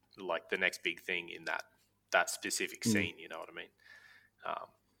big thing in that specific scene. You know what I mean?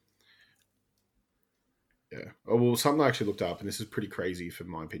 Yeah. Oh, well, something I actually looked up, and this is pretty crazy for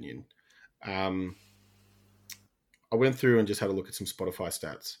my opinion. I went through and just had a look at some Spotify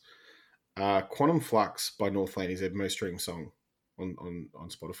stats. Quantum Flux by North Lane is their most streamed song on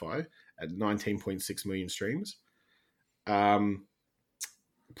Spotify at 19.6 million streams.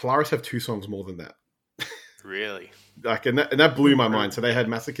 Polaris have 2 songs more than that. Really? Like, and that blew my mind. So they had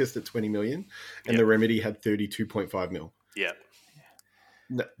Masochist at 20 million, and Yep. The Remedy had 32.5 mil. Yeah.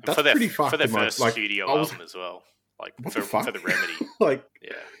 That's For their, pretty fucked. for their in my- first like, studio I was- album as well. Like, What for the fuck? the Remedy. like,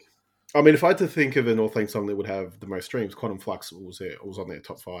 Yeah. I mean, if I had to think of a North Lane song that would have the most streams, Quantum Flux was on their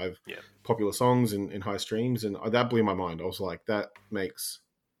top 5 Yeah. popular songs in high streams, and that blew my mind. I was like, that makes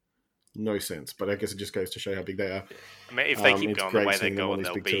no sense, but I guess it just goes to show how big they are. I mean, if they keep It's going the great way they're seeing them on going, these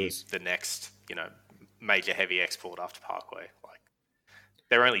they'll big be tours. the next, major heavy export after Parkway. Like,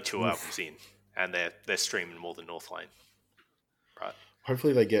 they're only 2 albums in, and they're streaming more than North Lane. Right.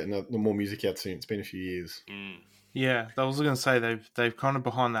 Hopefully they get more music out soon. It's been a few years. Yeah, I was going to say they've kind of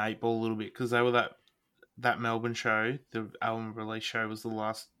behind the 8 ball a little bit because they were that Melbourne show. The album release show was the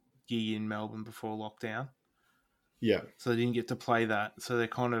last gig in Melbourne before lockdown. Yeah. So they didn't get to play that. So they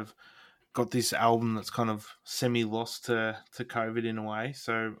kind of got this album that's kind of semi-lost to COVID in a way.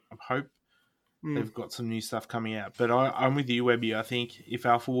 So I hope they've got some new stuff coming out. But I'm with you, Webby. I think if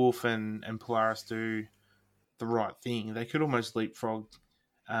Alpha Wolf and Polaris do the right thing, they could almost leapfrog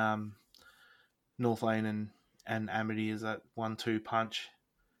North Lane and Amity as that 1-2 punch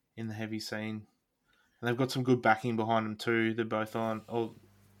in the heavy scene. And they've got some good backing behind them too. They're both on...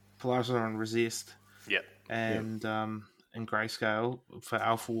 Polaris are on Resist. Yep. And Grayscale for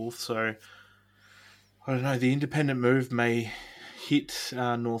Alpha Wolf. So I don't know. The independent move may hit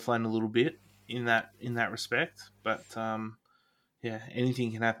North Lane a little bit in that respect, but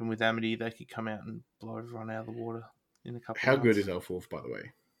anything can happen with Amity. They could come out and blow everyone out of the water in a couple. How of months. good is Alpha Wolf, by the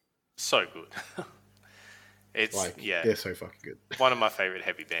way? So good. It's they're so fucking good. One of my favorite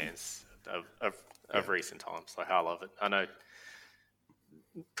heavy bands of recent times. Like, I love it. I know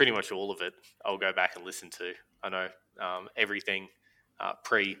pretty much all of it. I'll go back and listen to. I know everything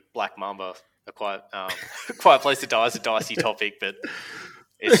pre Black Mamba. A Quiet Place to Die is a dicey topic, but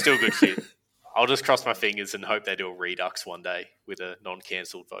it's still good shit. I'll just cross my fingers and hope they do a redux one day with a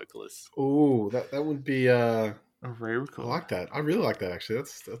non-cancelled vocalist. Oh, that would be a rare I record. like that. I really like that, actually.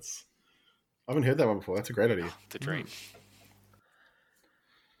 That's I haven't heard that one before. That's a great idea. The dream.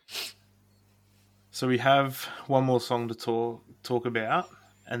 So we have one more song to talk about,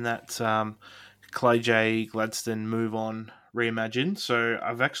 and that's Clay J Gladstone Move On Reimagined. So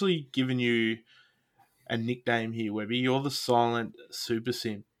I've actually given you a nickname here, Webby. You're the silent super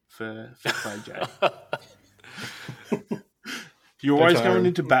simp for Clay J. You're always going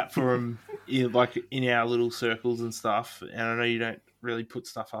into bat for him, in our little circles and stuff. And I know you don't really put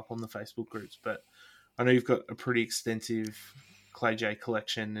stuff up on the Facebook groups, but I know you've got a pretty extensive Clay J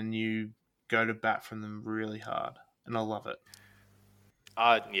collection, and you go to bat from them really hard, and I love it.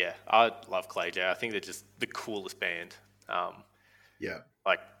 I love Clay J. I think they're just the coolest band.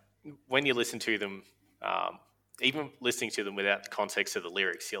 Like, when you listen to them, even listening to them without the context of the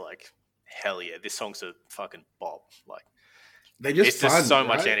lyrics, you're like, hell yeah, this song's a fucking bop. Like, They just it's just fun, so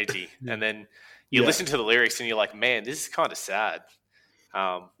much right? energy. And then you listen to the lyrics and you're like, man, this is kind of sad.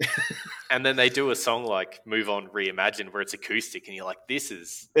 And then they do a song like Move On Reimagined where it's acoustic and you're like, this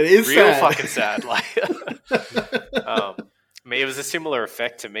is real sad. Fucking sad. Like, I mean, it was a similar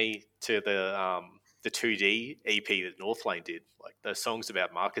effect to me to the 2D EP that North Lane did. Like, those songs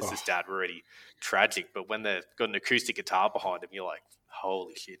about Marcus's dad were already tragic, but when they've got an acoustic guitar behind him, you're like,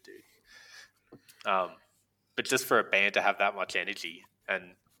 holy shit, dude. But just for a band to have that much energy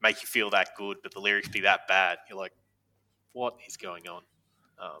and make you feel that good, but the lyrics be that bad, you're like, what is going on?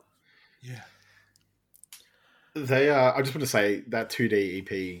 They I just want to say that 2D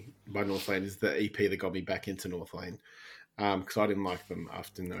EP by North Lane is the EP that got me back into North Lane, because I didn't like them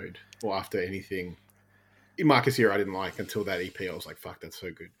after Node or after anything in Marcus era. I didn't like until that EP. I was like, fuck, that's so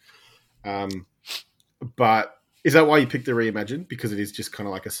good. But is that why you picked the Reimagined? Because it is just kind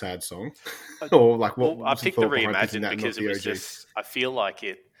of like a sad song? Or like what? Well, I picked the Reimagined because it was OG? just, I feel like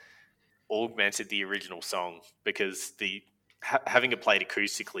it augmented the original song, because having it played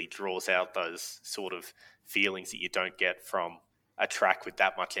acoustically draws out those sort of feelings that you don't get from a track with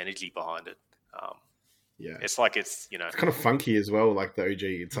that much energy behind it. It's like it's kind of funky as well, like the OG.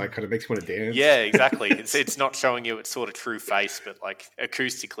 It's like kind of makes you want to dance. Yeah, exactly. It's not showing you its sort of true face, but like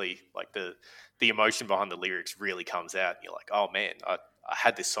acoustically, like the emotion behind the lyrics really comes out. And you're like, oh man, I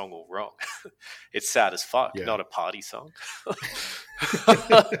had this song all wrong. It's sad as fuck, not a party song.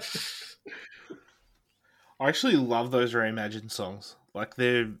 I actually love those Reimagined songs. Like,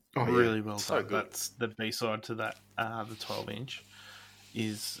 they're really well So done. good. That's the B-side to that. The 12-inch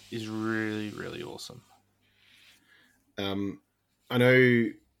is really, really awesome. I know,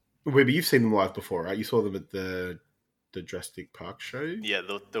 Webby, you've seen them live before, right? You saw them at the the Jurassic Park show. Yeah,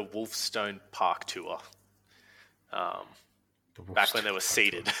 the Wolfstone Park tour. The Back when Wolfstone they were Park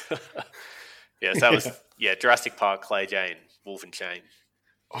seated. tour. Yeah, so that was Jurassic Park, Clay J, and Wolf and Chain.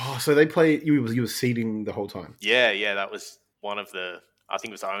 Oh, so they play. You were seeding the whole time. Yeah, that was one of the. I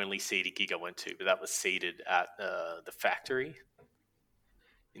think it was the only seeded gig I went to, but that was seated at the Factory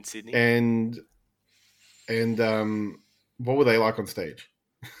in Sydney. And what were they like on stage?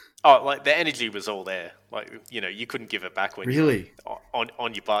 Oh, like the energy was all there. Like, you couldn't give it back when Really? you're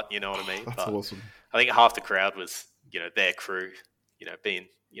on your butt. You know what I mean? That's awesome. I think half the crowd was their crew. Being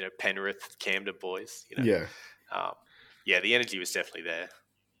Penrith, Camden boys. Yeah. The energy was definitely there.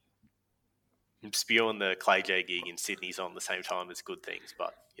 Spewing the Clay J gig in Sydney's on the same time as good things,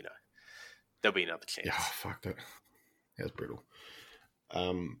 but there'll be another chance. Yeah, fuck that. That's brutal.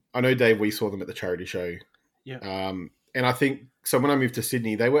 I know, Dave, we saw them at the charity show. Yeah. And I think, so when I moved to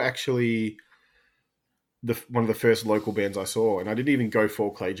Sydney, they were actually one of the first local bands I saw, and I didn't even go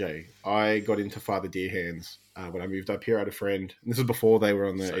for Clay J. I got into Father Dear Hands when I moved up here. I had a friend, and this was before they were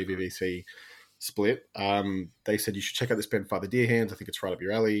on the AVVC split. They said, you should check out this band, Father Dear Hands. I think it's right up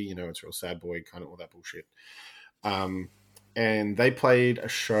your alley. It's real sad boy, kind of all that bullshit. And they played a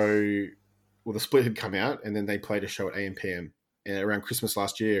show, well, the split had come out, and then they played a show at AMPM around Christmas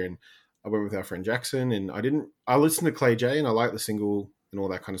last year, and I went with our friend Jackson, and I listened to Clay J, and I liked the single and all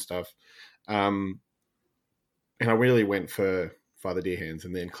that kind of stuff. And I really went for Father Dear Hands,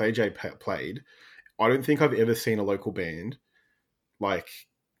 and then Clay J played. I don't think I've ever seen a local band like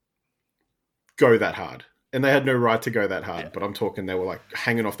go that hard. And they had no right to go that hard, but I'm talking they were like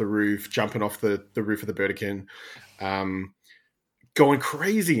hanging off the roof, jumping off the roof of the Burdekin, going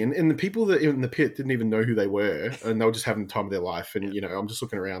crazy. And the people that in the pit didn't even know who they were, and they were just having the time of their life. And, I'm just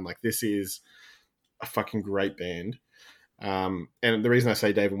looking around like, this is a fucking great band. And the reason I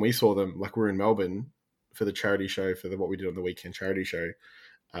say, Dave, when we saw them, like, we're in Melbourne for the charity show, for what we did on the weekend charity show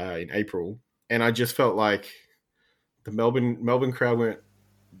in April. And I just felt like the Melbourne crowd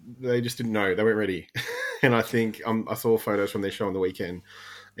they just didn't know. They weren't ready. And I think I saw photos from their show on the weekend,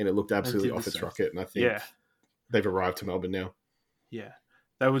 and it looked absolutely off its rocket. And I think they've arrived to Melbourne now. Yeah.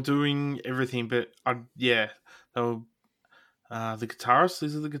 They were doing everything, but they were the guitarist.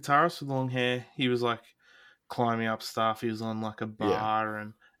 Is it the guitarist with long hair? He was like climbing up stuff. He was on like a bar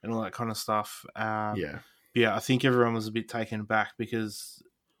and all that kind of stuff. I think everyone was a bit taken aback because,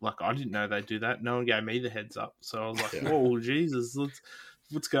 like, I didn't know they'd do that. No one gave me the heads up, so I was like, "Whoa, Jesus,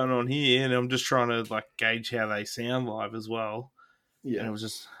 what's going on here?" And I'm just trying to like gauge how they sound live as well. Yeah, and it was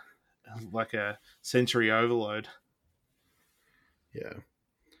just like a sensory overload. Yeah.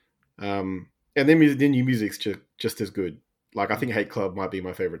 And then the new music's just as good. Like, I think Hate Club might be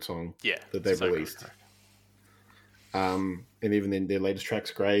my favorite song that they've released. Good. And even then, their latest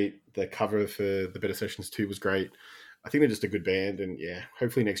track's great. The cover for the Better Sessions 2 was great. I think they're just a good band. And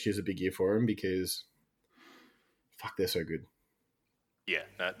hopefully next year's a big year for them because, fuck, they're so good. Yeah,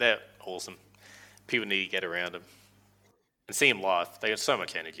 no, they're awesome. People need to get around them and see them live. They got so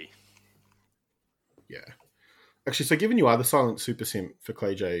much energy. Yeah. Actually, so given you are the silent super simp for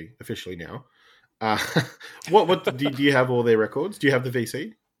Clay J officially now, what do you have all their records? Do you have the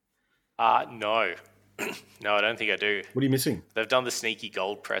VC? No. No, I don't think I do. What are you missing? They've done the sneaky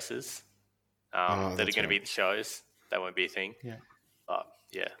gold presses that are going to be at the shows. That won't be a thing. Yeah. But,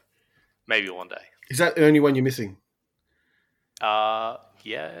 maybe one day. Is that the only one you're missing? Yeah,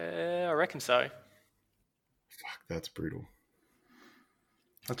 I reckon so. Fuck, that's brutal.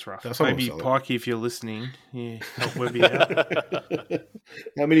 That's rough. That's maybe Pikey, if you're listening, help Webby out.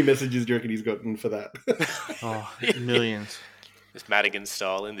 How many messages do you reckon he's gotten for that? Oh, millions. Just Madigan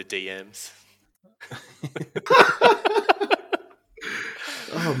style in the DMs.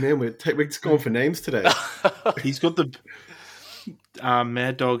 Oh man, we're just going for names today. He's got the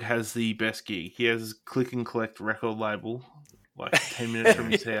Mad Dog has the best gig. He has Click and Collect record label, like 10 minutes from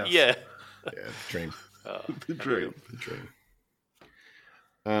his house. Yeah, dream. The dream.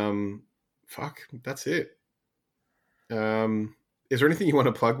 Fuck, that's it. Is there anything you want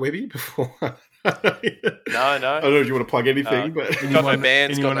to plug, Webby, before? No. I don't know if you want to plug anything, but got no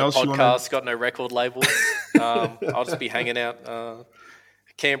bands, got no podcasts, wanna... got no record label. I'll just be hanging out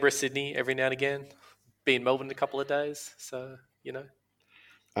Canberra, Sydney every now and again. Be in Melbourne in a couple of days, so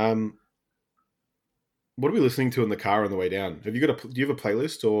What are we listening to in the car on the way down? Do you have a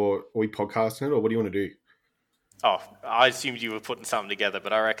playlist, or are we podcasting it, or what do you want to do? Oh, I assumed you were putting something together,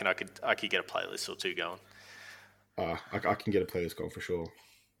 but I reckon I could get a playlist or two going. I can get a playlist going for sure.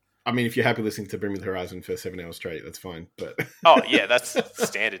 I mean, if you're happy listening to Bring Me the Horizon for 7 hours straight, that's fine. But oh yeah, that's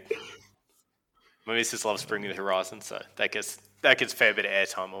standard. My missus loves Bring Me the Horizon, so that gets a fair bit of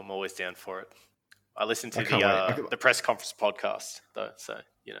airtime. I'm always down for it. I listened to I can't wait. the press conference podcast though, so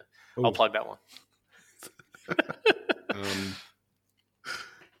I'll Ooh. plug that one.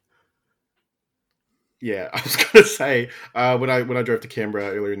 Yeah, I was going to say when I drove to Canberra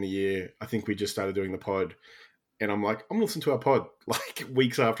earlier in the year, I think we just started doing the pod, and I'm like, I'm listening to our pod like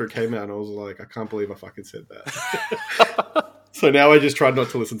weeks after it came out, and I was like, I can't believe I fucking said that. So now I just try not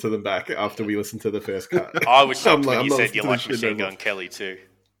to listen to them back after we listen to the first cut. I was shocked when I'm you not said you listening to like shit Machine anymore. Gun Kelly too.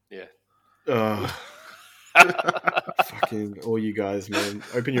 Yeah. Fucking all you guys, man.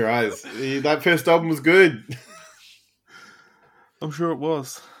 Open your eyes. That first album was good. I'm sure it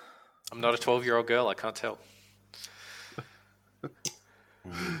was. I'm not a 12-year-old girl. I can't tell.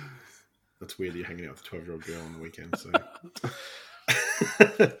 That's weird. You're hanging out with a 12-year-old girl on the weekend. So,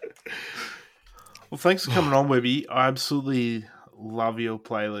 Well, thanks for coming on, Webby. I absolutely love your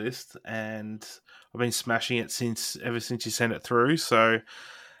playlist, and I've been smashing it ever since you sent it through. So,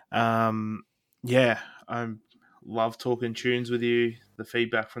 yeah, I love talking tunes with you. The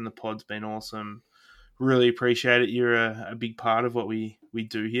feedback from the pod's been awesome. Really appreciate it. You're a big part of what we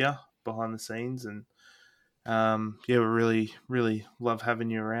do here behind the scenes, and yeah, we really, really love having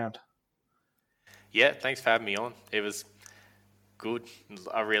you around. Yeah, thanks for having me on. It was good.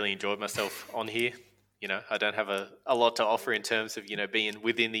 I really enjoyed myself on here. I don't have a lot to offer in terms of, being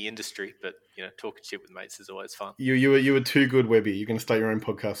within the industry, but, talking shit with mates is always fun. you were too good, Webby. You're going to start your own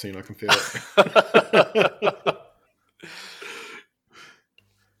podcast soon. I can feel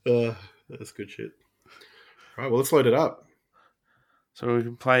it. That's good shit. All right, well, let's load it up. So we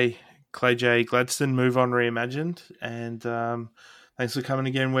can play Clay J. Gladstone, Move On Reimagined, and thanks for coming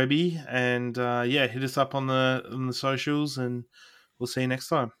again, Webby. And yeah, hit us up on the socials, and we'll see you next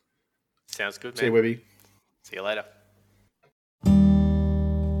time. Sounds good, man. See you, Webby. See you later.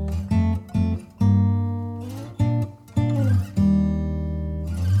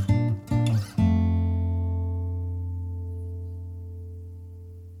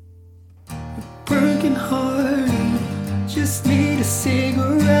 Broken heart, just need a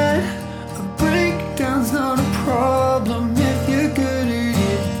cigarette. A breakdown's not a problem if you're good at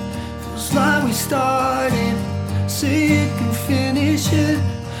it. Feels like we started, so you can finish it.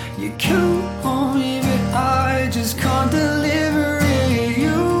 You come